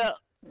 Yeah.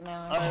 No.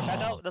 Alright,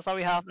 back out. That's all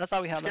we have. That's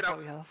all we have. Get That's all out.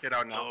 we have. Get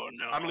out now.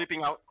 I'm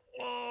leaping out.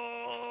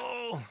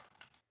 Oh.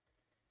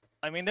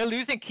 I mean, they're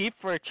losing keep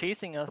for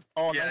chasing us.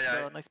 Oh, Yeah, nice,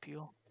 yeah. nice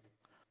peel.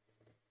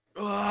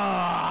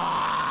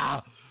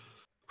 Ah.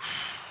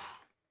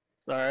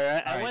 Sorry, I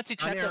Alright, went to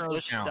stun check the arrows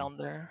bush down. down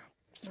there.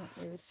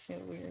 It was so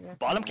weird.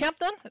 Bottom camp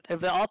then?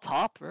 If they're all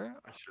top, right?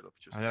 I should have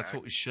just. That's backed.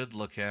 what we should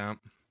look at.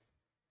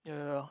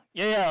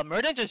 Yeah.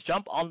 Murden just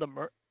jump on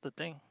the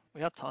thing.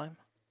 We have time.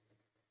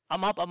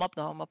 I'm up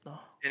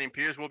now. And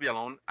Imperius will be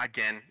alone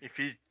again. If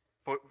he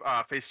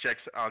face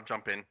checks, I'll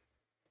jump in.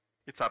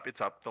 It's up.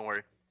 Don't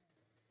worry.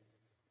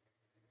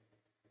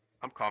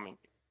 I'm coming.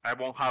 I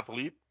won't have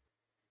leap.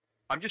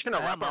 I'm just gonna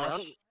I wrap have around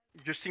Mosh.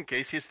 just in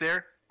case he's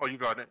there. Oh, you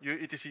got it. You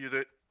ETC, you do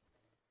it.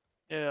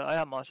 Yeah, I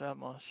have Mosh.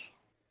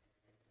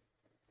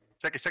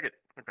 Check it.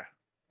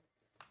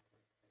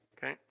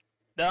 Okay.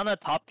 Down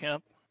at top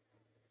camp.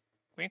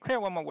 We can clear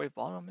one more wave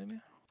bottom, maybe.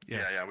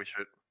 Yes. Yeah, we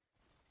should.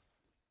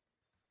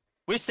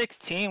 We're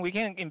 16. We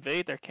can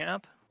invade their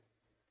camp.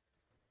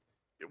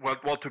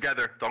 Well,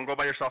 together. Don't go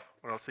by yourself,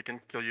 or else he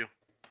can kill you.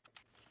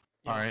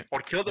 All right. Or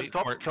kill them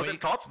top. Kill them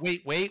top.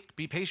 Wait.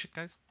 Be patient,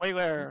 guys. Wait,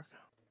 where?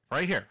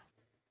 Right here.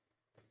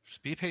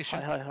 Just be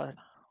patient. Hi.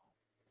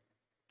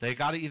 They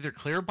got to either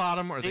clear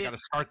bottom or they Yeah. got to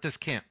start this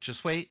camp.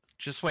 Just wait.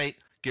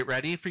 Get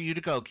ready for you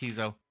to go,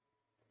 Kizo.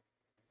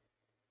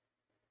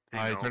 Hey,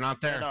 All right, no. they're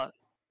not They're there. not.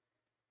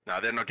 Nah,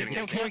 they're not getting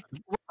Can, it. can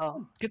we,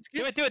 oh. Get,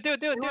 Do it. Right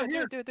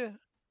Do it.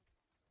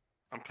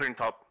 I'm clearing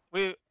top.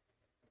 They're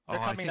Oh, I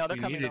coming think now. They're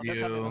we coming now. needed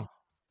They're coming you. now.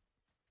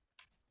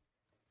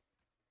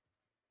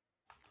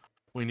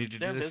 We need to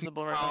They're do this.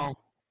 invisible right now. now.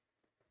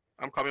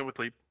 I'm coming with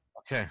leap.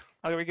 Okay.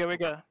 Okay, we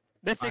go.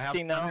 They're I have 16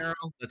 stun now. arrow.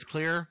 Let's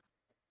clear.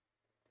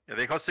 Yeah,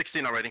 they got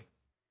 16 already.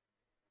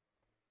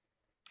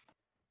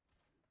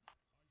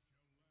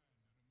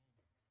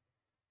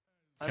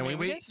 I Can we mean,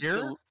 wait can here?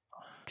 still-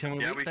 Can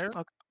we Yeah, wait we- there?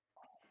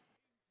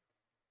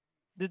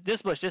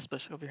 This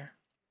bush over here.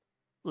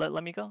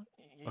 Let me go.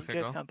 You Okay,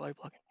 guys go. can't body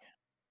block.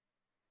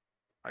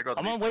 I got.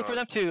 I'm gonna leap, wait for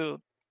them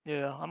to.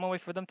 Yeah, I'm gonna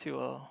wait for them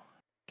to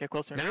get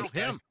closer. No,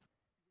 him.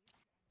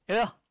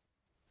 Yeah.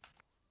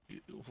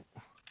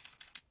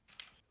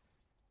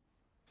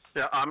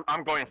 Yeah,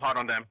 I'm going hard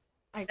on them.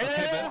 I Okay,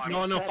 can't but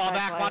No, get fall that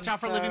back. Watch line, out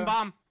for so living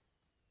bomb.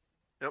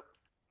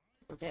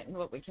 We're getting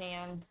what we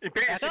can.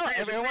 Imperius, Back out.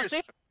 Everyone's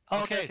safe.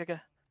 Oh, Okay. okay.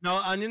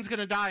 No, Onion's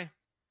gonna die.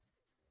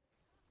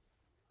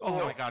 Oh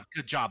No. my god,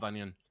 good job,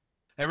 Onion.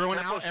 Everyone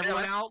Careful, out,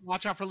 everyone Sheila. out.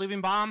 Watch out for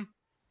living bomb.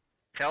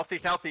 Healthy.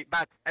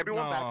 Back.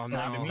 Everyone back.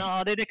 No.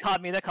 No, they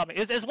caught me.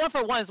 It's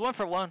 1-for-1. It's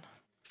 1-for-1.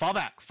 Fall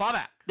back.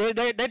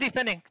 They're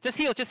defending. Just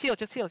heal.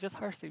 Just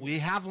harshly. We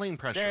have lane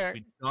pressure. They're-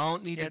 We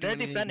don't need Yeah, to do they're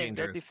anything defending.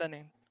 They're dangerous.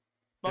 defending.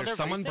 No, There's they're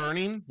someone racing.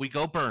 burning. We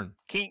go burn.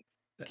 Can you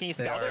They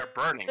scout They are. are it?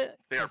 burning.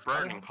 They are Let's go.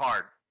 burning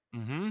hard.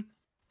 Mm-hmm.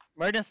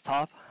 Murden's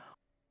top.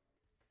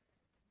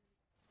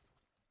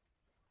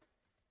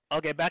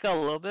 Okay, back out a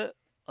little bit.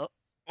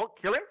 Oh,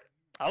 kill him?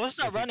 I was If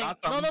not you running.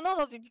 got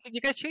No, them-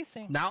 you guys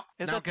chasing. Now,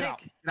 It's now a get out.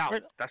 tick. Get out.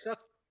 We're-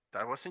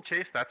 That wasn't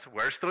chase.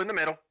 We're still in the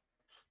middle.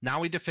 Now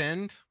we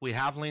defend. We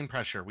have lane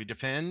pressure. We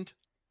defend.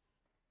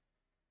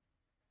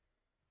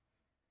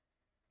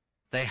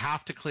 They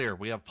have to clear.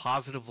 We have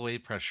positive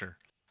wave pressure.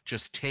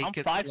 Just take I'm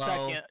it 5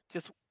 slow. second.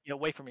 Just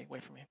wait for me,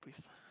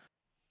 please.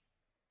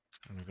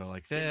 I'm gonna go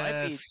like It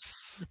might be-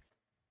 this.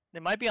 They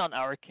might be on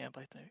our camp,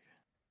 I think.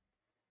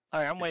 All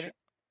right, I'm It waiting.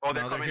 Oh,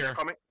 they're No, they're coming. here. They're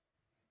coming.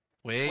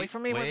 Wait for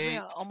me. Wait.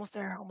 Almost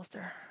there.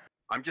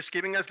 I'm just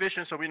giving us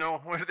vision so we know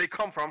where they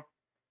come from.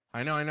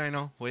 I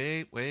know.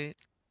 Wait.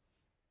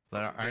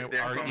 Our They're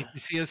coming.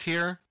 EPC is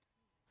here.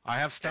 I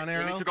have stun We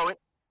arrow. need to go in.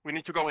 We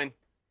need to go in.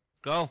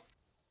 Go.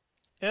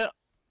 Yeah.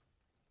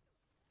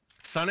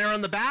 Stun arrow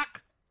in the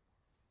back.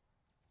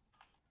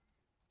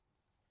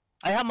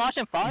 I have Mosh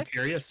in 5.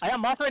 Curious. I have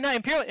Mosh right now.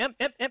 Imperial. Imp.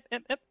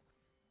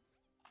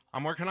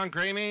 I'm working on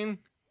Greymane.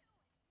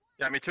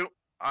 Yeah, me too.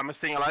 I'm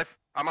staying alive.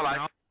 I'm alive.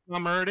 Now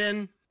I'm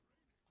Murden.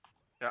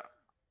 Yeah.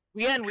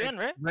 We in,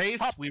 right? Race.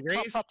 Top, We top,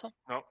 race. top.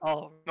 No.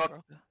 Oh, Not-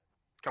 okay.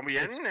 Can we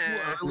end? It's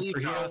too early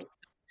for us.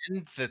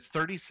 That's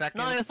 30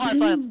 seconds. No, it's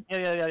fine.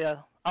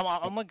 Yeah. I'm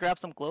gonna grab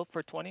some globe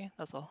for 20.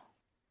 That's all.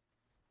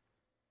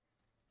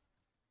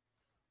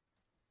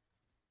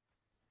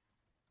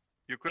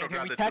 You could have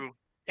Can we grabbed it tag too. In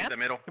camp? the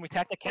middle. Can we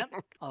tack the camp?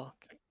 Oh,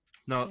 okay.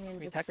 No.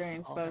 Ian's We tack-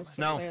 experience oh, never both mind.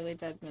 No. clearly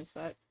did miss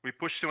that. We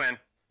push to end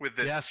with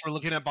this. Yes, we're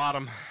looking at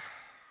bottom.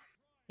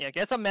 Yeah,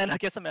 get some mana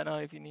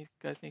if you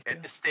guys need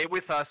to. Stay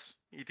with us,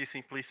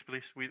 ETC, please.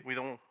 We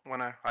don't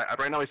wanna.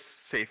 Right now it's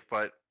safe,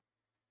 but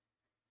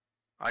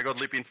I got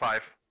leap in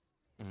 5.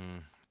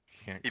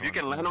 Can't If go you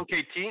can in. land on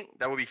KT,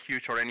 that would be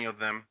huge, or any of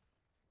them.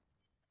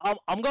 I'm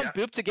gonna Yeah.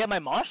 boop to get my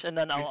Mosh, and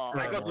then I'll.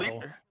 I got leap.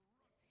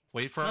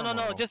 Wait for No, our no,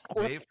 mortal. just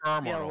wait for our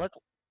Yeah, mortal. let's.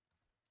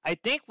 I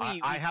think I we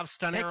have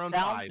stun take arrow in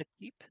down 5. the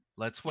keep.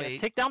 Let's Yeah, wait.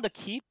 take down the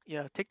keep.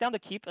 Yeah, take down the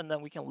keep, and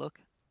then we can look.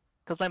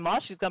 Cause my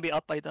Mosh is gonna be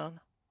up by then.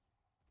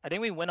 I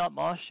think we win up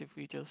Mosh if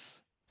we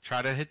just.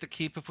 Try to hit the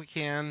keep if we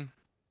can,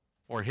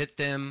 or hit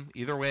them.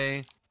 Either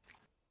way.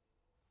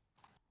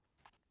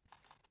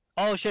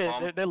 Oh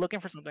shit! They're looking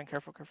for something.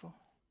 Careful.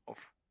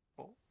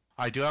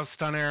 I do have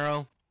stun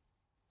arrow.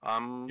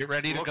 Get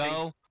ready to looking.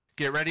 go.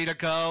 Get ready to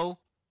go.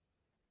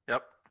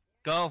 Yep.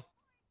 Go.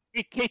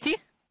 Hey, KT.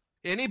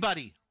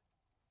 Anybody.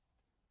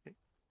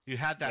 You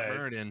had that Yeah.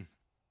 Murden.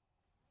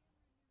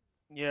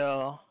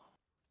 Yeah.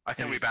 I think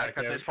Can we we back back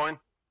at out? this point.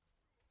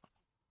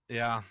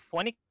 Yeah.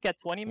 20. Get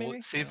 20 We'll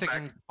maybe. see if they Back.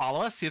 can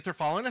follow us. See if they're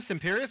following us.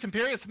 Imperious.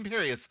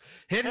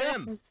 Hit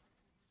him.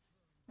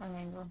 Wrong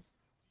angle.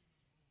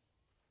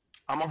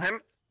 I'm on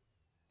him.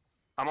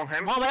 Come on,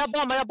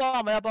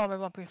 I have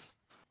bomb, please.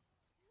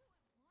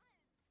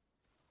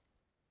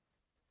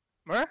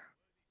 Mer?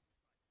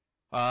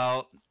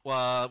 Well,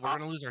 we're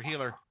gonna lose our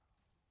healer.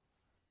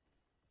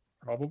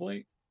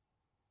 Probably.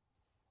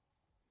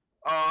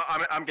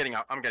 I'm getting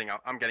out.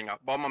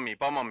 Bomb on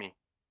me.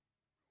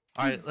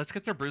 All right, let's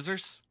get their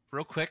bruisers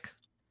real quick.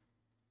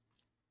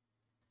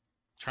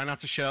 Try not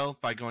to show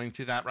by going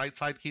through that right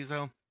side,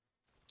 Kizo.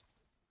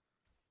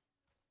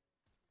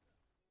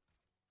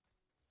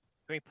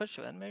 Can we push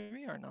in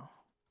maybe or no?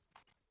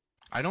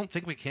 I don't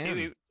think we can.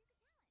 Maybe.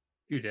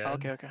 You did.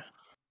 Okay. I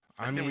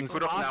I think mean, we it's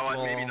could have now.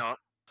 possible, Maybe not.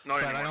 No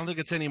but I anymore. don't think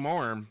it's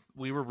anymore.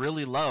 We were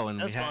really low, and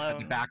That's we had to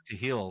fine. be back to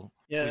heal.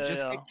 Yeah, we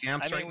just yeah. get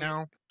camps I mean, right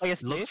now. Like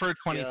a Look safe? for a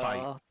 20 fight.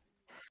 Yeah.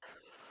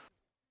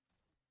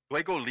 Do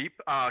I go leap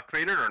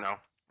crater or no?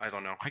 I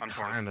don't know. I I'm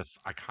torn.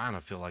 kind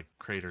of feel like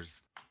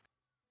Crater's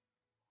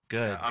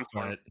good. I'm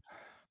torn. but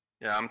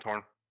Yeah, I'm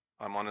torn.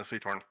 I'm honestly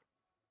torn.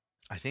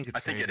 I think it's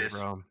I think it Crater, is.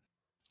 bro.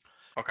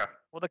 Okay.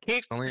 Well,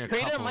 the only a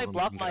crater couple of might them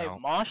block can get my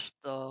out. mosh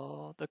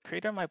though. The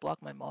crater might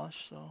block my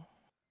mosh, so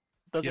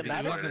does Yeah, it but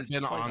you matter? haven't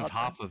been Probably on not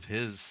top of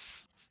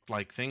his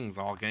like things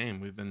all game.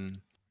 We've been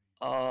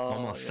Oh,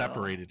 almost yeah.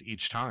 separated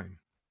each time.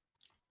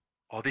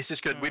 Oh, this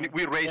is good.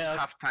 We race Yeah.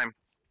 half time.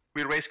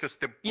 We race because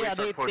the Yeah, waves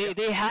are pushed.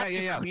 they have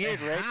Yeah, to they clear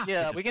it, right? have to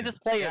Yeah, we can defend.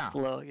 just play Yeah. it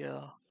slow.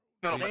 Yeah.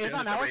 No, but it's this on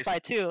is the our race.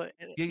 side too.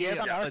 Yeah, It's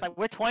on our but- side.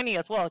 We're 20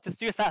 as well. Just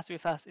do it fast.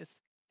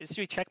 It's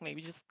should checkmate.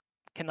 We just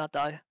cannot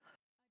die.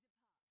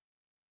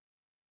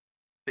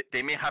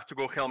 They may have to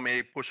go Hail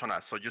Mary push on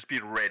us, so just be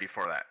ready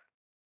for that.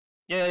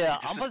 Yeah.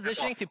 just I'm step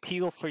positioning off. to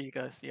peel for you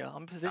guys. Yeah,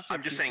 I'm positioning.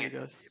 I'm just saying for you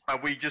it, guys.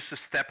 but we just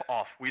step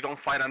off. We don't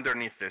fight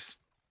underneath this.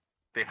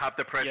 They have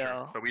the pressure,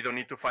 Yeah. but we don't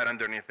need to fight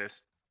underneath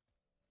this.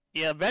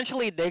 Yeah,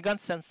 eventually they're gonna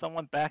send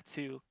someone back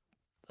to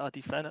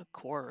defend a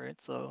core,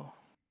 right? So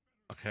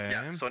Okay.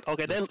 Yeah. So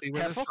okay, they Let's see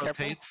where careful, this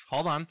careful. rotates.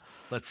 Hold on.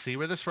 Let's see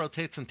where this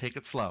rotates and take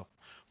it slow.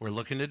 We're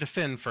looking to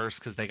defend first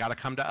because they got to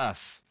come to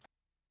us.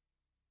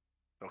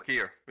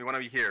 here, we want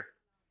to be here.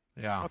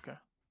 Yeah. Okay,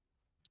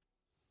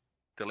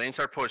 The lanes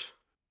are pushed.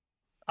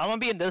 I'm gonna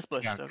be in this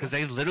bush. Yeah, so- because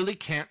they literally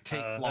can't take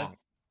Uh, long.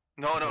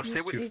 No, He's-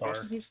 stay with too he's-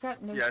 far. He's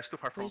got no Yeah, it's too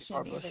far from. vision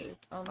our bush. either.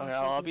 Almost Okay,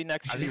 like I'll he- be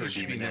next I to think you. it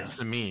should be next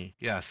to me.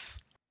 Yes.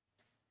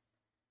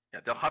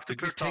 Yeah, they'll have to We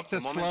clear just take top the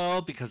this moment.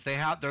 slow because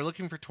they're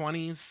looking for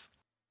 20s.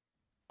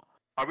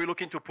 Are we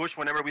looking to push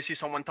whenever we see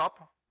someone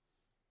top?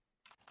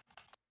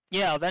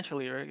 Yeah,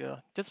 eventually, right? Yeah,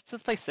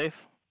 just play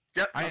safe.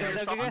 Yeah, I Okay, am.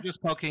 okay, okay. I'm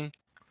just poking.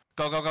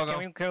 Go, go, go, go.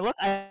 Can we look?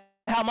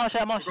 How much?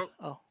 Go.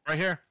 Oh, Right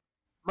here.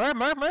 Mer.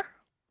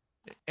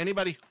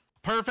 Anybody?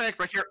 Perfect.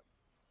 right here.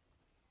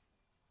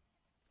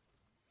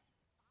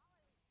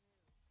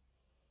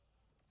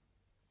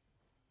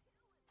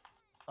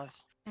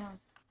 Nice.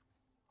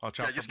 Watch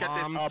Yeah, out just for get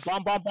this.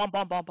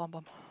 bombs.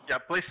 Bomb. Yeah,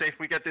 play safe.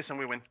 We get this and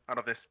we win out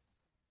of this.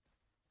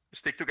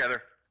 Stick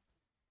together.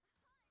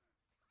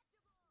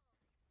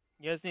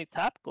 You guys need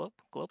tap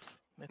globes.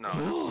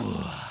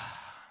 No.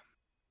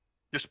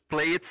 Just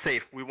play it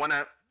safe. We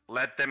wanna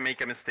let them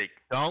make a mistake.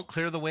 Don't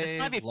clear the It's wave.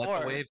 not Let before.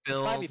 the wave It's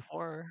not build.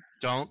 before.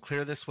 Don't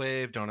clear this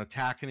wave. Don't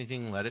attack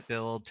anything. Let it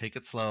build. Take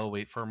it slow.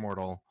 Wait for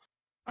Immortal.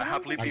 I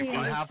have think leaping we you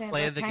on. have understand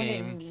play what the kind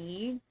game. of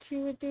need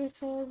to do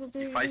to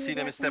If I see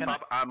them step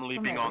up, I'm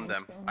leaping on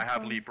them. I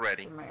have leap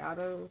ready. Where my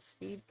auto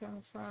speed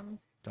comes from.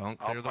 Don't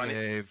I'll clear the punish-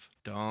 wave.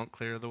 Don't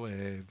clear the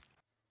wave.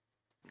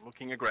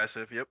 Looking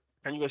aggressive. Yep.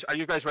 Are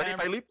you guys ready if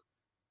I leap?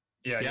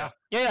 Yeah.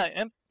 Yeah,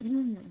 and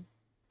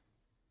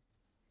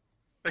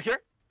Right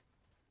here?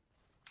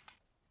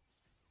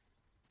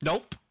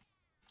 Nope.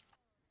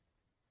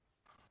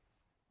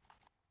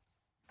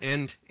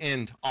 End.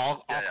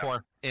 All Yeah.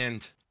 core.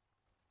 End.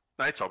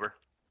 No, it's over.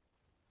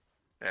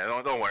 Yeah,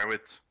 don't worry.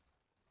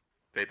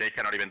 They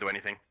cannot even do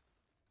anything.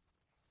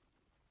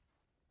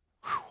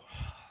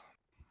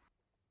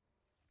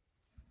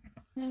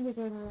 And we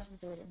go to round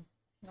 30.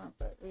 Not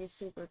that we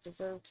super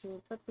deserve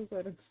to, but we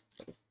go to.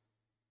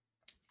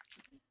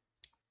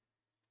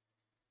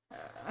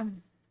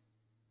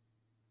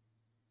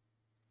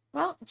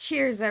 Well,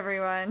 cheers,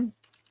 everyone.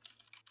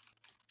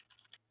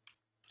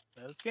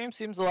 this game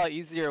seems a lot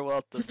easier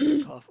without the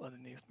stick off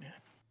underneath me.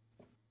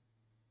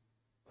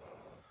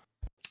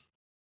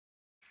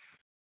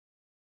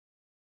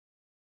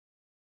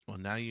 Well,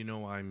 now you know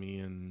why me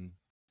and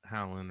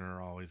Hallen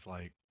are always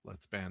like,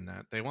 let's ban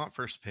that. They want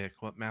first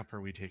pick. What map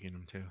are we taking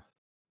them to?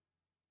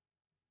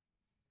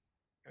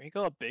 Can we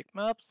go big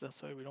maps?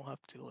 That's why we don't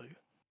have to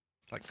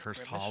Like Cursed skirmish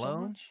so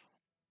Hollow? much?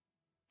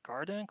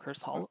 Garden,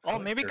 Cursed Hollow. I Oh,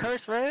 like maybe Cursed.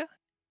 Cursed, right?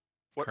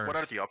 What are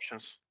Cursed. the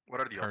options? What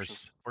are the options?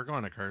 Cursed. We're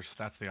going to Cursed.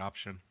 That's the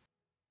option.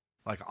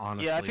 Like,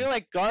 honestly. Yeah, I feel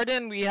like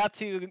Garden we have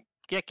to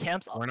get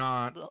camps we're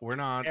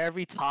not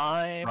every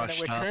time. And then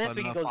rushed with up Cursed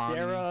we can go enough on-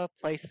 Zera,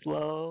 play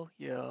slow.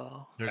 Yeah.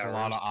 There's a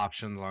lot of Towers.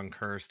 options on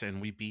Cursed,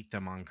 and we beat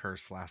them on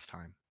Cursed last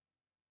time.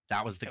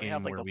 That was the And we game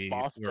have, like, where the we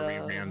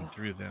Fosta. ran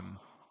through them.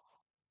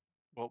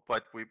 Well,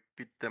 but we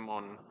beat them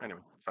on anyway.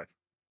 It's fine.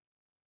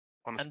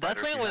 On the And that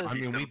spiders, thing we have was- I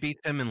beat mean, them. we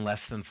beat them in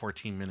less than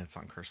 14 minutes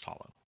on Cursed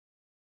Hollow.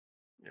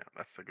 Yeah,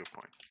 that's a good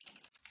point.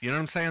 You know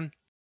what I'm saying?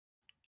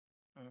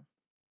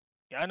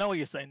 Yeah, I know what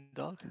you're saying,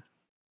 dog.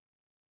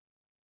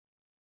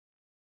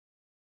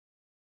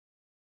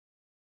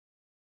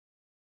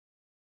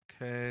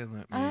 Okay,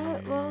 let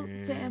me. Well,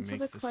 to answer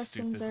make the this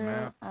question, stupid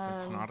Zara, map.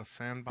 It's not a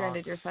sandbox.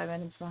 granted you're 5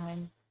 minutes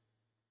behind.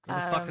 Where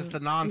the fuck is the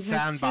You've missed 2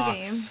 non-sandbox?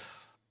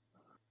 games,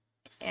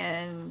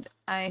 and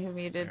I have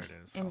muted There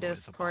it is, in all the way at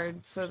the bottom.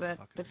 Discord so There's a that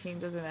fucking the team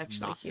doesn't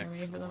actually not hear next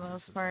me to for the one,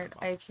 most it's a part.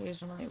 I sandbox.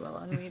 occasionally will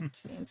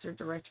unmute to answer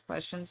direct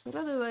questions, but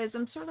otherwise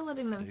I'm sort of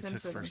letting them They fend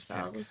took for first pick.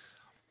 themselves.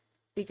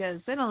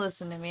 Because they don't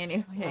listen to me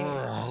anyway.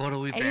 Oh, what do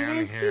we And you ban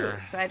guys here? do,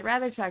 so I'd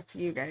rather talk to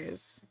you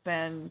guys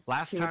than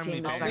Last to a time we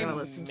team that's not banned going to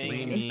listen to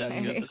me Maybe that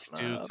anyway. good.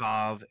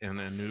 Stukov and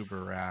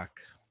Anubarak.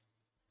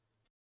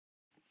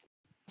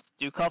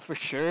 Stukov for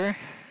sure.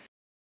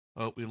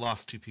 Oh, we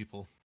lost 2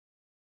 people.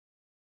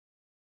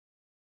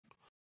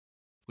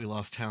 We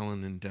lost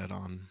Talon and Dead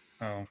On.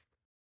 Oh, I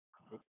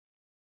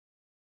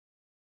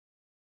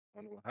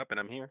don't know what happened.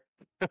 I'm here.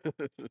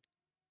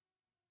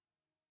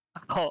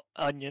 Oh,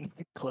 onion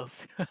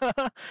close.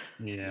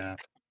 yeah.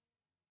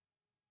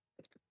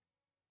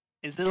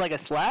 Is it like a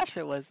slash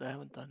or was I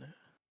haven't done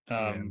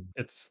it?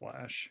 It's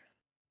slash.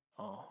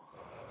 Oh.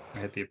 I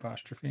hit the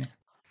apostrophe.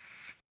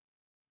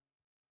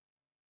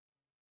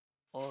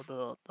 Oh,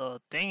 the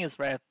thing is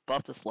right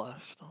above the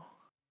slash though.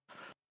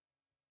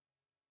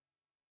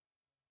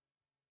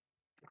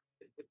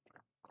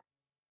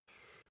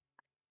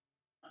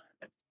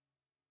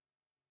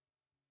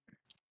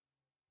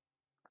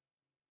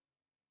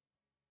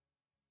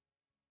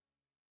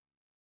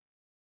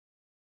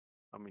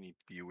 How many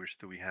viewers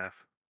do we have?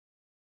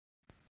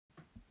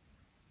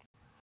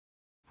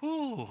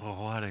 Whew,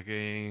 what a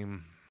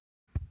game.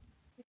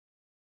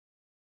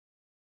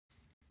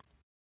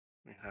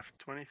 We have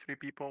 23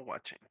 people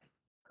watching.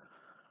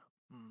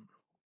 Hmm.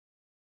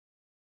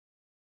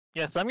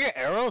 Yeah, some of your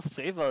arrows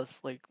save us,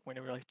 like when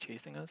they were like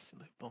chasing us.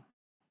 Like, boom.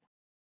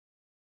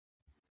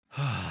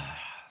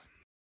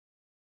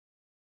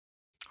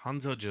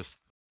 Hanzo just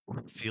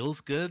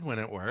feels good when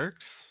it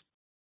works,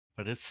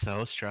 but it's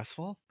so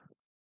stressful.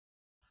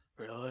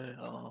 Really?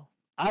 Oh.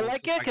 I Well, like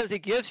it's it like- because it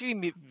gives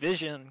me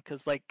vision.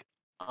 Because like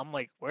I'm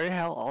like, where the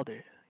hell are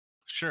they?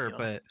 Sure, Yeah.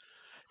 but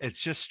it's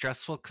just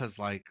stressful because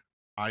like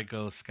I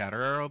go scatter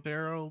arrow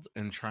barreled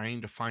and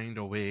trying to find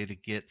a way to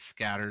get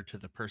scatter to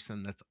the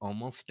person that's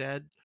almost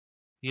dead.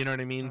 You know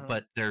what I mean? Mhm.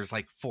 But there's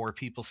like 4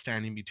 people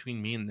standing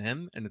between me and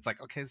them, and it's like,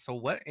 okay, so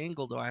what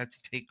angle do I have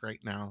to take right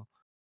now?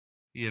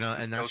 You know,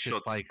 Just and that's kill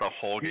just shots like the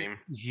whole game.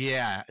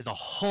 yeah, the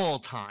whole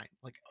time.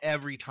 Like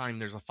every time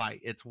there's a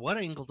fight, it's what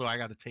angle do I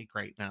got to take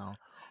right now?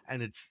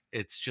 And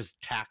it's just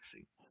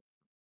taxing.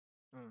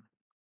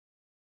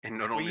 And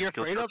not Were only you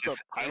skill afraid of shots,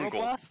 the it's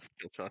angled pyroblast?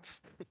 skill shots.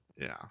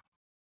 Yeah.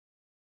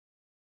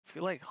 I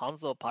feel like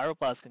Hanzo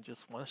pyroblast can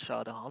just one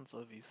shot a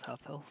Hanzo if he's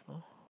half health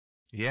though.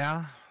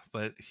 Yeah,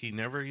 but he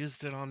never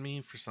used it on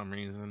me for some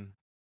reason.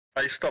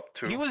 I stopped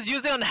He too. was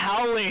using on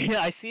Howling.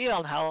 I see it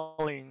on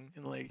Howling.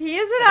 And like, He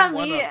used it I on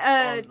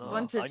think me on,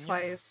 once or Onion?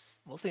 twice.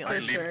 Mostly I For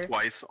Onion. lived sure.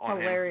 twice on him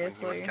when he was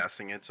Hilariously.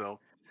 casting it, so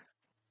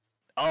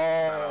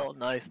Oh,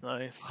 nice,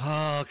 nice.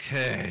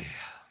 Okay.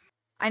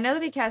 I know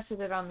that he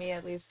casted it on me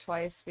at least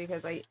twice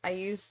because I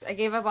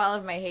gave up all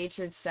of my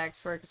hatred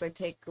stacks for it because I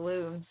take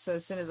gloom. So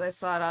as soon as I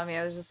saw it on me,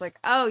 I was just like,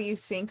 oh, you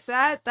think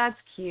that?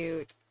 That's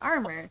cute.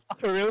 Armor.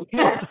 Really?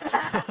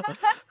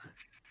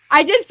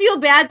 I did feel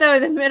bad though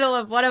in the middle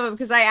of one of them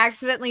because I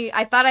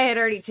thought I had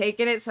already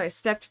taken it, so I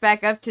stepped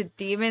back up to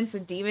Demon, so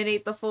Demon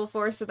ate the full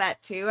force of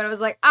that too, and I was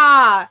like,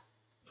 ah,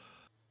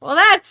 well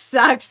that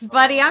sucks,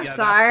 buddy. I'm Yeah,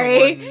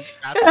 sorry.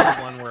 That's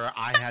the one where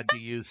I had to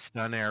use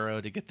stun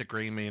arrow to get the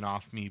gray mane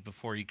off me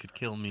before he could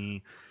kill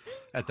me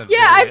at the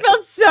Yeah, I very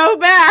felt so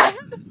bad.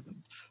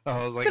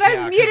 I was like, But I was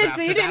yeah, 'cause muted, so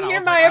after you didn't that, I hear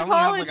was my like,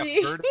 I only have like apology.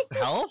 a third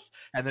health,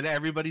 and then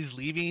everybody's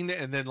leaving,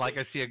 and then like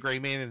I see a gray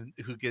man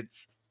who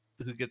gets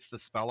the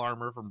spell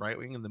armor from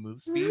Brightwing and the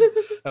move speed,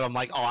 and I'm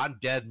like, oh, I'm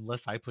dead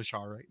unless I push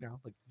R right now.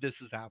 Like this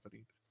is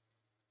happening.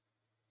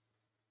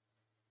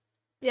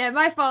 Yeah,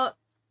 my fault.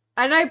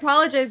 And I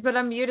apologize, but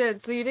I'm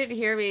muted, so you didn't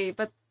hear me.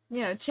 But,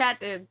 you know, chat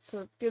did,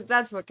 so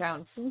that's what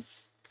counts.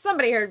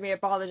 Somebody heard me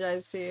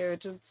apologize to you, it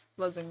just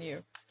wasn't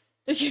you.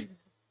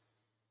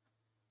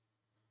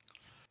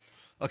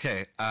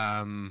 Okay,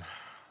 I'm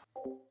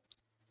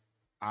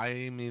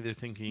either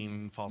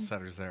thinking false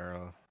setter's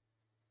arrow.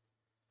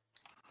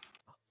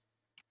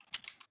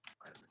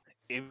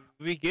 If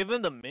we give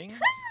him the Ming,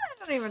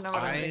 I don't even know what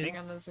I'm I- reading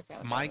on this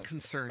account. My honestly.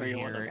 concern Or you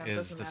want here to- is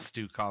doesn't the matter.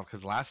 Stukov,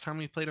 because last time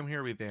we played him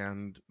here, we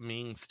banned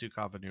Ming,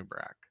 Stukov, and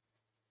Ubrak.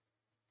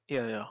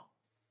 yeah.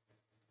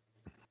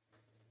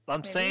 I'm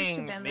Maybe we should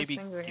saying ban this maybe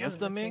thing going give on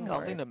the mixing Ming. I don't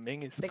board. think the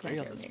Ming is They can't great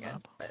on hear this me again,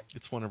 map. but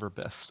It's one of our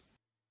best.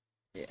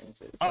 yeah. It's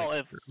just Oh,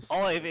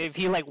 like, if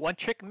he like one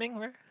trick Ming,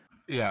 right?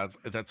 Yeah,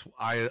 that's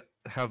I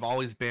have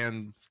always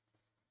banned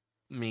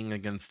Ming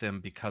against them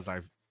because I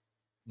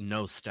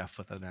know Steph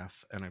with an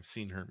F and I've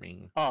seen her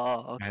Ming,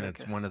 Oh, okay. and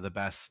it's one of the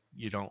best.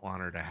 You don't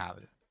want her to have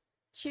it.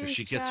 cheers, If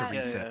she gets a chat. Yeah,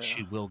 reset, yeah,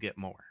 she yeah. will get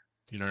more.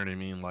 You know what I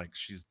mean? Like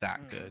she's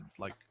that Mm. good.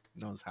 Like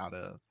knows how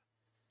to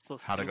So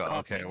go. Stukov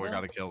Okay, Ming we then?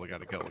 gotta kill. We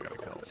gotta kill. We gotta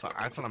kill. So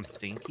that's what I'm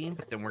thinking.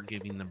 But then we're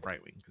giving them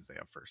Brightwing because they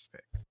have first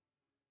pick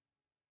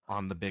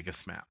on the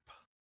biggest map.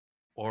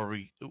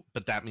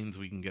 But that means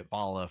we can get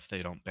Vala if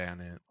they don't ban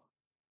it.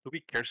 do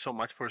we care so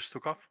much for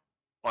Stukov?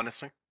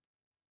 Honestly,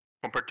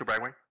 compared to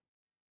Brightwing?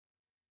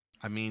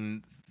 I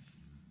mean,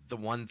 the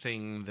one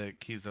thing that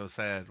Kizo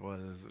said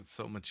was it's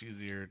so much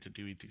easier to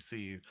do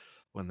ETC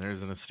when there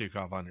isn't a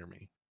Stukov under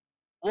me.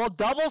 Well,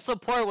 double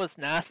support was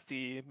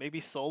nasty. Maybe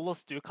solo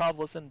Stukov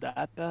wasn't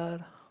that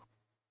bad.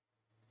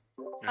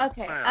 Yeah,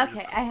 Okay, I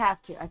okay, I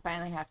have to. I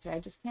finally have to. I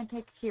just can't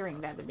take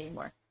hearing that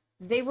anymore.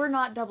 They were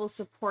not double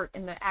support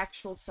in the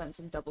actual sense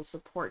of double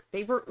support.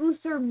 They were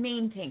Uther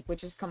main tank,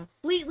 which is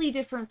completely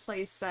different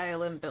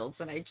playstyle and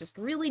builds, and I just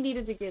really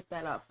needed to get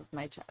that off of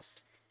my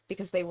chest.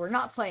 Because they were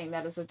not playing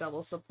that as a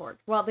double support.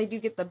 While they do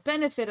get the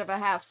benefit of a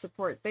half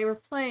support, they were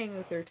playing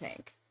Uther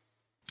tank.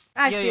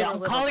 I feel a I'm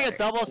little calling better. it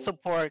double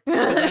support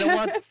because I don't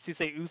want to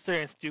say Uther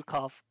and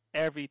Stukov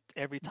every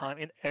time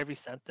in every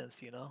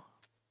sentence, you know.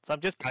 So I'm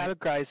just I-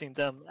 categorizing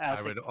them as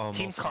I would like,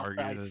 team almost argue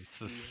that comprise. it's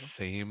the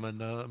same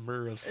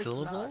number of It's not.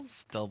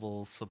 syllables.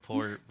 Double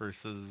support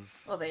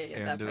versus Well, that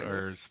and part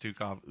or is.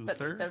 Stukov but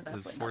they're Uther is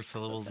definitely 4 not the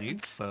syllables same.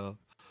 each. So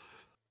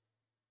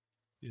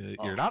you're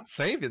Oh. not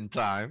saving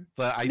time,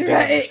 but I do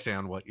Right.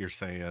 understand what you're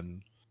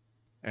saying,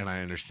 and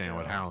I understand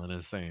what Yeah. Howland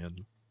is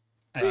saying.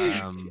 I think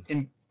Um,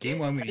 in game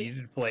one we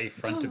needed to play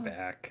front to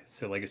back.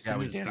 So like as Yeah, soon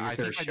we as did. I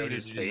Uther think I showed needed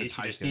his to do the face,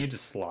 you just needed to Tychus.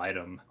 slide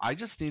him. I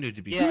just needed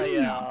to be. Yeah, free.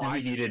 yeah. And I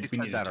we needed said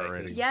that Tychus.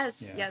 already.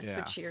 Yes, Yeah. yes, Yeah.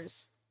 the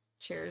cheers.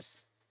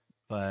 Cheers.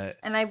 But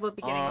And I will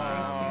be getting a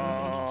drink soon.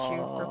 Thank you,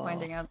 Chu, for Oh.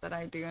 pointing out that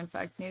I do, in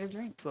fact, need a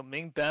drink. So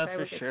Ming ban So I for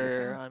will get to you sure.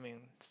 soon. I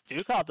mean,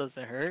 Stukov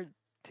doesn't hurt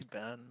to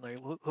ban. Like,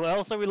 who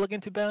else are we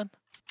looking to ban?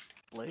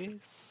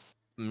 Blaze.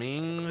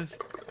 Ming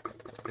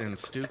and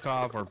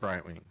Stukov or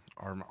Brightwing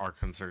are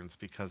concerns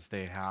because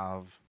they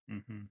have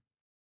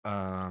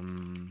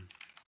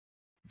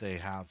they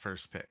have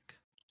first pick.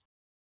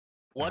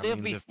 What That if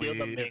means we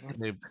steal the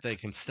Ming? they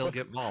can still What-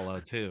 get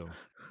Vala too.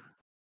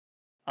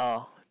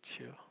 Oh,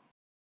 true.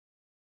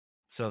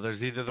 So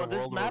there's either the Well, this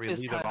world where map we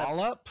is leave it kinda all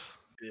up.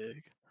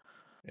 Big.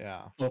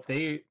 Yeah. Well,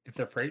 if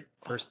they're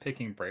first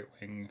picking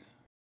Brightwing,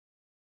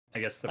 I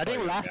guess the I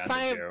think last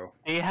time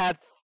they had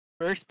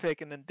first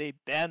pick and then they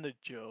banned the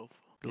Jove.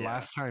 The Yeah,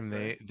 last time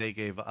right. they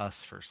gave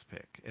us first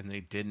pick and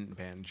they didn't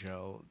ban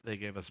Joe. They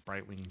gave us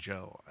Brightwing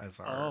Joe as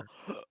our.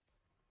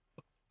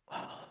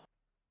 Oh.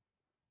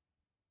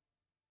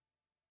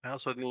 I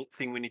also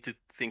think we need to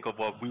think of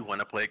what we want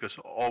to play because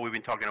all we've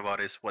been talking about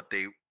is what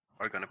they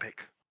are gonna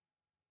pick.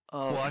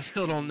 Oh, Well, I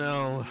still don't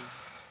know.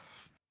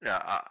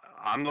 Yeah,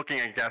 I'm looking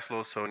at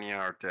Gaslow, Sonya,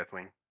 or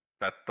Deathwing.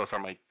 Those are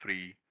my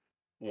 3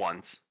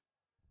 ones.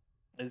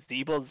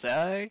 Zebo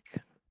Zag.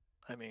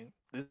 I mean,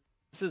 this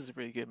is a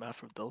really good map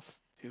for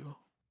those two.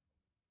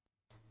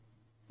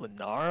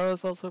 Lenara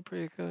is also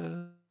pretty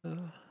good.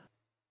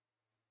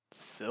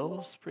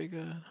 Syl's pretty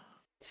good.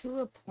 To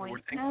a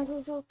point, Naz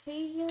is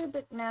okay here,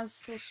 but Naz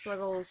still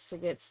struggles to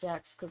get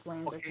stacks because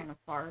lanes are Okay. kind of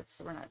far,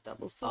 so we're not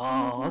double soaking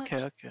as Oh, much.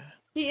 okay.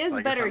 He is I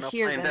guess better I'm not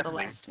here playing than that the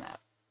lane. last map,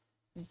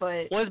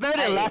 but Well, it's better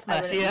than last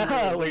match, wouldn't yeah,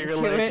 really where lean you're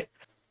to like,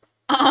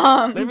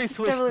 it. let me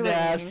switch definitely wouldn't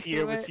Naz lean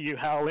here to with it. you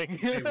howling.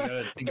 Hey, we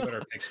gotta think about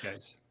our picks,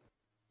 guys.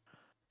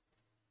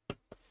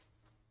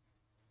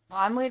 Well,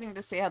 I'm waiting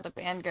to see how the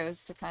band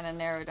goes to kind of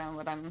narrow down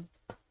what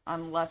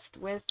I'm left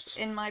with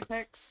in my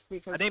picks I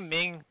because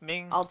think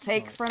Ming. I'll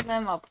take from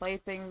them. I'll play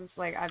things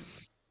like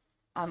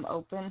I'm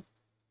open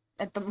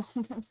at the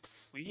moment.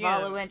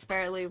 Valo went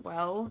fairly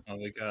well. Oh,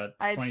 we got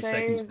I'd 20 say,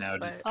 seconds now to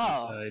but-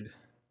 decide.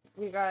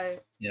 We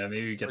got Yeah,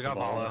 maybe we get We the got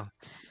ball. Vala.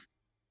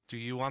 Do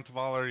you want the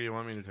Vala or do you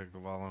want me to take the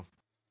Vala?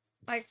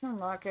 I can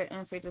lock it,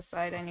 and if we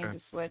decide I need Okay. to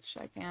switch,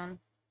 I can.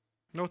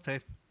 No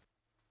tape.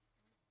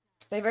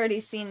 They've already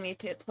seen me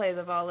play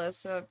the Valo,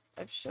 so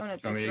I've shown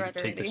it's Do a you want me threat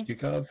to take the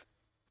already. Stukov?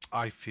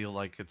 I feel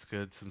like it's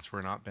good since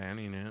we're not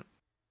banning it.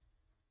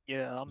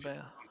 Yeah, I'm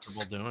bad.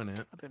 Comfortable doing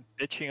it. I've been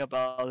bitching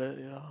about it,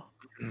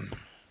 yeah.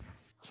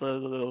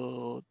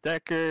 So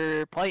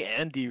Decker, probably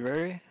Andy,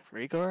 right?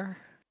 Rhaegar?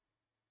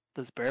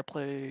 Does Bear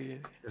play?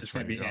 It's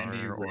gonna be Andy,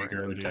 Rhaegar,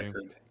 or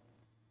Deckard.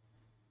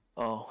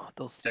 Oh,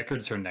 those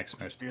Deckard's her next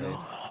most played.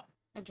 yeah.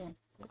 I drink.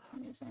 That's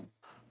amazing.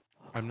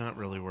 I'm not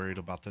really worried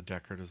about the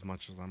Deckard as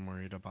much as I'm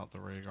worried about the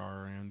Rhaegar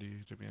or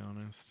Andy, to be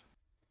honest.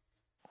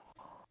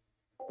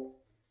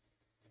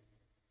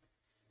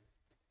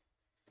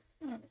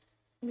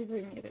 We've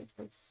remuted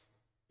because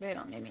they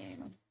don't need me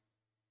anymore.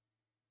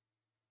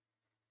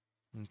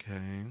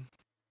 Okay.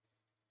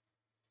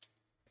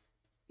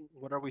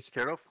 What are we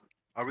scared of?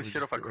 Are we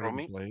scared of a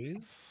Chromie?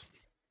 Blaze?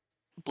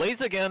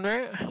 Blaze again,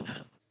 right?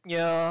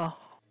 Yeah.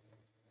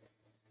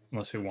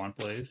 Unless we want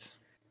Blaze.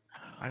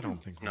 I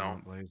don't think we No.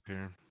 want Blaze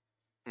here.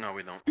 No,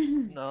 we don't.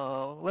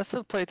 No, let's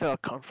just play to our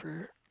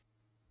comfort.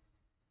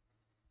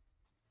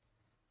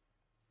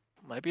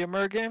 Might be a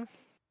Mer game.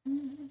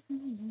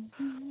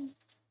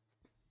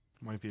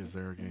 Might be a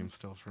Zera game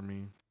still for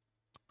me.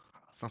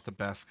 It's not the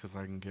best because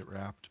I can get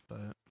wrapped,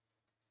 but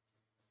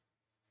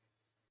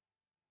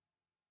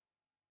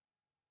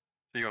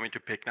Do you want me to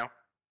pick now?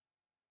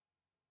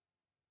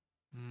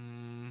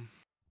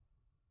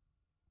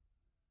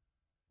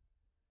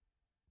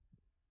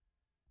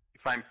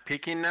 If I'm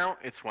picking now,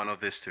 it's one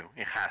of these two.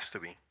 It has to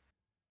be.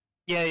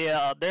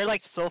 Yeah, they're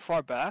like so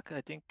far back.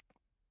 I think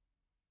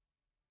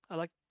I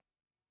like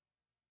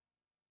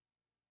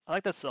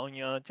the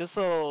Sonya just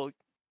so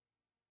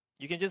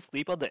you can just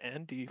leap on the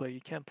Andy. Like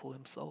you can't pull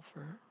himself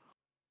or.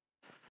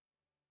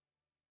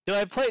 Do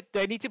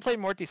I need to play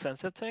more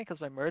defensive tank? Because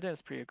my Murden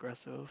is pretty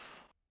aggressive.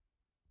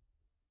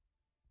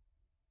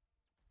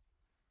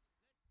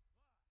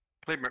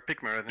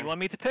 Pick Marathon. You want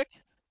me to pick?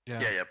 yeah.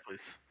 Yeah,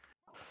 please.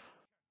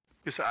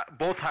 Because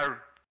both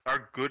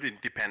are good in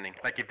depending.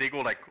 Like if they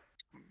go like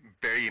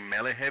very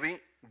melee heavy,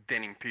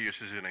 then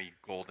Imperius is gonna be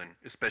golden,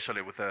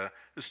 especially with a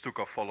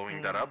Stukov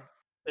following that up.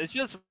 It's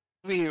just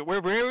we're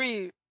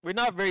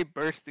not very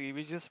bursty.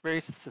 We're just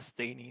very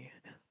sustainy.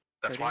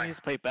 That's so why. We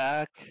just play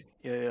back.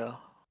 Yeah.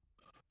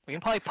 We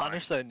can probably That's fine.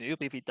 punish the noob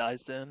if he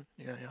dives in.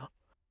 Yeah.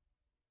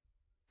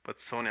 But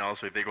Sonya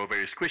also, if they go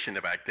very squishy in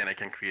the back, then I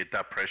can create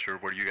that pressure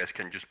where you guys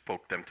can just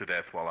poke them to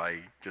death while I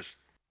just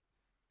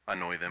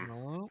annoy them.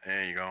 No.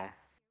 There you go.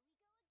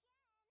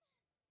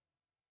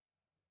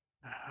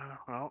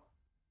 Well,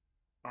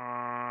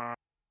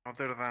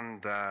 other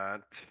than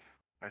that,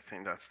 I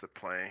think that's the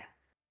play.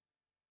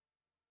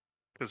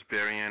 Because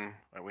Varian,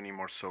 we need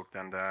more soak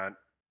than that.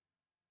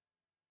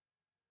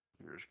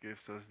 Yours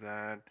gives us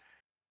that.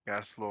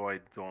 Gaslow, I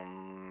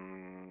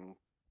don't.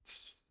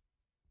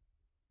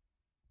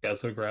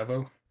 Gazo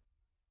Gravo?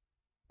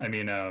 I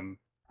mean,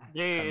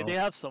 Yeah, Tunnel. they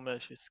have so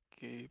much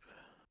escape.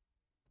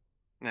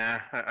 Nah,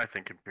 I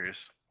think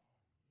Imperius.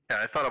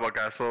 Yeah, I thought about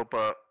Gaslow,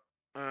 but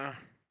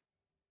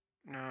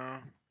no.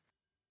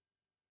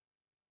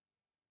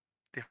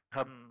 They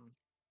have.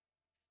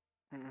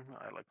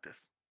 I like this.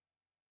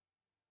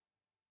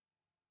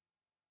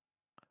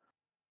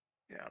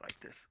 Yeah, I like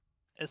this.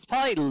 It's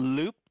probably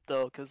loop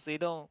though, because we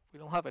don't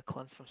have a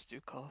cleanse from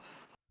Stukov.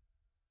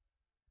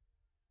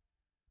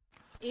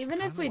 Even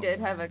if Kinda we did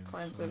wanna have a land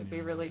cleanse, it would be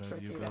Sonya really with a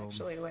tricky to U-build.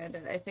 actually land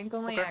it. I think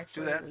only Okay, do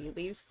actually that.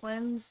 Lily's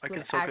cleanse I can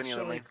would soak any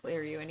other actually lane.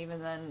 clear you, and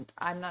even then,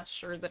 I'm not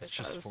sure that it It's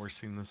just does.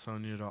 forcing the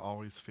Sonya to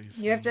always face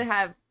You have to me.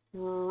 have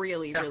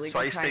really, Yeah, really so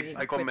I good stay. timing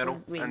I go with middle,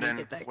 when and you then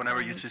get that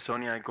whenever you see cleanse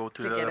Sonya, I go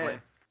to to the get other it.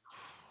 lane.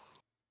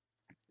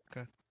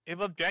 If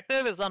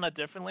objective is on a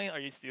different lane, are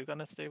you still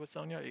gonna stay with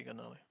Sonya? Or are you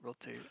gonna like,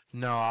 rotate?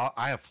 No,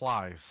 I have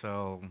fly,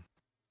 so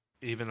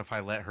even if I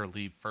let her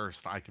leave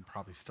first, I could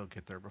probably still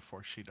get there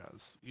before she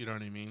does. You know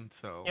what I mean?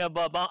 So Yeah,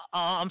 but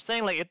I'm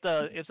saying like if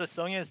the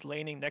Sonya is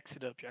laning next to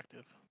the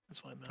objective,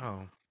 that's what I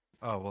meant.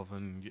 Oh well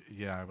then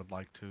yeah, I would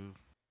like to.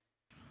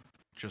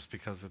 Just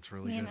because it's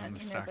really Me and good in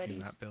Onion are stacking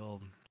buddies. that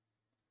build.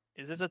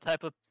 Is this a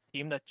type of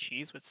team that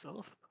cheese with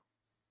Sylph?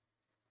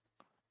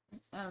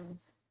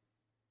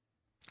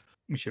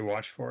 we should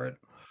watch for it.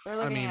 They're I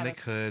looking mean, at they us.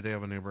 could. They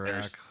have an Uber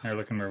rack. They're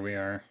looking where we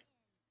are.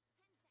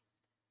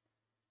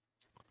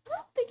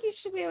 we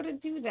should be able to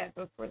do that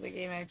before the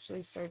game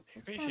actually starts.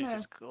 It's We kind should of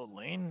just go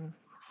lane.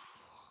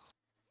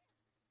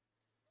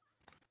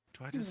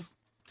 Do I just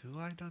do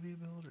I W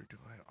build or do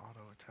I auto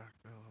attack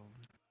build?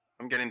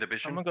 I'm getting the I'm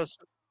vision. gonna go.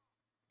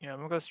 Yeah, I'm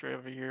gonna go straight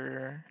over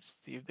here.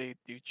 See if they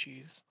do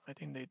cheese. I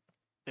think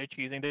they're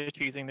cheesing. They're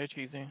cheesing. They're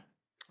cheesing.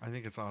 I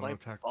think it's auto Like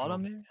attack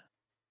bottom build. maybe.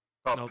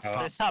 Top. Nope, Oh.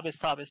 top. It's top. It's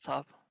top. It's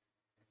top.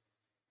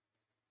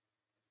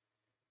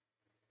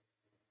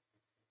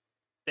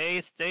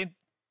 They.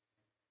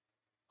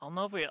 I don't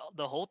know if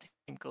the whole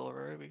team go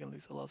right. We can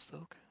lose a lot of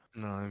soak.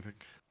 No, I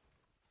think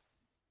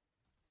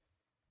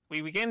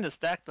We gained the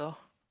stack though.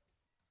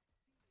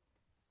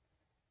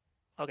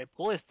 Okay,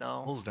 pull is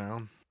down. pulls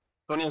down.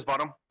 Sonya's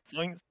bottom.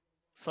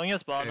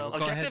 Sonya's bottom. well, go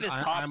Objective ahead. is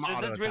I'm top, so this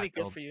auto is really attack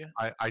good build. for you.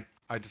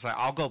 I decide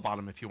I'll go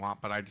bottom if you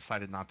want, but I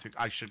decided not to.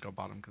 I should go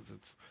bottom because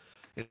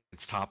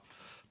it's top.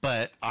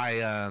 But I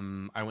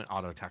went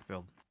auto attack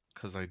build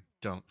because I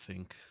don't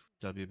think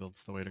W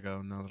build's the way to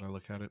go now that I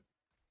look at it.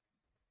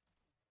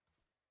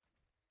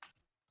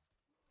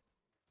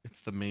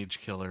 It's the mage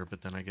killer,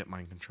 but then I get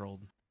mind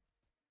controlled.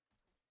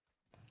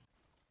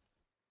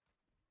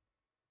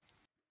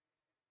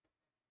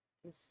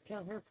 just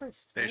kill her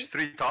first. There's Right?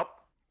 3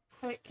 top.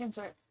 Wait, can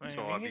start. Wait,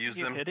 So we I've need to used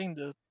keep them. hitting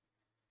the.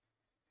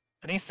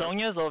 I think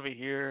Sonya's over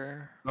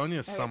here.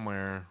 Sonya's Okay.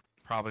 somewhere,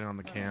 probably on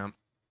the Okay. camp.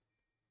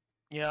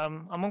 Yeah,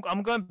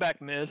 I'm going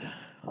back mid.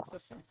 What's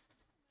this one?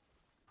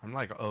 I'm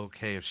like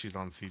okay if she's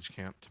on siege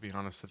camp, to be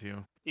honest with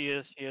you. He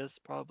is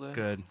probably.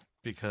 Good,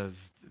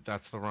 because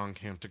that's the wrong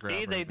camp to grab.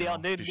 They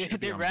right now. She should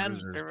be they on ran.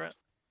 bruisers. They ran.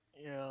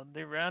 Yeah,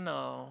 they ran.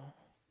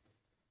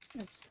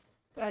 It's,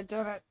 I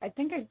don't. I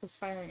think I was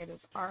firing at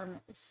his arm.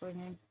 It was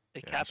swinging. The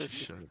Yeah, cap she is.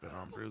 should have been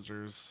on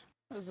bruisers,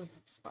 That was a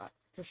spot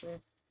for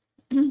sure.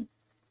 because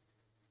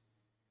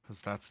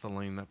that's the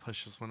lane that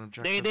pushes when They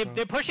objectives up.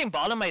 they're pushing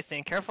bottom. I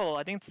think. Careful.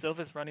 I think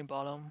Sylva's running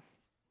bottom.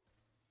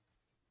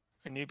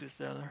 Or Noob is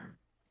there.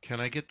 Can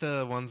I get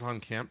the ones on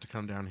camp to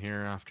come down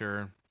here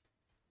after?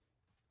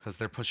 Because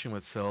they're pushing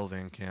with Sylv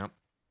and camp.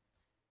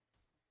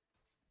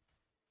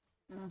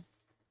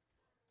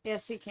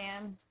 Yes, he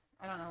can.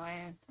 I don't know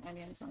why I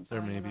didn't sound There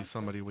telling may him be that, but-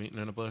 somebody waiting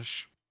in a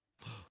bush.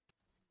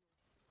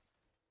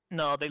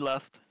 No, they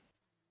left.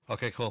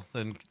 Okay, cool.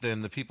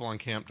 Then the people on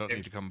camp don't Yep.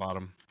 need to come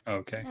bottom.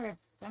 Okay. Okay,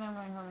 then I'm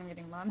going home and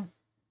getting one.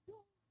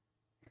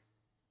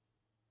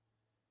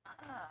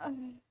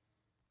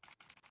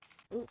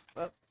 Ooh,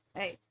 oh,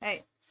 hey,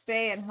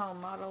 stay at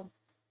home, model.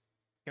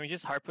 Can we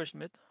just hard push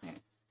mid? There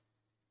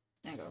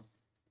you go.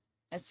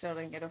 I still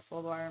didn't get a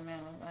full bar,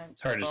 man.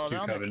 It's hard as Well, two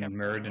now they Coven can't-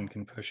 Muradin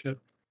can push it.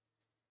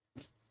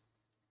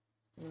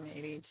 You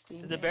made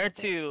HD. Is it better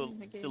to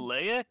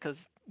delay it?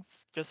 Cause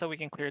just so we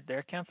can clear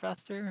their camp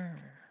faster.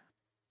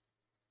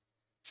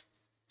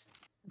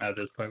 At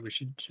this point, we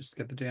should just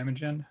get the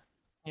damage in.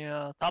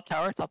 Yeah, top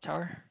tower, top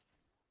tower.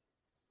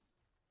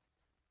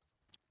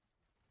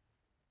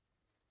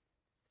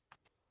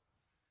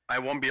 I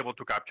won't be able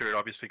to capture it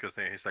obviously because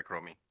he's like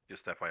Romy.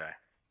 Just FYI.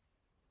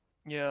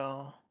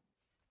 Yeah.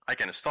 I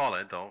can install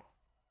it though,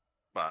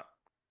 but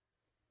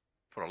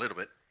for a little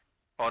bit.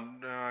 On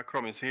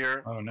Chromie's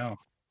here, Oh no.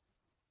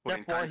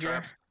 putting Step four time here.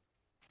 traps.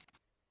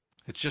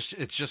 It's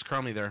just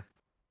Chromie there.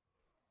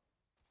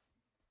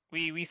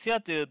 We still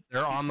have to.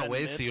 They're on the defend way,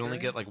 mid so you only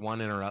here. get like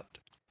one interrupt.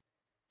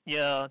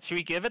 Yeah, should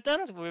we give it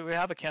then? We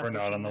have a camp. We're not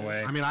pushing on the mid.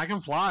 way. I mean, I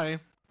can fly,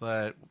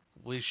 but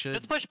we should.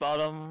 Let's push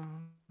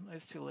bottom.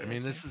 It's too late. I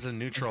mean, this is a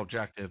neutral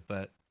objective,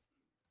 but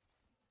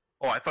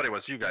Oh, I thought it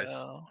was you guys.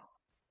 Yeah.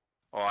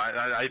 Oh,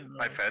 I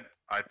No. fed.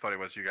 I thought it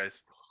was you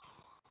guys.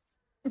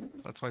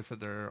 that's why I said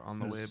they're on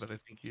the way. Yes. But I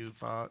think you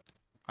thought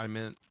I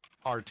meant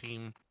our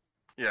team.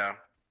 Yeah,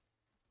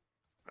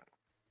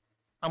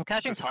 I'm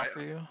catching That's top why-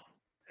 for you.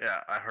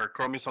 yeah. I heard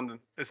Chromie's on the.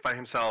 It's by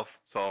himself.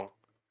 So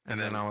And,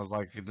 And then, then- I was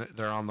like,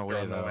 they're on the We're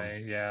way on the though.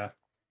 way, yeah.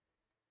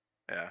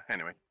 yeah.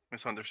 Anyway,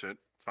 misunderstood.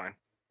 It's fine.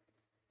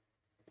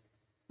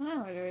 Oh,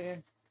 what do we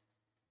do?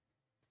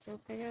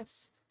 Soap, I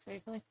guess.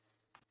 Safely.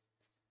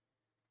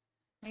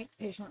 Wait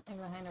patiently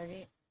behind our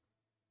gate.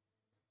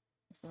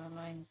 That's not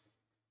mine.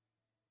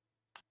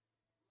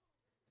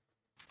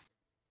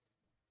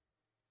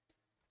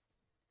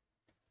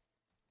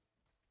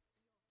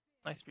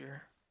 Nice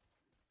spear.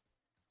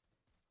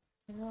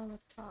 They're on the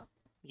top.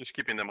 Just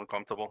keeping them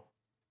uncomfortable.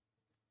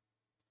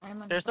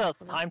 I'm on There's top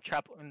a of it. time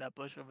trap in that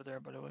bush over there,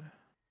 by the way.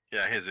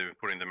 Yeah, he's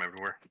putting them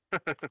everywhere.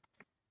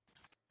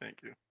 Thank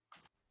you.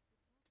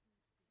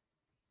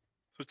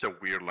 Such a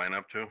weird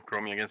lineup too,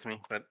 Chromie against me,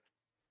 but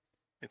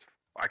it's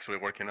actually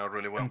working out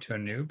really well. Come to a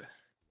noob.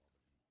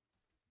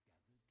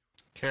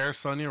 Kara,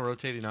 Sonya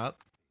rotating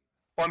up.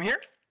 Oh, I'm here.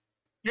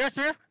 Yes,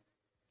 sir.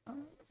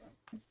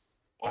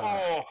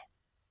 Oh,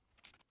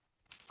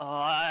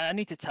 I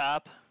need to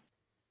tap.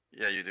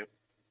 yeah, you do.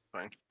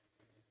 Fine.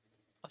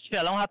 Oh, shit,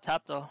 I don't have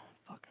tap though.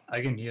 Fuck.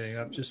 I can heal you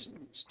up, just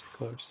stay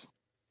close.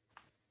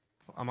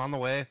 I'm on the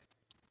way.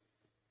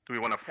 Do we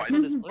want to fight?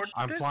 Careful this for bush.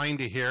 I'm this? flying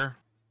to here.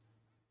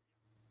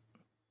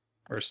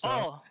 Or still.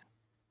 Oh,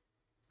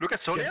 Look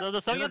at Sonya.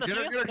 the Sonya, the Get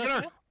her, Sonya, get her, the get her.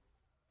 Sonya.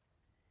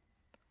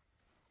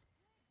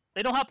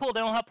 They don't have pull. They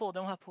don't have pull. They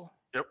don't have pull.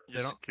 Yep. They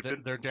Just don't. keep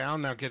it. They're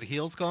down now. Get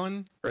heals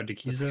going. Red to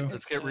Kizo.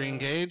 Let's get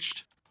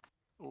re-engaged.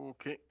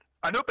 Okay.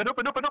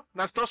 Anoop.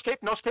 No escape.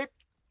 No escape.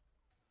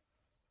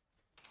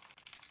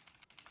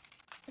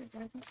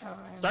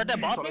 Start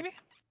that boss, maybe?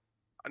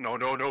 No.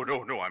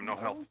 I'm no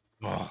health.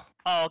 Oh,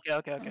 Oh,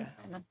 okay.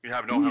 We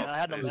have no Yeah, health. I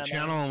had no the mana.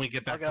 channel and we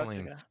get back Okay, to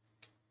lane.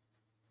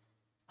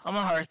 I'm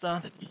a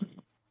Hearthstone.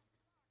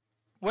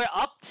 We're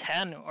up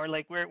 10, or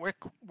like we're what's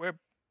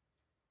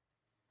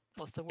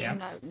the word? Yeah. I'm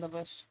not in the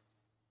bush.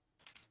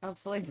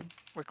 Hopefully,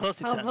 We're close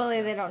to 10.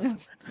 hopefully they don't know.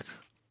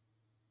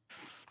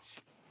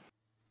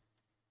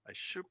 I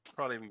should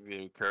probably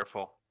be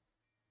careful.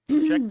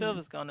 Objective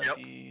is gonna Yep.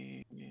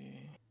 be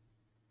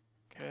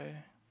okay.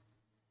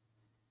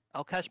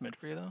 I'll catch mid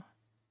for you though.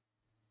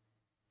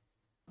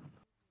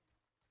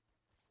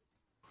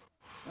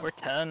 We're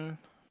 10.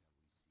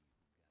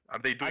 Are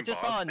they doing I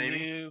just boss, saw a maybe?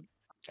 new.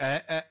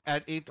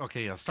 At 8.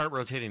 Okay, yeah. Start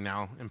rotating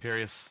now,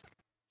 Imperious.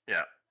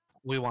 Yeah.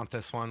 We want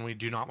this one. We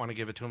do not want to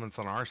give it to them. It's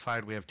on our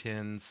side. We have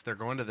tins. They're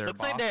going to their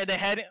Looks boss. like they're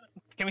heading.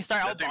 Can we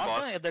start They're out doing boss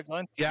boss. if they're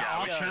going? Yeah, Yeah,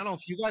 I'll we- channel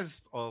if you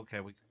guys. Oh, okay.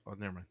 Oh,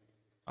 never mind.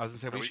 I was gonna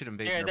say Are we we- should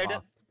invade Yeah, their they're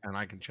boss, and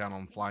I can channel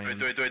and fly in.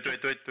 Do it.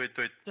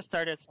 Just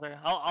start it.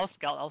 I'll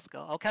scout.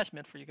 I'll catch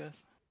mid for you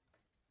guys.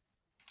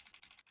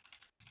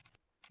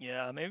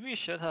 Yeah, maybe we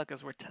should have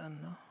because we're 10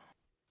 now.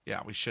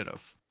 Yeah, we should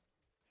have.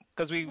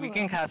 Because we Oh,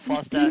 can well. have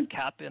fuss that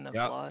cap in and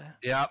Yep. fly.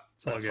 Yep.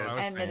 It's all That's good. what I I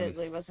was saying.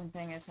 admittedly wasn't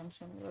paying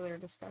attention to their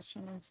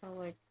discussion until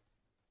like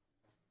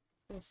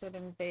they said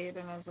invade,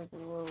 and I was like,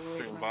 whoa, wait a Doing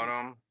minute.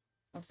 bottom.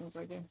 That sounds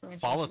like information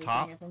Follow I should be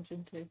top. paying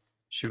attention to.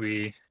 Should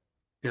we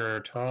hear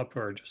our top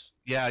or just?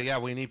 Yeah.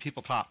 We need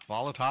people top.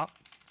 Follow top.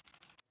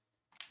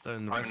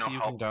 Then the I have rest no of you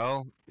can help.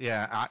 go.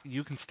 Yeah,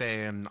 you can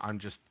stay, and I'm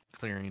just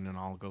clearing, and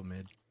I'll go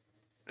mid.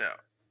 Yeah.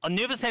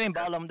 Anubis hitting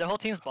bottom. The whole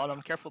team's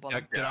bottom. Careful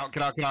Yeah, bottom.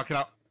 get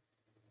out.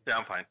 Yeah,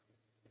 I'm fine.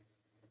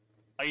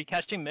 Are you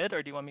catching mid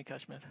or do you want me to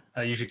catch mid?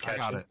 You should I catch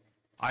got it.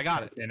 I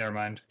got it. Okay, never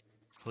mind.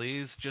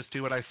 Please just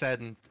do what I said,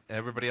 and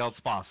everybody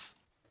else boss.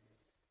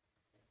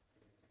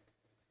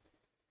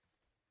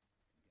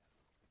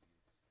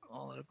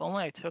 Oh, if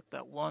only I took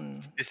that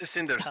one. This is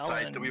in their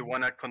side. Do we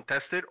want to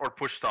contest it or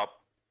push top?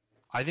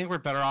 I think we're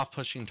better off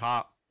pushing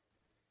top.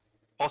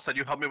 Also,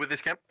 you help me with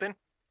this camp then?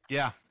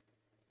 Yeah.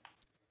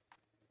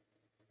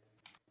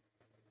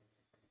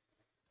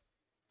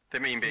 They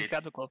may Can you invade.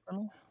 grab the glove for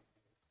me?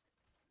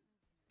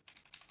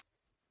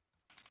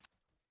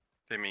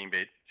 They may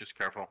invade. Just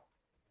careful.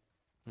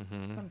 Some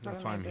part That's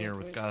of why my I'm brain here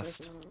with was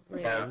Gust.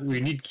 like, Yeah, really- we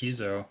need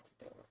Kizo.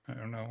 I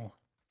don't know.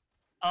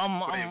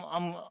 What do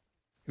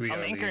you- I'm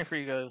gotta anchoring leave. for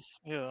you guys.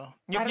 Yeah.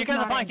 You That is guys are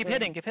not fine. Keep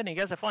anchoring. hitting. You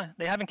guys are fine.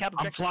 They haven't capped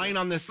I'm objective flying yet.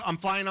 on this. I'm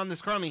flying on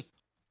this crummy.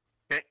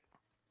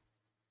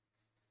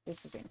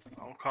 This is anchoring.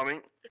 I'm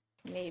coming.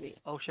 Maybe.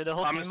 Oh shit, the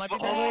whole I'm team might be slow-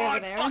 dead. All the way Oh, over I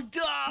there? fucked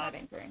up! Not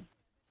anchoring.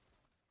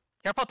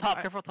 Careful top,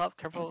 I- careful.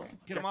 Anchoring.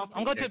 Get him off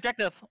I'm going me. to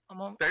objective.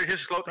 I'm on. There, he's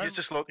slow. Right. He's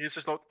just slow.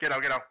 Get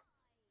out.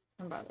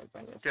 I'm bothered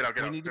by this. Get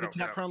out. We need to get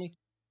that crummy.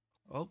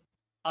 Oh,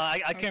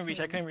 I I couldn't reach.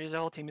 I can't. couldn't reach. The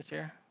whole team is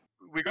here.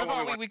 We go That's where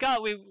all we want. we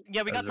got. We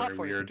got That's top very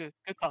for you. weird.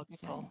 Good call. Good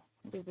So, call.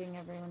 looping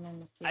everyone in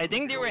the field. I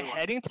think they were Good one.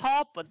 heading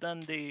top, but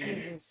then they.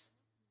 Strangers.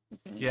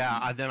 Looping yeah.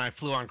 everyone. Then I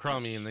flew on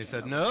crummy, and they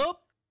said shit. nope.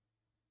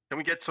 Can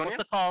we get Sonya? What's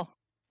the call?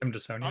 Come to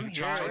Sonya. I'm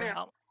here.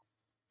 Sonya.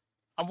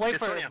 I'm waiting Get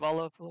for Sonya.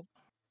 Valo.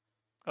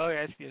 Oh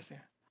yeah, I see.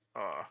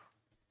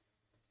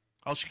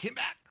 Oh, she came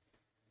back.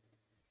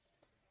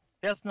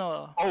 Yes,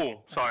 no.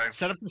 Oh, sorry.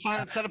 Set up the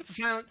silence. Set up the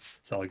silence.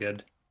 It's all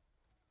good.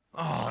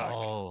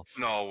 Oh,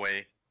 No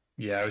way.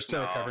 Yeah, I was still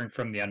No. recovering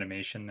from the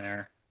animation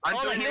there. I'm Oh,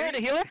 the doing healer, maybe-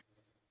 the healer.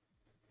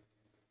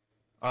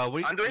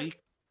 I'm doing-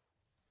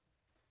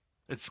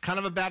 It's kind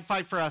of a bad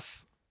fight for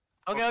us.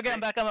 Okay, Okay. I'm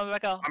back out. I'm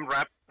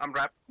wrapped. I'm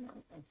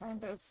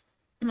kind of.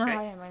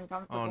 I am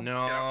uncomfortable. Oh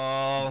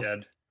no.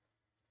 Dead.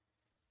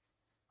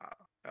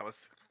 That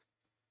was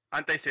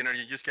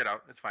anti-synergy. Just get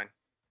out. It's fine.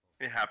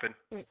 It happened.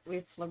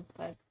 We flipped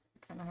that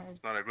kind of hard.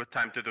 Not a good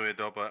time to do it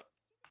though, but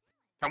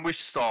can we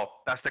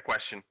stall? That's the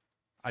question.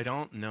 I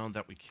don't know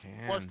that we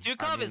can. Well,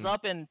 Stukov is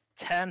up in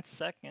 10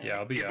 seconds. Yeah,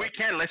 I'll be If up. we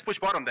can, let's push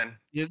bottom then.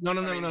 No. I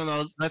mean-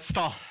 No. Let's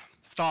stall.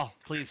 Stall,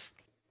 please.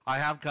 I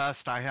have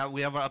Gust.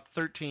 We have up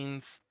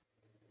 13s.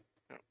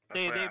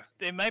 That's what I asked.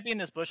 They might be in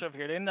this bush over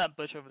here. They're in that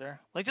bush over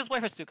there. Like, just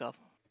wait for Stukov.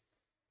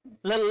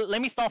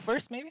 Let me stall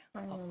first, maybe?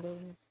 I am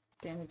doing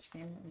damage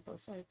game on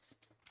both sides.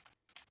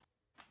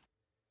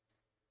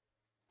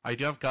 I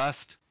do have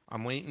Gust.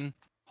 I'm waiting.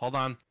 Hold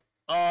on.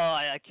 Oh,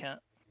 I can't.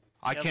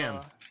 I You have,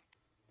 can.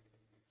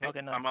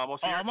 Okay, no. I'm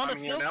almost Oh, here. I'm on the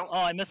here seal. now.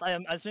 Oh, I missed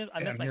I'm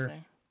my here.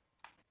 thing.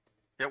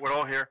 Yeah, we're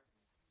all here.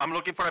 I'm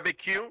looking for a big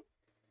Q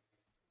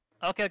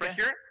Okay. right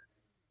here.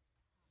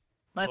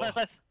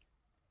 Nice.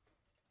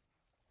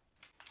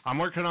 I'm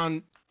working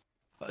on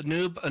a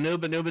noob.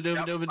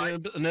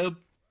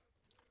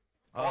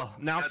 Oh, Oh,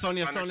 now that's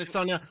Sonya.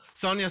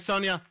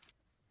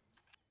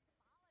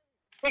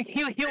 Hey,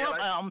 heal Stay up.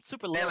 alive. I'm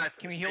super low. alive.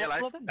 Can we Stay heal up a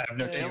alive. little bit? I have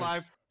no Stay team.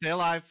 alive. Stay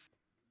alive.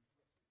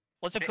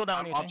 What's your Okay,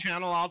 cooldown? I'll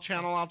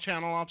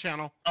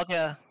channel.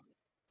 Okay.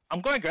 I'm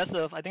going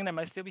aggressive. I think they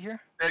might still be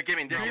here. They're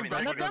giving. No, They're giving.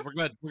 run we're at good. them? We're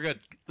good. We're good.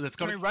 Let's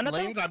go Can to we run at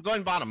them? lanes. I'm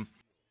going bottom.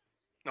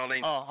 No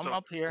lanes. Oh, I'm so,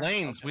 up here.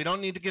 Lanes. Okay. We don't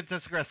need to get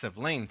this aggressive.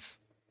 Lanes.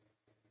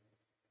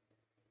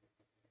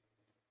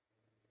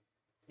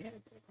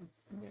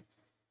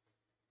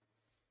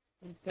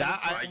 That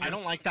I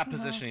don't like that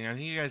positioning. I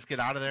think you guys get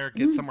out of there,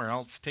 get somewhere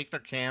else, take their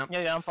camp.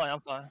 Yeah, I'm fine.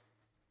 I'm fine.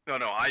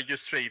 No, I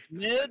just saved.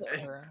 Mid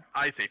or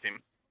I saved him.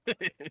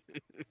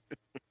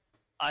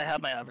 I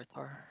have my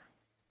avatar. Are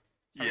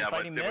we Yeah, but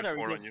fighting there mid was or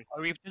four on just, you.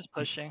 are we just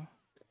pushing?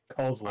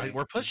 Calls late.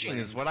 We're pushing,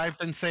 is what I've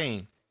been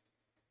saying.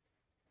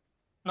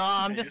 No,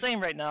 I'm Okay, just saying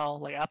right now.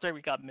 Like after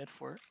we got mid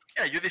for it.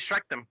 Yeah, you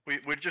distract them.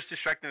 We're just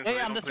distracting them. so Yeah,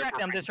 they I'm don't play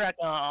distracted. I'm perfect.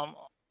 distracted.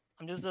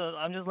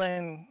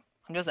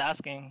 I'm just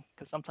asking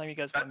because sometimes you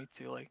guys want me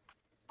to like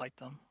fight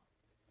them.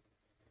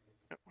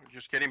 Yeah, we're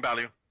just getting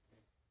value.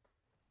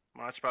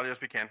 Much value as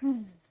we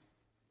can.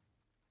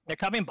 They're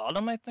coming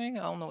bottom, I think.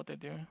 I don't know what they're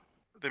doing.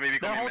 They may be Their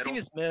coming whole middle. team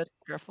is mid.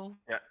 Careful.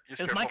 Yeah, just It's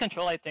careful. mind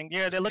control, I think.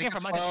 Yeah, they're looking Take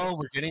for it mind slow, control.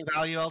 we're getting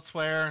value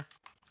elsewhere.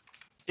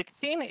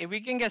 16? If we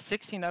can get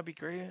 16, that'd be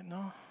great.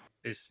 No,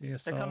 They see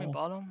us they're coming all.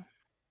 bottom.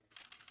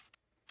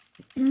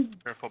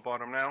 Careful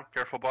bottom now.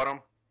 Careful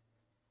bottom.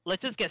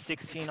 Let's just get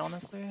 16,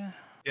 honestly.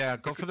 Yeah,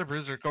 go for the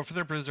bruiser. Go for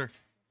their bruiser.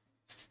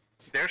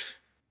 There's.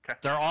 Okay.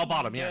 They're all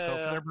bottom. Yeah, go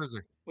Yeah. for their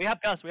bruiser. We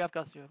have Gus. We have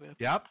Gus. We have Gus.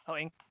 Yep. Oh,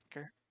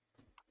 anchor.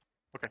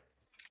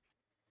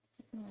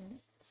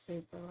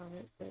 Super love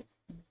it, but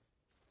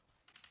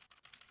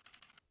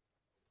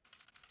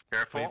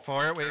Careful. Wait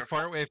for it. Wait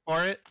for it. Wait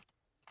for it.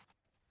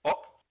 Oh,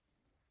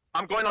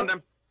 I'm going on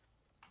them.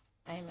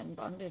 I am in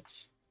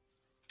bondage.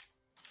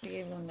 We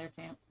gave them their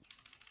camp.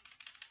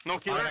 No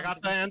killer. Alright, I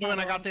got the Anduin.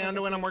 I got the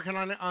Anduin. I'm working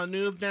on a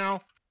noob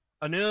now.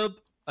 A noob.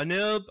 A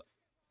noob.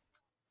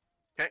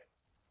 Okay.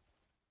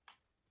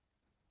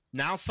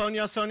 Now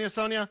Sonya.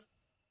 Sonya.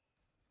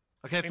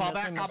 Okay, We fall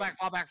missed, back. we Fall missed. back.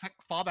 Fall back.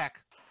 Fall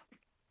back.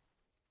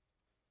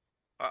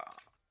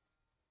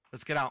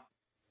 Let's get out.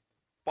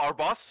 Our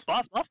boss.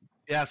 Boss.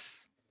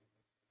 Yes.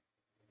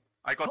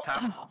 I got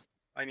tap.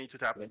 I need to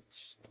tap.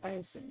 Which I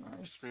assume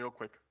Just ours. real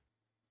quick.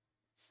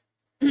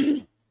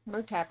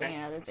 We're tapping Okay,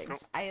 on other let's go.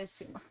 things. I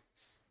assume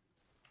ours.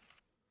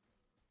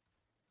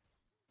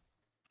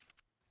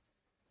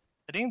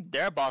 I think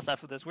they're boss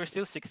after this. We're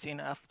still 16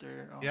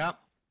 after. Yep.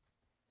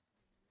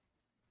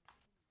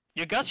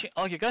 Your Gus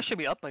should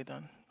be up by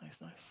then. Nice.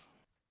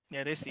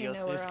 Yeah, they see They us.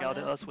 know They we're on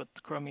scouted it. us with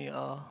Chromie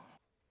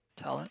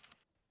talent.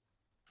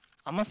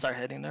 I'm gonna start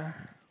heading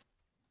there.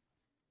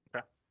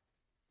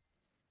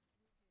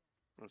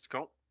 Let's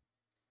go.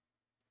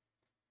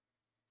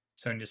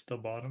 Sonya's still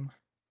bottom.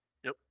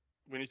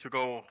 We need to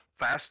go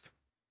fast.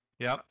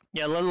 Yep.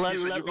 Yeah,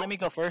 you go. let me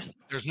go first.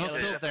 There's no Yeah,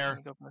 silt let there.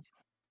 me go first.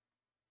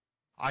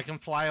 I can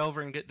fly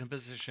over and get in a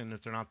position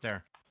if they're not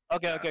there.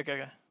 Okay. All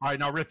right,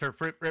 now rip. I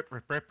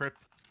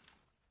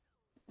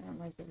don't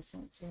like the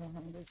chance to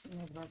behind this and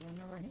there's one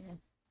over here.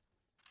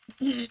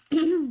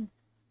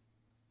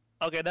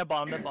 Okay, they're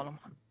bottom.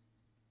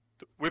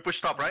 We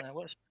push top, right?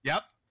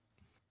 Yep.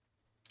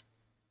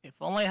 If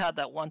only I had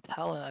that one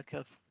talent, I could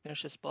have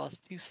finished this boss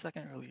 2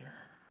 seconds earlier.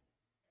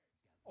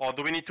 Or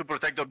do we need to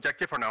protect the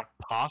objective or no?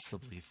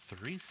 Possibly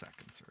 3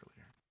 seconds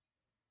earlier.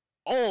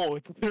 Oh,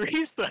 it's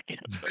 3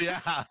 seconds. Yeah.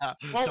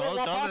 Well, don't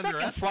Boss can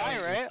underestimate fly,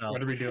 right? yourself.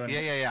 What are we doing?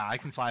 Yeah. I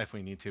can fly if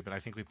we need to, but I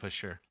think we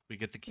push here. We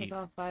get the With keep.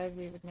 all five,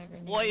 we would never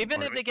know. Well,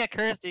 even Or- if they get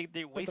cursed, they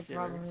But waste the it.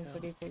 problem is yeah.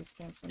 that he takes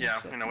camps. Yeah,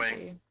 in a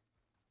way.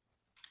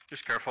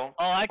 Just careful.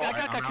 Oh, I Alright, got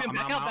I'm out, Kakun. I'm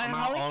Back out, up, I'm back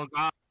out. up. Oh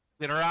god,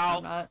 get her I'm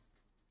out. not.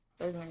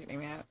 They're not getting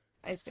me out.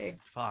 I stay.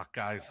 Fuck,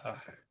 guys.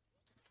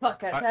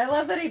 Fuck it. I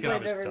love that he let's get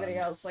out blamed his everybody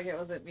gun. else like it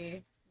wasn't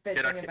me Get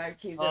bitching out. about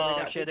keys.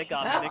 Oh shit, they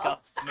got me. Can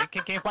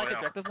you fly Oh, to yeah.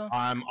 objectives now?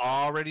 I'm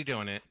already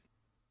doing it.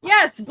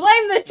 Yes,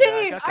 blame the Yeah,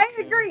 I team. got I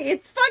the agree.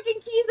 It's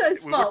fucking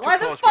Kizo's We were fault. too Why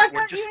the close. fuck We're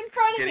aren't you just in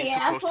front of Getting me, too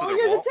close asshole? to the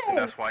You're wall, the and tank.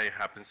 that's why it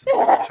happens. You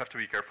just have to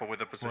be careful with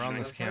the We're on positioning.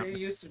 this That's how camp. you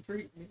used to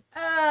treat me.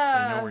 They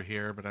know we're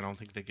here, but I don't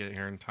think they get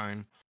here in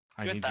time.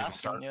 I Good need you to fast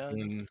start one, yeah.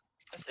 in.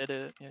 Just hit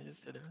it. Yeah,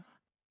 just hit it.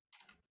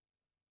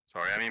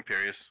 Sorry, I'm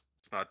imperious.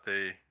 It's not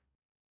the.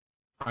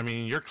 I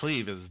mean, your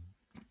cleave is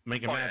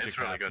making Oh, yeah, magic it's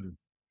really good.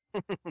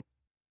 happen.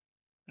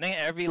 I think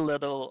every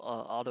little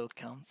auto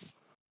counts.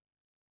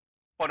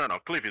 Oh no,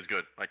 Cliff is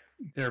good. Like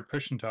They're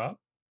pushing top.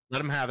 Let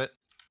them have it.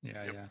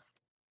 Yeah, Yep. yeah.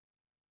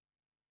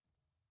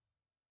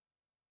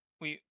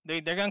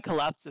 They're gonna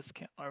collapse this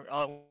camp. We're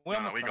No,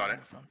 almost we done, got it.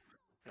 almost done.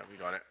 yeah, we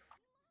got it.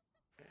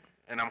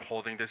 And I'm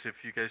holding this.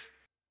 If you guys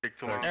take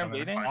too They're long, They're coming.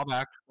 waiting. Fall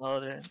back. Oh,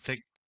 they're Let's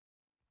take.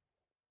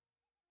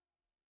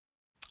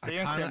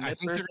 they're gonna clear I mid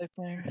think first.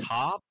 they're I think.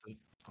 top.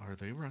 Are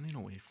they running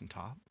away from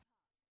top?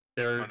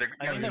 They're No, they're-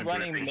 I Yeah, think they're we're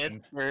running doing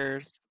mid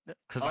first.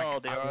 Because Oh,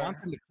 they I are.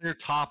 want them to clear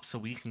top so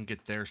we can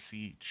get their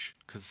siege.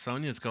 Because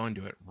Sonya's going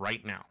to it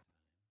right now.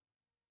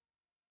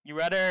 You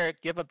rather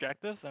give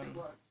objective and.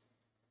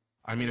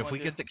 I mean, you if wanna we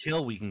do? get the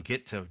kill, we can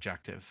get to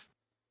objective.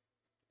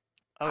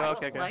 Oh, I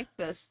okay, don't okay. like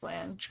this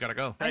plan. But you gotta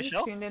go. Can I I just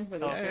show? tuned in for Oh,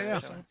 this yeah, yeah.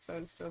 discussion, so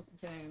it's still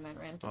continuing that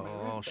rant. on my Oh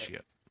route, but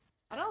shit.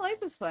 I don't like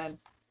this plan.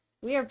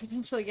 We are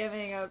potentially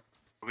giving up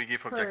we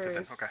give objective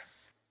then. Okay.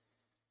 purse.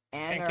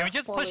 And Can we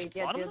just push holy,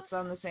 yeah, bottom? dude, it's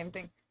on the same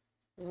thing.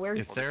 We're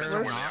If they're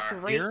we're not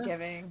straight here-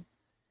 giving.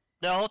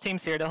 The whole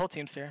team's here. The whole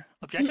team's here.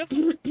 Objective?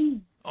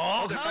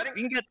 Oh, they're help! fighting.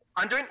 We can get.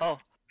 I'm doing. Oh,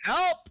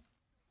 Help!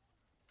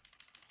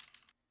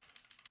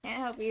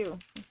 Can't help you.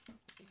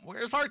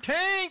 Where's our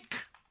tank?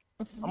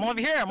 I'm over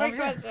here. I'm Great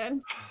over here.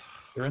 question.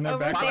 They're in their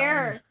Over back line.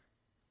 there.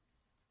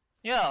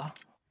 Yeah.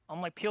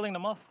 I'm like peeling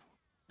them off.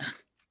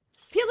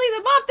 Peeling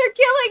them off, they're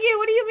killing you!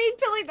 What do you mean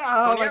peeling them?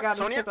 Oh my Sonia? god, I'm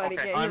Sonia? so glad he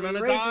Okay. get I'm him.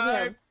 gonna Rage die.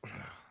 at him.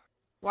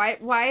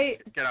 Why?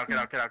 Get out, get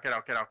out, get out, get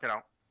out, get out, get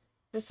out.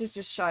 This is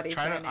just shoddy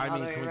Try planning to. all I the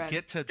mean, way can we around.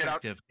 get to Get out.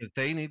 objective? Because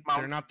they need.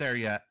 Mount. They're not there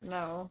yet.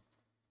 No.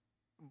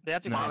 They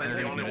have to No, go. they're the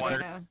They're only gonna one. do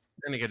They're now.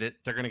 gonna get it.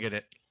 They're gonna get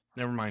it.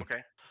 Never mind.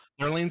 Okay.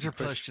 Their lanes are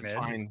Push pushed. It's mid.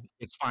 fine.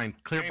 It's fine.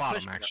 Clear Can we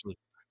bottom, push- actually.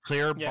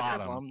 Clear Yeah, clear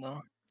bottom. bomb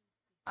though.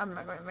 I'm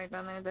not going to make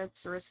that there.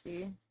 That's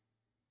risky.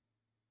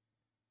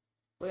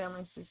 We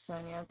only see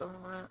Sonya at the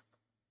moment.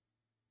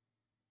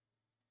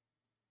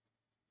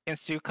 Can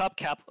Stu Cup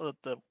cap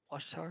the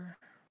watchtower?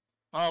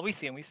 Oh, we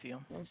see him. We see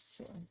him. There's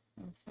two.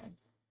 Okay.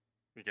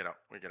 We get out,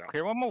 we get out.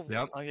 Clear one more.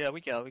 Yep. Oh yeah,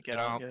 we get out. We get Get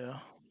out. out. Yeah.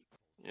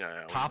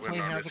 Yeah, Top we're lane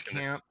not has a risking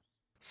it. camp,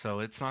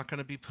 so it's not going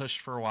to be pushed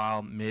for a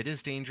while. Mid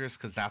is dangerous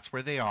because that's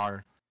where they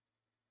are.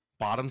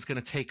 Bottom's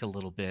going to take a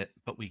little bit,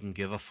 but we can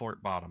give a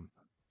fort bottom.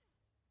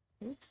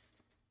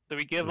 So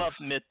we give up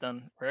Oof. mid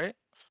then, right?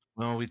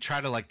 Well, we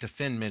try to like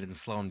defend mid and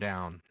slow them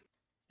down.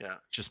 Yeah.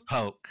 Just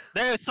poke.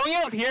 There's Sonya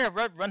over here.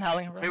 Run,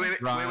 Howling. Run.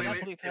 Wait, Run. wait,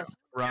 Fast, wait. fast.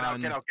 Get out,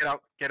 Run. get out, get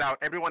out, get out.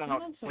 Everyone I'm out,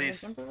 not saying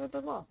please. jump over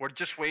the wall. We're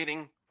just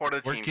waiting for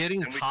the We're team. getting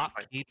and we can top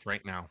fight. keep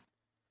right now.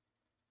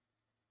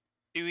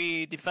 Do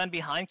we defend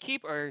behind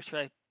keep or should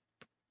I be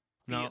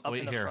No, up wait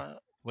in the here. front?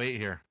 Wait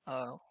here.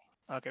 Oh,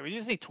 okay. We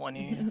just need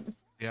 20.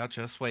 Yeah,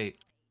 just wait.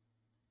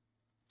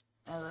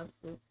 I love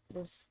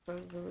we're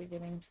supposedly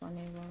getting 20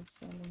 votes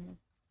standing here.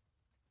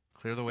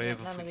 Clear the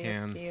wave None if of we the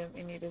can. XP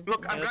we needed.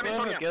 Look, I'm Yes, grabbing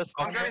whatever, Sonya. guess.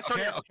 I'm grabbing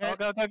Sonya. Okay. Go,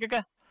 go, go, go, go.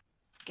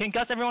 Can you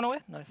Gus everyone away?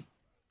 Nice.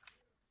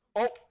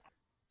 Oh,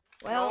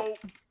 Well,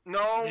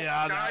 no,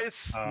 Yeah, guys.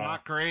 that's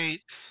not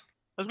great.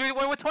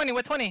 We're 20.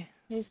 We're 20.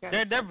 he's got.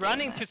 They're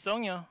running to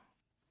Sonya.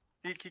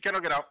 He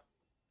cannot get out.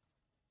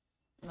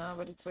 No,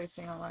 but it's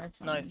wasting all our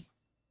time. Nice.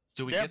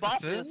 Do we Their get the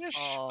bosses- finish?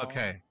 oh.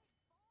 Okay.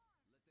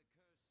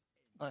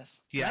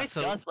 Nice. Yeah, Nice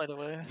so Gus, by the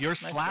way. Your Nice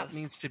slap Gus.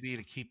 needs to be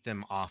to keep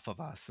them off of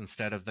us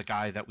instead of the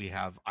guy that we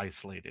have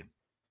isolated.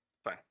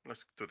 Fine,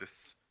 let's do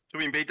this. Do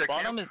we invade their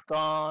Bottom camp? is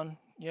gone.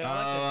 Yeah.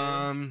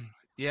 I like that,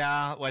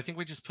 Yeah. Well, I think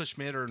we just push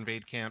mid or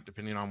invade camp,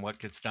 depending on what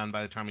gets done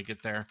by the time we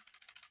get there.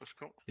 Let's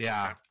go.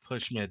 Yeah, Okay.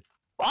 push mid. dude.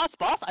 Boss.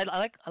 I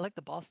like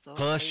the boss though. What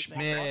do you Push think?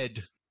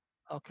 mid.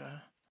 Okay.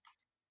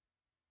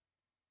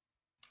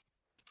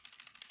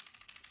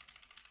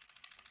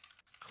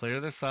 Clear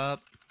this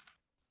up.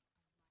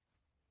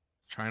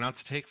 Try not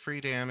to take free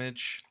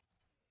damage.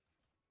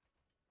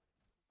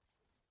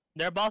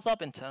 Their boss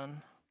up in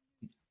 10.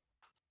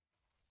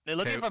 They're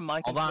looking Okay, for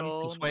mind Hold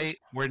control. on, just wait.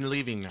 We're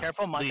leaving now.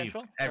 Careful, mind Leave.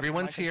 control. Careful,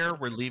 Everyone's mind here.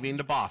 control. We're leaving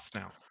the boss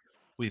now.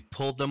 We've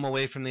pulled them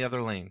away from the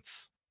other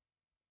lanes.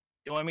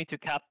 You want me to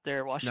cap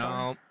their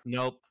watchtower? No,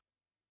 nope.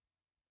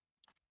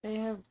 They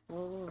have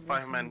global A vision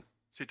 5-man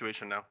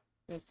situation now.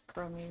 with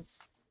Chromie's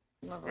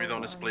level We don't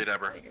 1, split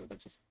ever. like, it would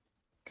just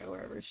go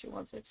wherever she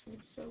wants it to.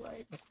 So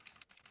like,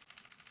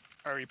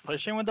 Are we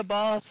pushing with the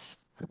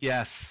boss?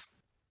 Yes.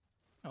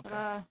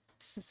 Okay.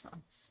 just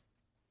us.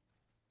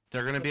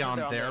 They're going to be Looks like on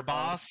they're on their their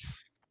boss.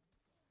 boss.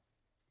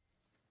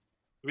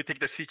 Do we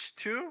take the siege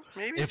too,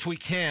 maybe? If we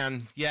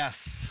can,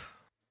 yes.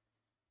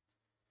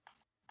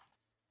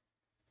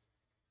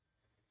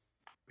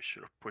 We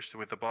should have pushed it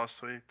with the boss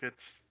so he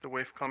gets the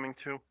wave coming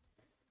too.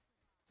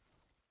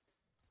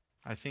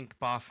 I think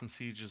boss and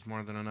siege is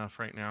more than enough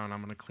right now, and I'm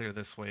going to clear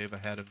this wave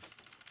ahead of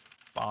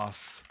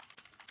boss.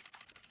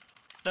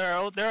 They're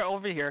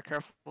over here.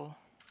 Careful.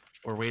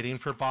 We're waiting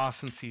for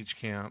boss and siege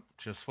camp.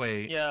 Just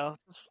wait. Yeah.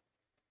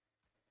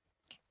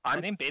 I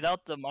didn't bait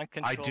out the mind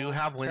I control. do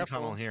have wind Careful,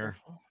 tunnel here.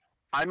 careful.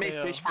 I may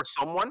Yeah. fish for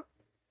someone,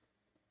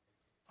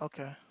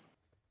 Okay.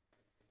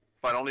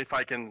 but only if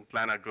I can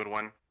land a good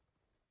one.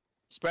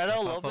 Spread out a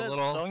Step little up a bit.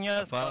 little, Sonya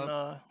is step up.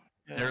 gonna.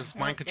 Yeah. There's Yep,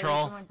 mind there's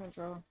control. Mind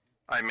control.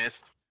 I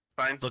missed.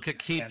 Fine. Look at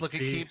keep, Can't look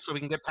at see. keep so we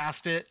can get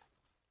past it.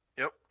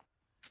 Yep.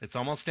 It's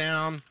almost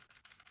down.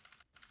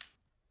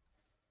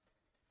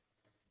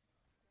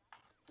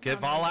 Get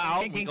Um, Vala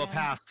out and we thinking go now.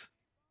 past.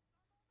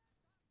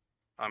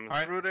 I'm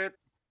Alright. through it.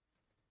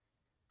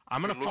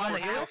 I'm gonna Look fly for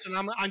the house and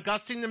I'm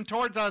gusting them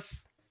towards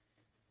us.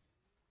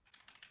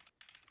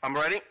 I'm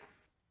ready.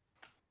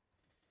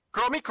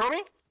 Chromie.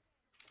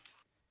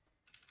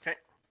 Okay.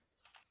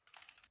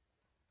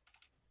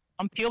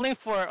 I'm peeling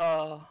for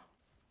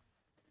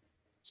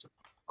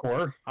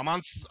Core. I'm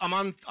on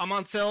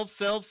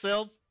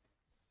Sylv.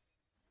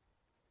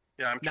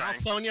 Yeah, I'm Now trying.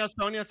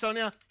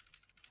 Sonya.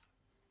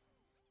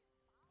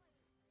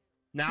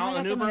 Now I got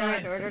an them in the Uber.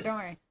 right order, don't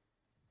worry.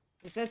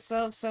 You said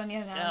Sylv,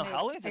 Sonya, now Yeah, me.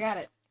 how is I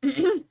got this-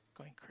 it.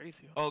 going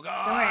crazy. Oh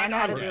god. Don't worry, I know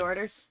how to Okay. do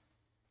orders.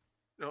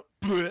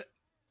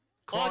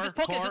 Oh, just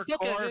poke it. Just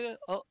poke it.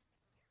 Oh,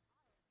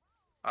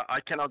 I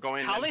cannot go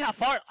in. Howling how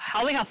far?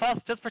 Howling how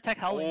fast? Just protect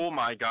Howling. Oh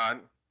my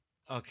god.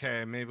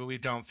 Okay, maybe we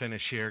don't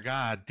finish here.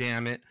 God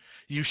damn it.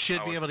 You should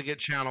I be was- able to get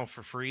channel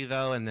for free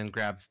though, and then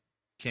grab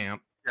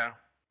camp. Yeah.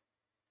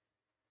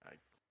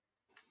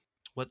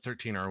 What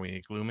 13 are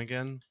we? Gloom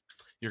again?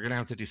 You're gonna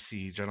have to do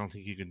siege. I don't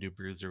think you can do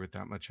bruiser with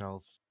that much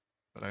health,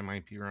 but I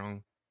might be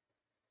wrong.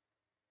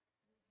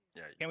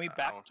 Yeah. Can we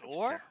I don't think so.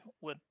 backdoor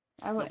with?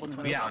 I wouldn't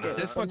Level risk Yeah, no, it with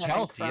this from much having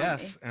health, from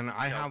yes. me. And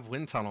I Yeah. have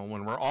wind tunnel.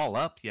 When we're all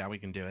up, yeah, we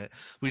can do it.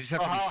 We just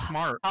have So to be how-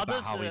 smart how about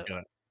does how we it- do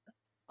it.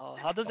 Oh,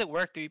 how does it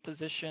work? Do you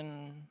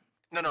position?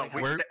 No, Like,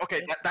 we, We're-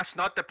 okay, that's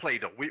not the play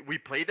though. We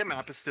play the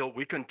map still.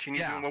 We continue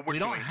Yeah, doing what we're we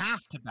doing. don't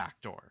have to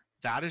backdoor.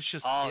 That is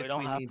just Oh, if we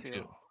don't have need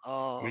to.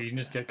 Oh, We can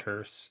just okay. get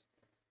curse.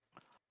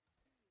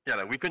 Yeah,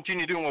 like we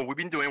continue doing what we've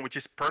been doing, which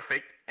is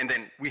perfect, and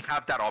then we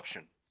have that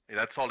option.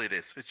 That's all it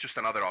is. It's just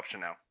another option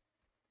now.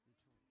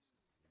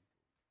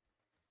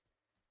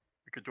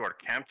 We could do our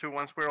camp too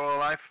once we're all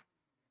alive.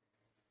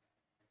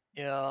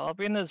 Yeah, I'll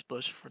be in this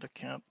bush for the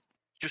camp.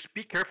 Just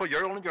be careful.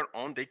 You're on your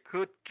own. They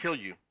could kill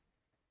you.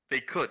 They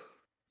could.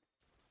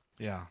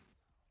 Yeah.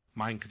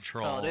 Mind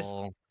control, Oh, They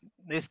all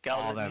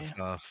scouted that me.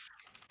 stuff.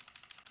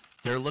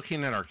 They're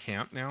looking at our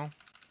camp now.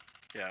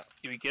 Yeah.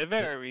 Do we give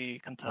it or are we I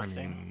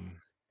contesting?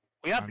 mean,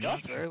 we have I'm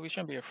Gus, not sure. right? We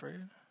shouldn't be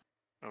afraid.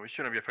 No, we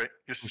shouldn't be afraid.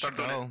 Just we start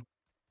should doing go.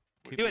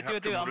 it. We- Do we it,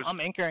 have do it. to I'm move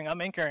this- anchoring.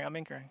 I'm anchoring.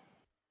 I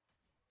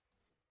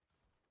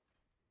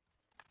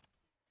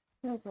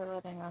feel like we're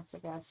letting off the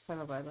gas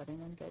pedal by letting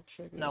them get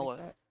triggered Now like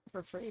what? that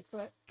for free,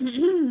 but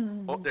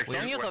Oh, there's Wait,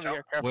 Sonya's watch over out.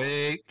 here. Careful.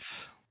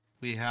 Wait.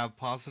 We have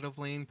positive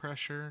lane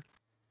pressure.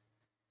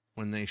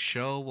 When they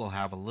show, we'll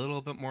have a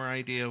little bit more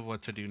idea of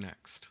what to do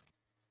next.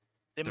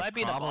 They They're might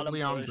be in the bottom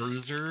probably on bush.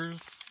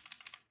 bruisers.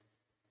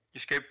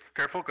 Just keep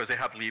careful because they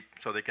have leap,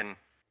 so they can.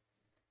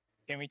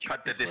 Can we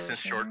cut check the this distance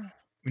bush short. here?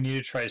 We need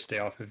to try to stay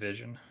off of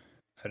vision.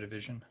 Out of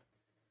vision.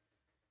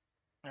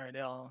 Alright,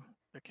 yeah,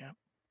 the camp.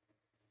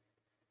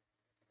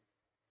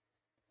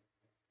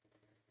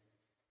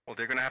 Well,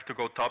 they're gonna have to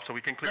go top, so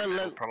we can clear Yeah,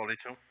 middle let- probably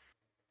too.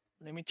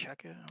 Let me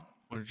check it.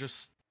 We're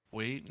just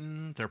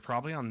waiting. They're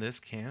probably on this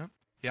camp.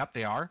 Yep,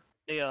 they are.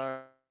 They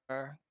are.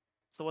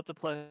 So what's the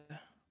play?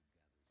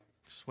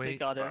 Just They wait.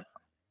 got it.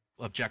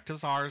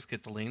 Objectives ours.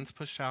 Get the lanes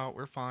pushed out.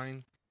 We're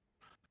fine.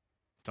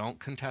 Don't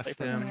contest Wait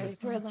for them. how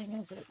thrilling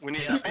is it? We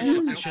need Yeah. to Take Oh, the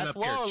position as up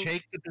well. here.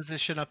 Take the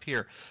position up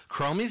here.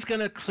 Chromie's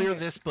gonna clear Okay.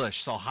 this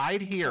bush, so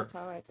hide here. That's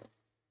how I do.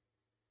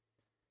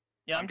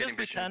 Yeah, I'm I'm getting just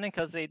vision. pretending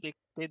because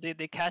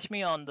they catch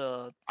me on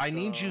the. I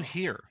need you the-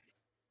 here.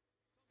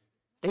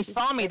 They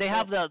saw me. They check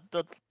have the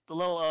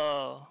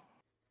little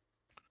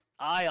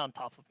eye on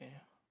top of me.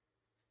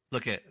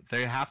 Look at.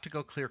 They have to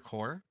go clear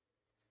core.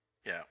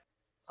 Yeah.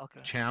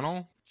 Okay.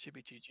 Channel. Should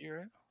be GG,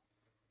 right?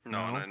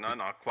 No, No. no, no,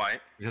 not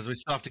quite. Because we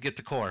still have to get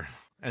to core.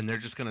 And they're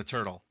just gonna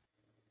turtle.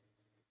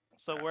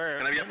 So Yeah, where?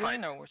 it's gonna be a Mid fight.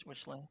 lane or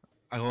which lane?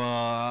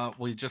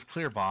 We just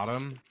clear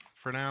bottom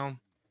for now.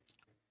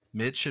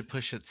 Mid should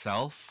push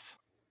itself.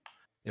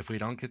 If we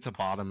don't get to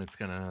bottom, it's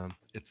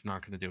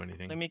not gonna do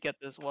anything. Let me get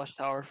this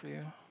watchtower for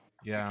you.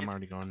 Yeah, I'm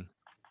already going.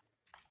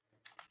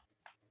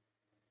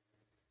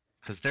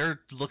 Because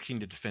they're looking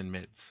to defend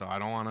mid, so I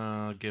don't want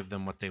to give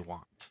them what they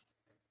want.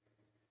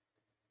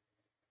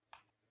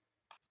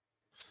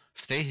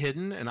 Stay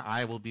hidden, and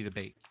I will be the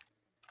bait.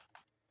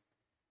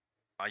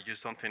 I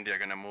just don't think they're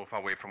gonna move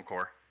away from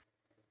core.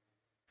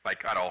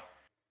 Like at all.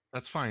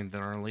 That's fine.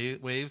 Then our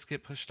waves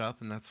get pushed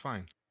up, and that's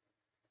fine.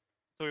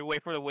 So we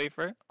wait for the wave,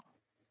 right?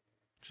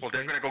 Just Well,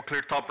 they're wait. gonna go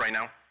clear top right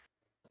now.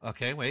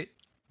 Okay, wait.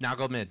 Now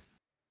go mid.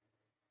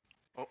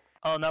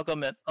 Oh, now go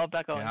mid. Oh,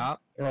 back on. Yeah.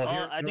 They're all Oh,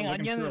 here. I They're think all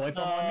looking through a Onion's. light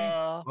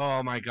bulb on me.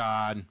 Oh my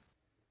god.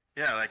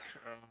 Yeah, like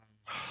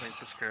playing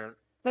too scared.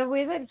 The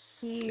way that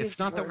he It's is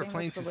not that we're wording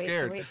playing this, the too wait, the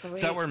scared. wait, the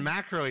It's that wait. we're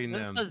macroing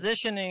This them.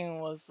 positioning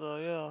was,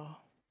 yeah.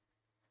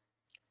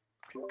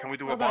 Can we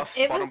do a Hold on. boss?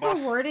 It Bottom was boss?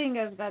 the wording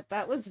of that.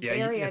 That was Yeah,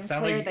 very it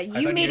sounded unclear. like- I That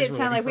thought you you made guys it were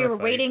sound like waiting we for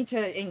were a waiting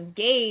to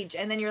engage,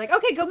 and then you're like,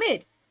 "Okay, go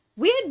mid."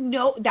 We had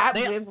no that.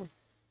 They-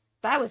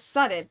 That was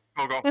sudden.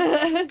 Go, go. Do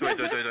it, do it,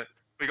 do it, do it.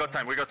 We got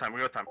time, we got time, we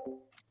got time.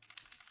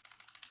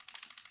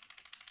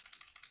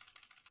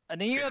 I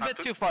think you're a have bit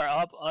to- too far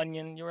up,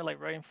 Onion. You were like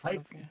right in I front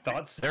of me.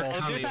 thought so. They're Oh, do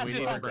coming. fast, We do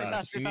need to fast, do burn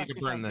fast, this. do We need fast, to do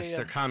burn fast, this. yeah,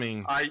 They're yeah.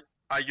 coming.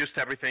 I used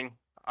everything.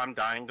 I'm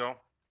dying though.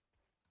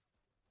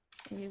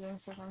 Using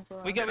stuff on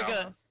floor. We good, we Get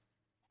out. good.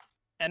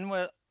 And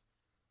we're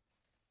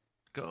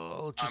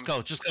Go. Just I'm-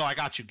 go. Just go. I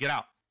got you. Get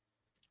out.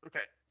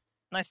 Okay.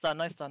 nice done,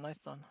 nice done, nice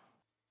done.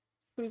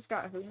 Who's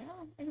got who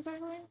now?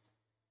 Exactly.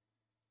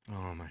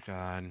 Oh my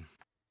god.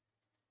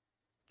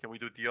 Can we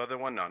do the other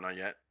one? No, not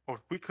yet. Oh,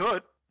 we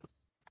could.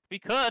 We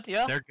could,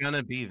 yeah. They're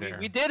gonna be We, there.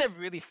 we did it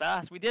really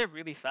fast. We did it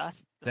really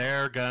fast.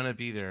 They're gonna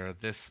be there.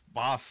 This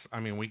boss. I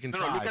mean, we can No,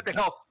 try. no, look at the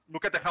but- health.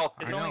 Look at the health.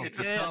 It's I only, know. It's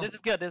a yeah, spell. this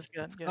is good, this is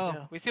good. Yeah, Oh.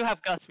 yeah. We still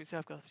have Gus, we still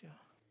have Gus, yeah.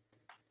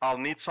 I'll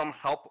need some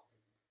help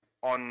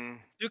on.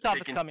 Stukov is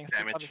taking coming, Stukov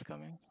damage. is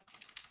coming.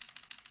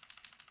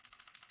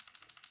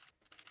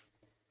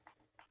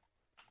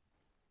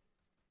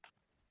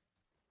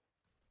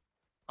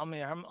 I'm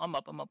here, I'm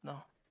up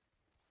now.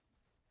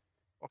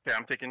 Okay,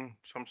 I'm taking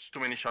too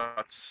many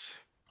shots.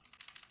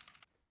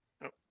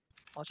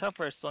 Watch out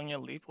for a Sonya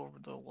leap over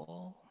the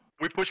wall.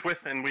 We push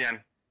with and we end.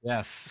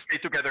 Yes. Stay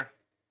together.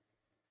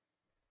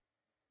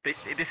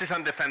 This is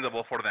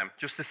undefendable for them.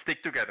 Just to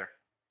stick together.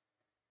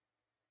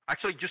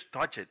 Actually, just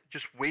dodge it.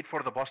 Just wait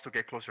for the boss to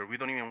get closer. We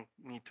don't even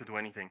need to do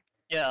anything.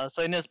 Yeah,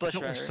 so in this bush,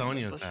 Look right where here, in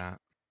this Sonya's bush. at.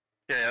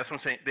 Yeah, that's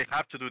what I'm saying. They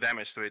have to do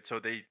damage to it, so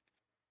they...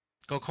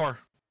 Go core.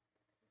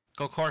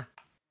 Go core.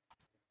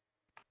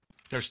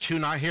 There's 2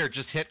 not here.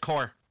 Just hit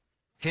core.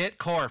 Hit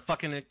core.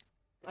 Fucking it.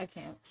 I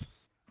can't.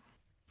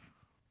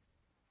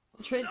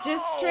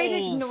 Just straight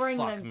No! ignoring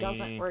Fuck them me.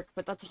 doesn't work,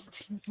 but that's all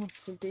team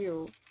wants to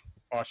do.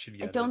 Boss should I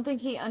get don't it.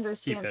 think he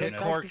understands hitting that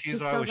it. Hit core that keys.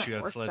 just I wish doesn't you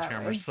had work that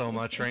sledgehammer way. so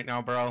much right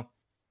now, bro.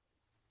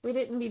 We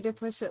didn't need to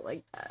push it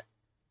like that.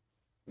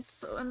 It's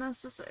so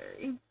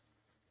unnecessary.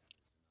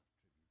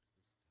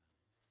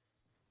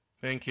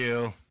 Thank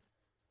you.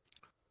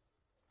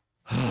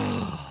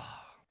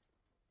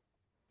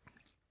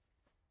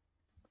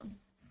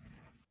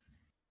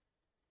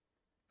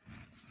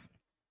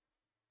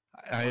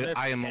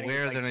 I am Kenny's,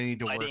 aware like, that I need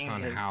to work fighting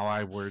on his- how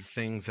I word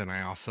things, and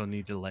I also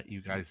need to let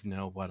you guys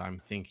know what I'm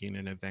thinking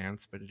in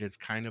advance, but it is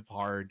kind of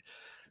hard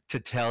to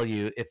tell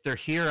you. If they're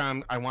here,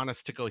 I want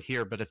us to go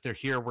here, but if they're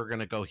here, we're going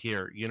to go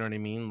here. You know what I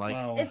mean? Like,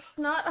 Well, It's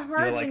not you're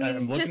hard like, when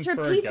I'm he just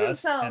looking for a repeats gust,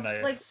 himself and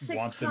I like 6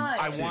 want them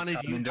times. I to wanted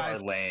come you into our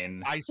guys-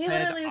 lane. I He said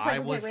literally was I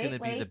like, was okay, going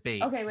to wait, be the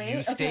bait. okay, wait, You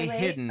okay, stay wait,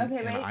 hidden, okay,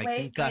 and wait, I can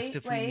wait, gust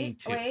if we wait, need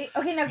to. wait.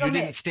 Okay, now go You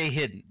mid. didn't stay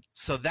hidden,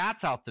 so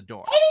that's out the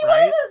door, Any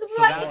right? one of those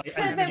So ones that's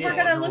said kind that of we're no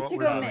gonna longer look what to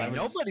we're go doing. mid. I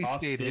was Nobody off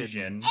stayed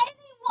vision. hidden.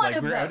 One Like,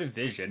 of we're out those. of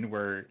vision.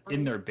 We're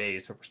in their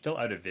base, but we're still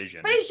out of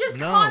vision. But he's just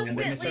No. And then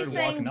they constantly started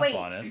saying, walking up wait.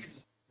 on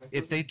us.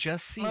 If they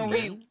just see No,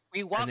 me,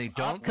 we walked they up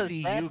don't because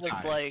see Dad you was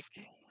guys. like,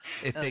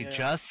 if they yeah.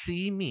 just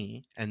see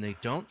me and they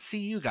don't see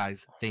you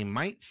guys, they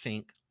might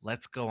think,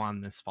 let's go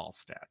on this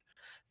Falstad.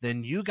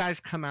 Then you guys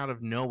come out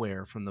of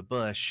nowhere from the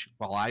bush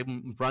while I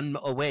run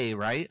away,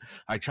 right?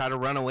 I try to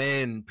run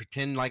away and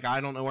pretend like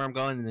I don't know where I'm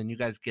going, and then you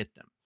guys get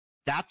them.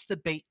 That's the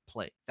bait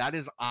play. That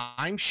is,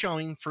 I'm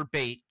showing for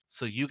bait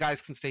so you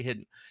guys can stay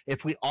hidden.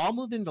 If we all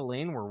move into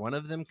lane where one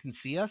of them can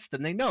see us,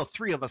 then they know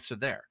 3 of us are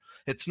there.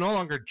 It's no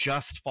longer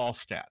just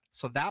Falstad.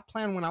 So that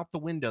plan went out the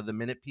window the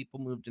minute people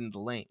moved into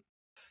lane.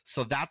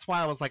 So that's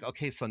why I was like,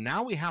 okay, so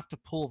now we have to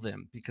pull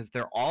them because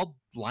they're all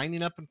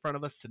lining up in front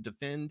of us to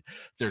defend.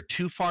 They're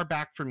too far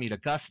back for me to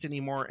gust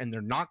anymore, and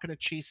they're not going to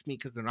chase me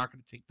because they're not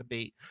going to take the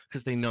bait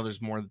because they know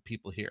there's more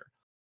people here.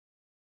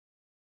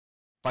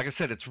 Like I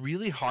said, it's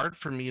really hard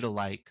for me to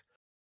like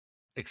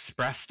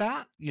express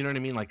that. You know what I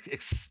mean? Like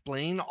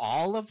explain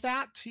all of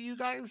that to you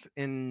guys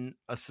in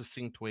a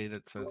succinct way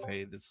that says,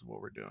 hey, this is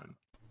what we're doing.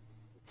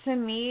 To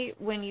me,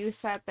 when you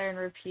sat there and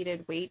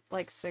repeated wait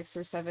like 6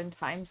 or 7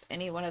 times,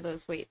 any one of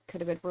those wait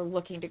could have been we're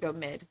looking to go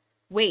mid.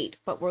 Wait,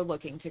 but we're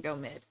looking to go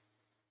mid.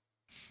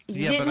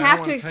 You Yeah, didn't but I have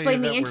don't to wanna tell you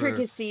explain the that we're-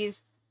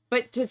 intricacies,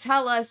 but to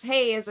tell us,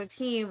 hey, as a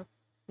team,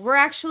 we're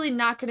actually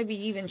not going to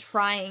be even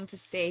trying to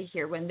stay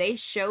here. When they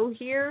show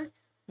here,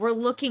 we're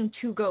looking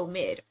to go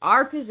mid.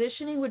 Our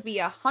positioning would be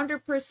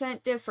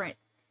 100% different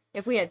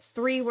if we had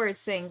 3 words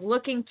saying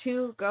looking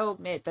to go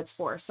mid. That's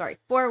 4. Sorry,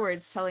 4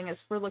 words telling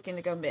us we're looking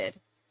to go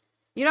mid.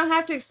 You don't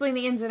have to explain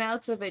the ins and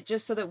outs of it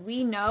just so that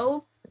we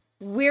know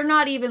we're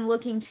not even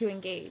looking to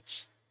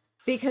engage.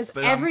 Because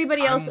But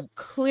everybody else I'm-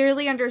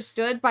 clearly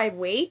understood by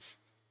wait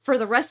for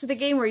the rest of the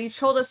game where you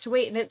told us to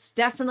wait and it's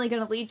definitely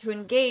going to lead to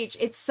engage.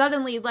 It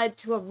suddenly led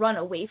to a run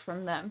away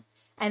from them.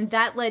 And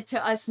that led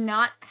to us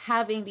not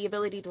having the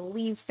ability to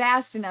leave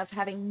fast enough,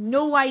 having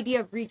no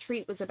idea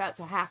retreat was about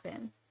to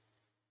happen.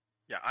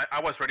 Yeah,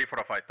 I was ready for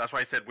a fight. That's why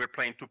I said we're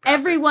playing too passive.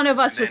 Every one of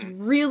us and was then-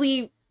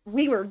 really,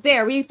 we were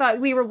there. We thought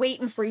we were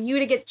waiting for you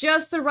to get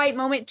just the right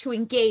moment to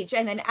engage.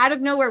 And then out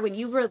of nowhere, when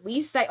you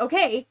released that,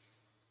 okay,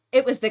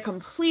 it was the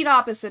complete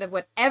opposite of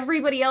what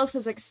everybody else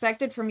has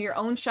expected from your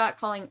own shot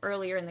calling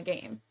earlier in the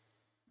game.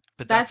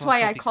 But That's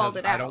why also I called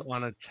because it I out. don't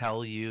want to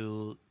tell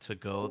you to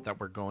go that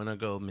we're going to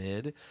go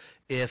mid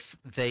if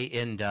they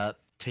end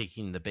up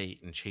taking the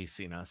bait and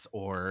chasing us,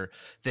 or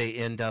they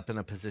end up in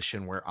a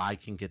position where I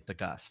can get the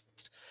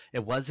gust.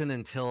 It wasn't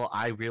until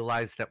I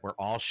realized that we're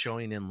all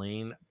showing in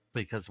lane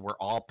because we're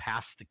all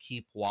past the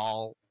keep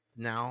wall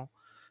now.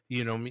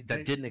 You know, that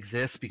Right. didn't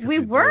exist because We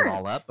we blew it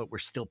all weren't. up, but we're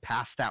still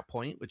past that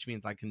point, which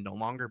means I can no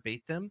longer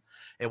bait them.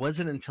 It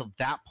wasn't until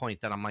that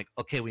point that I'm like,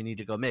 okay, we need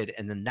to go mid,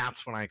 and then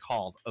that's when I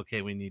called,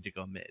 okay, we need to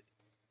go mid.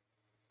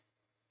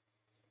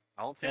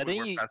 I don't Yeah, think we then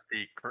were you- past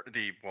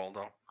the wall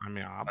though. I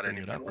mean, I'll But bring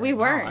it anyway. up. We right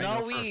now. weren't. I No, know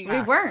for a we- We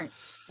fact. weren't.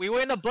 we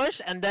were in the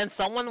bush, and then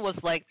someone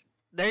was like,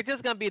 they're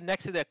just gonna be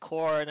next to their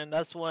core, and then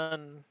that's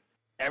when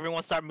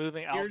everyone started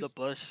moving out of Here's- the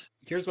bush.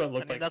 Here's what it And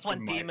looked then like. that's when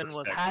from my Demon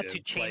had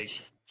to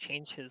perspective.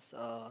 change his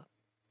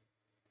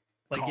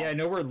Like, call. yeah, I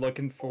know we're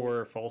looking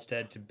for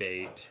Falstad to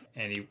bait,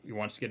 and he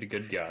wants to get a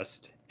good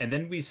gust. And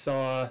then we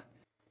saw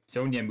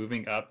Sonya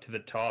moving up to the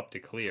top to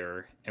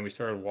clear, and we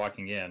started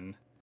walking in.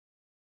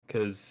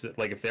 Because,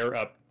 like, if they're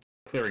up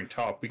clearing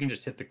top, we can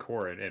just hit the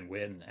core and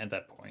win at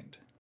that point.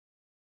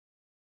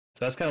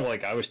 So that's kind of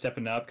like I was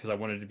stepping up because I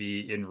wanted to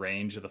be in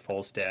range of the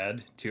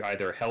Falstad to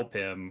either help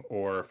him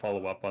or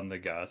follow up on the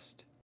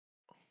gust.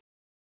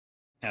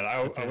 And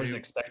I wasn't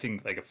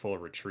expecting like a full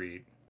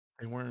retreat.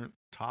 They weren't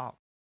top.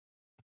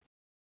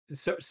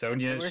 So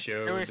Sonya They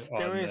showed were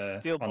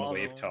still on the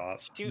wave bottom. top.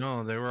 Shoot.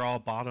 No, they were all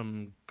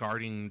bottom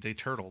guarding. They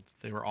turtled.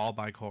 They were all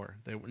by core.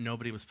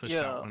 Nobody was pushed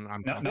Yeah. out when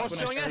I'm No, top. no, Well, when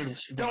I Sonya started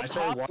still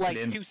walking top like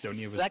in, 2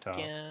 Sonya was top.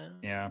 seconds.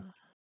 Yeah.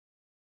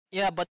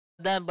 Yeah, but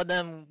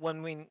then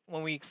when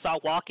we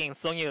stopped walking,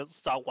 Sonya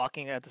stopped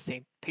walking at the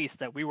same pace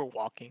that we were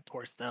walking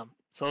towards them.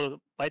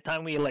 So by the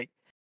time we like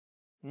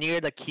near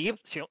the keep,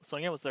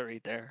 Sonya was already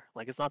there.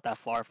 Like it's not that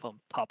far from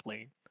top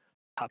lane.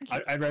 Top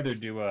keep. I'd rather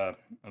do a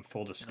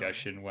full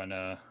discussion when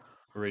we're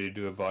ready to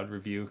do a VOD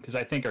review because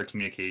I think our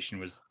communication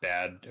was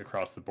bad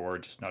across the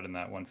board, just not in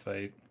that one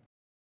fight.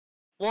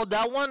 Well,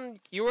 that one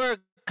you were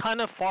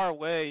kind of far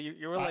away.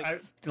 You were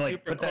like like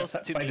super put close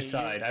that to fight me.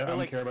 aside. I You were, don't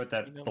like, care about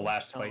that you know, the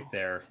last fight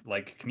there.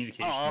 Like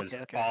communication was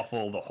okay.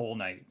 awful the whole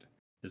night,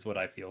 is what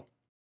I feel.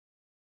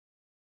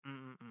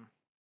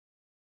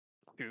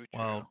 True.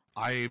 Well,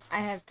 I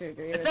have to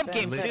agree It's with some that,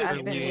 game but too.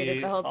 I've been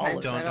muted the whole time,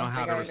 don't so I know don't how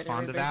think to I would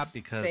respond to ever that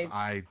because stayed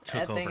I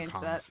took over thing into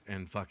that. comms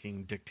and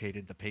fucking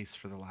dictated the pace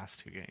for the last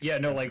 2 games. Yeah,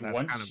 no, And so like that's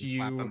once kind of a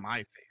slap you in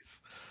my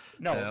face.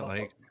 no,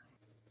 like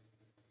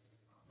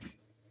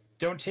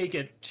don't take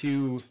it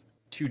too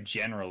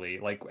generally.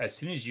 Like as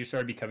soon as you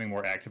started becoming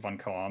more active on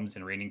comms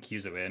and reining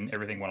Kizo in,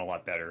 everything went a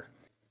lot better.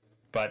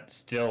 But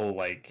still,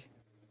 like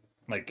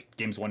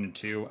games 1 and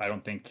 2, I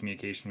don't think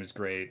communication was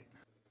great.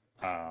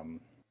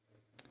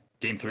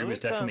 Game 3 was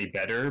definitely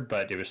better,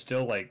 but it was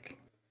still like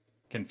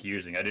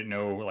confusing. I didn't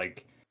know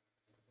like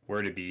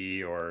where to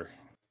be or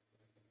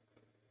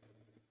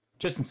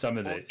just in some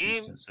of the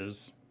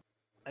instances.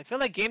 I feel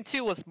like game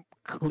 2 was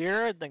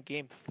clearer than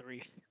game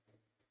 3.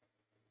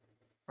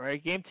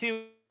 Right? Game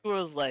 2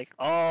 was like,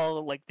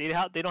 oh, like they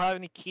don't have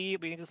any key,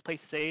 we can just play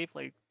safe,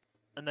 like,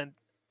 and then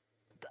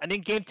I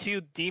think game 2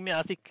 Demon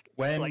actually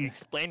like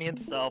explained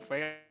himself,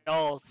 right?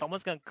 Oh,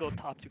 someone's gonna go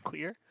top to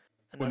clear.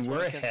 And when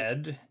we're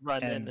ahead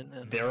and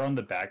they're on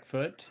the back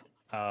foot,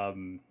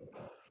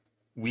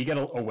 we get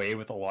away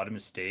with a lot of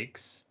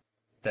mistakes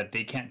that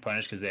they can't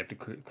punish because they have to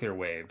clear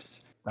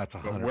waves. That's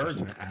 100% But we're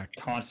accurate.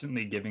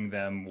 constantly giving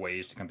them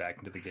ways to come back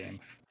into the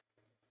game.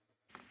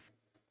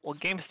 Well,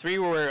 game 3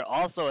 we were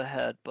also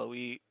ahead, but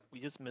we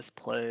just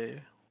misplay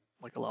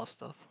like a lot of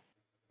stuff.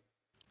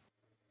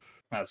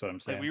 That's what I'm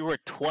saying. Like we were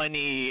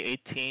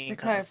 2018. To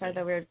clarify,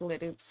 the weird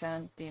bloop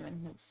sound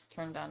Demon has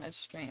turned on his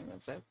stream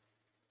as if.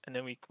 And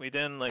then we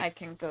didn't like. I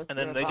can go through. And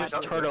then they just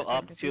turtle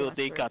up till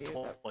they got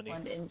 20.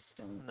 One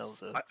instance.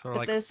 So but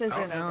like, this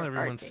isn't now an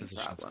everyone's overarching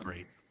position's problem.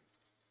 great.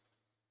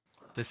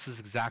 This is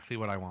exactly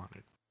what I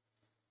wanted.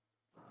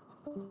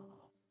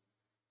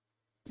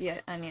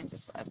 Yeah, Onion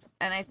just left,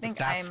 and I think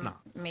I'm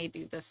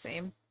maybe the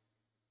same,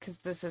 because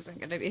this isn't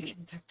going to be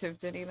conductive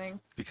to anything.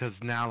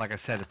 Because now, like I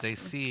said, if they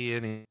see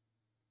any.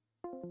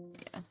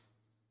 Yeah.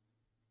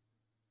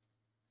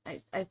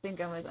 I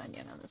think I'm with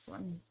Onion on this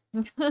one.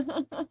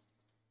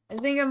 I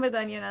think I'm with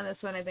Onion on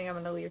this one. I think I'm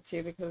going to leave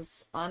too,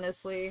 because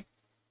honestly,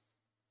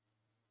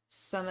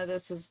 some of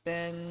this has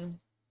been,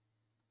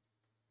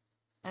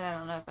 and I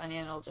don't know if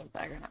Onion will jump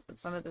back or not, but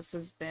some of this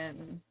has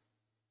been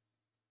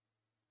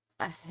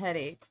a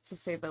headache, to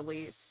say the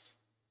least,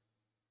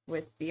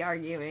 with the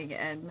arguing.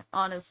 And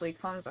honestly,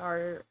 comms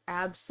are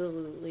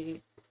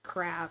absolutely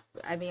crap.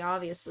 I mean,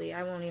 obviously,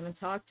 I won't even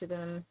talk to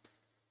them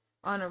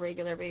on a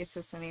regular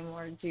basis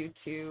anymore due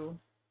to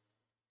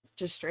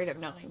just straight up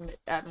knowing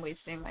that I'm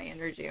wasting my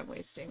energy, I'm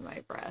wasting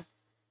my breath.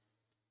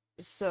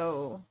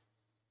 So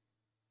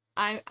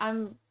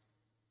I'm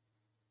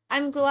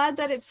glad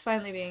that it's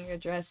finally being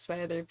addressed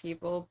by other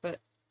people, but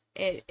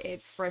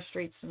it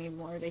frustrates me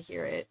more to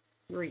hear it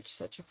reach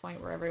such a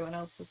point where everyone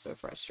else is so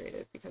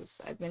frustrated, because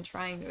I've been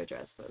trying to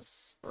address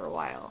this for a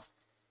while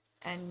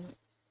and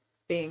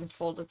being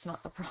told it's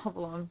not the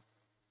problem,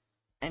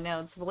 and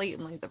now it's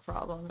blatantly the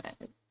problem,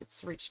 and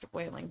it's reached a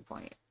boiling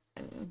point.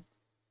 And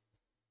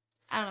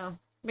I don't know,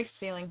 mixed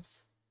feelings,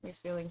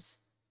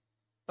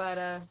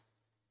 but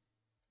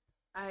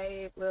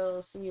I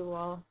will see you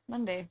all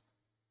Monday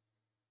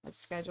as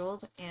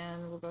scheduled,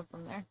 and we'll go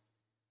from there.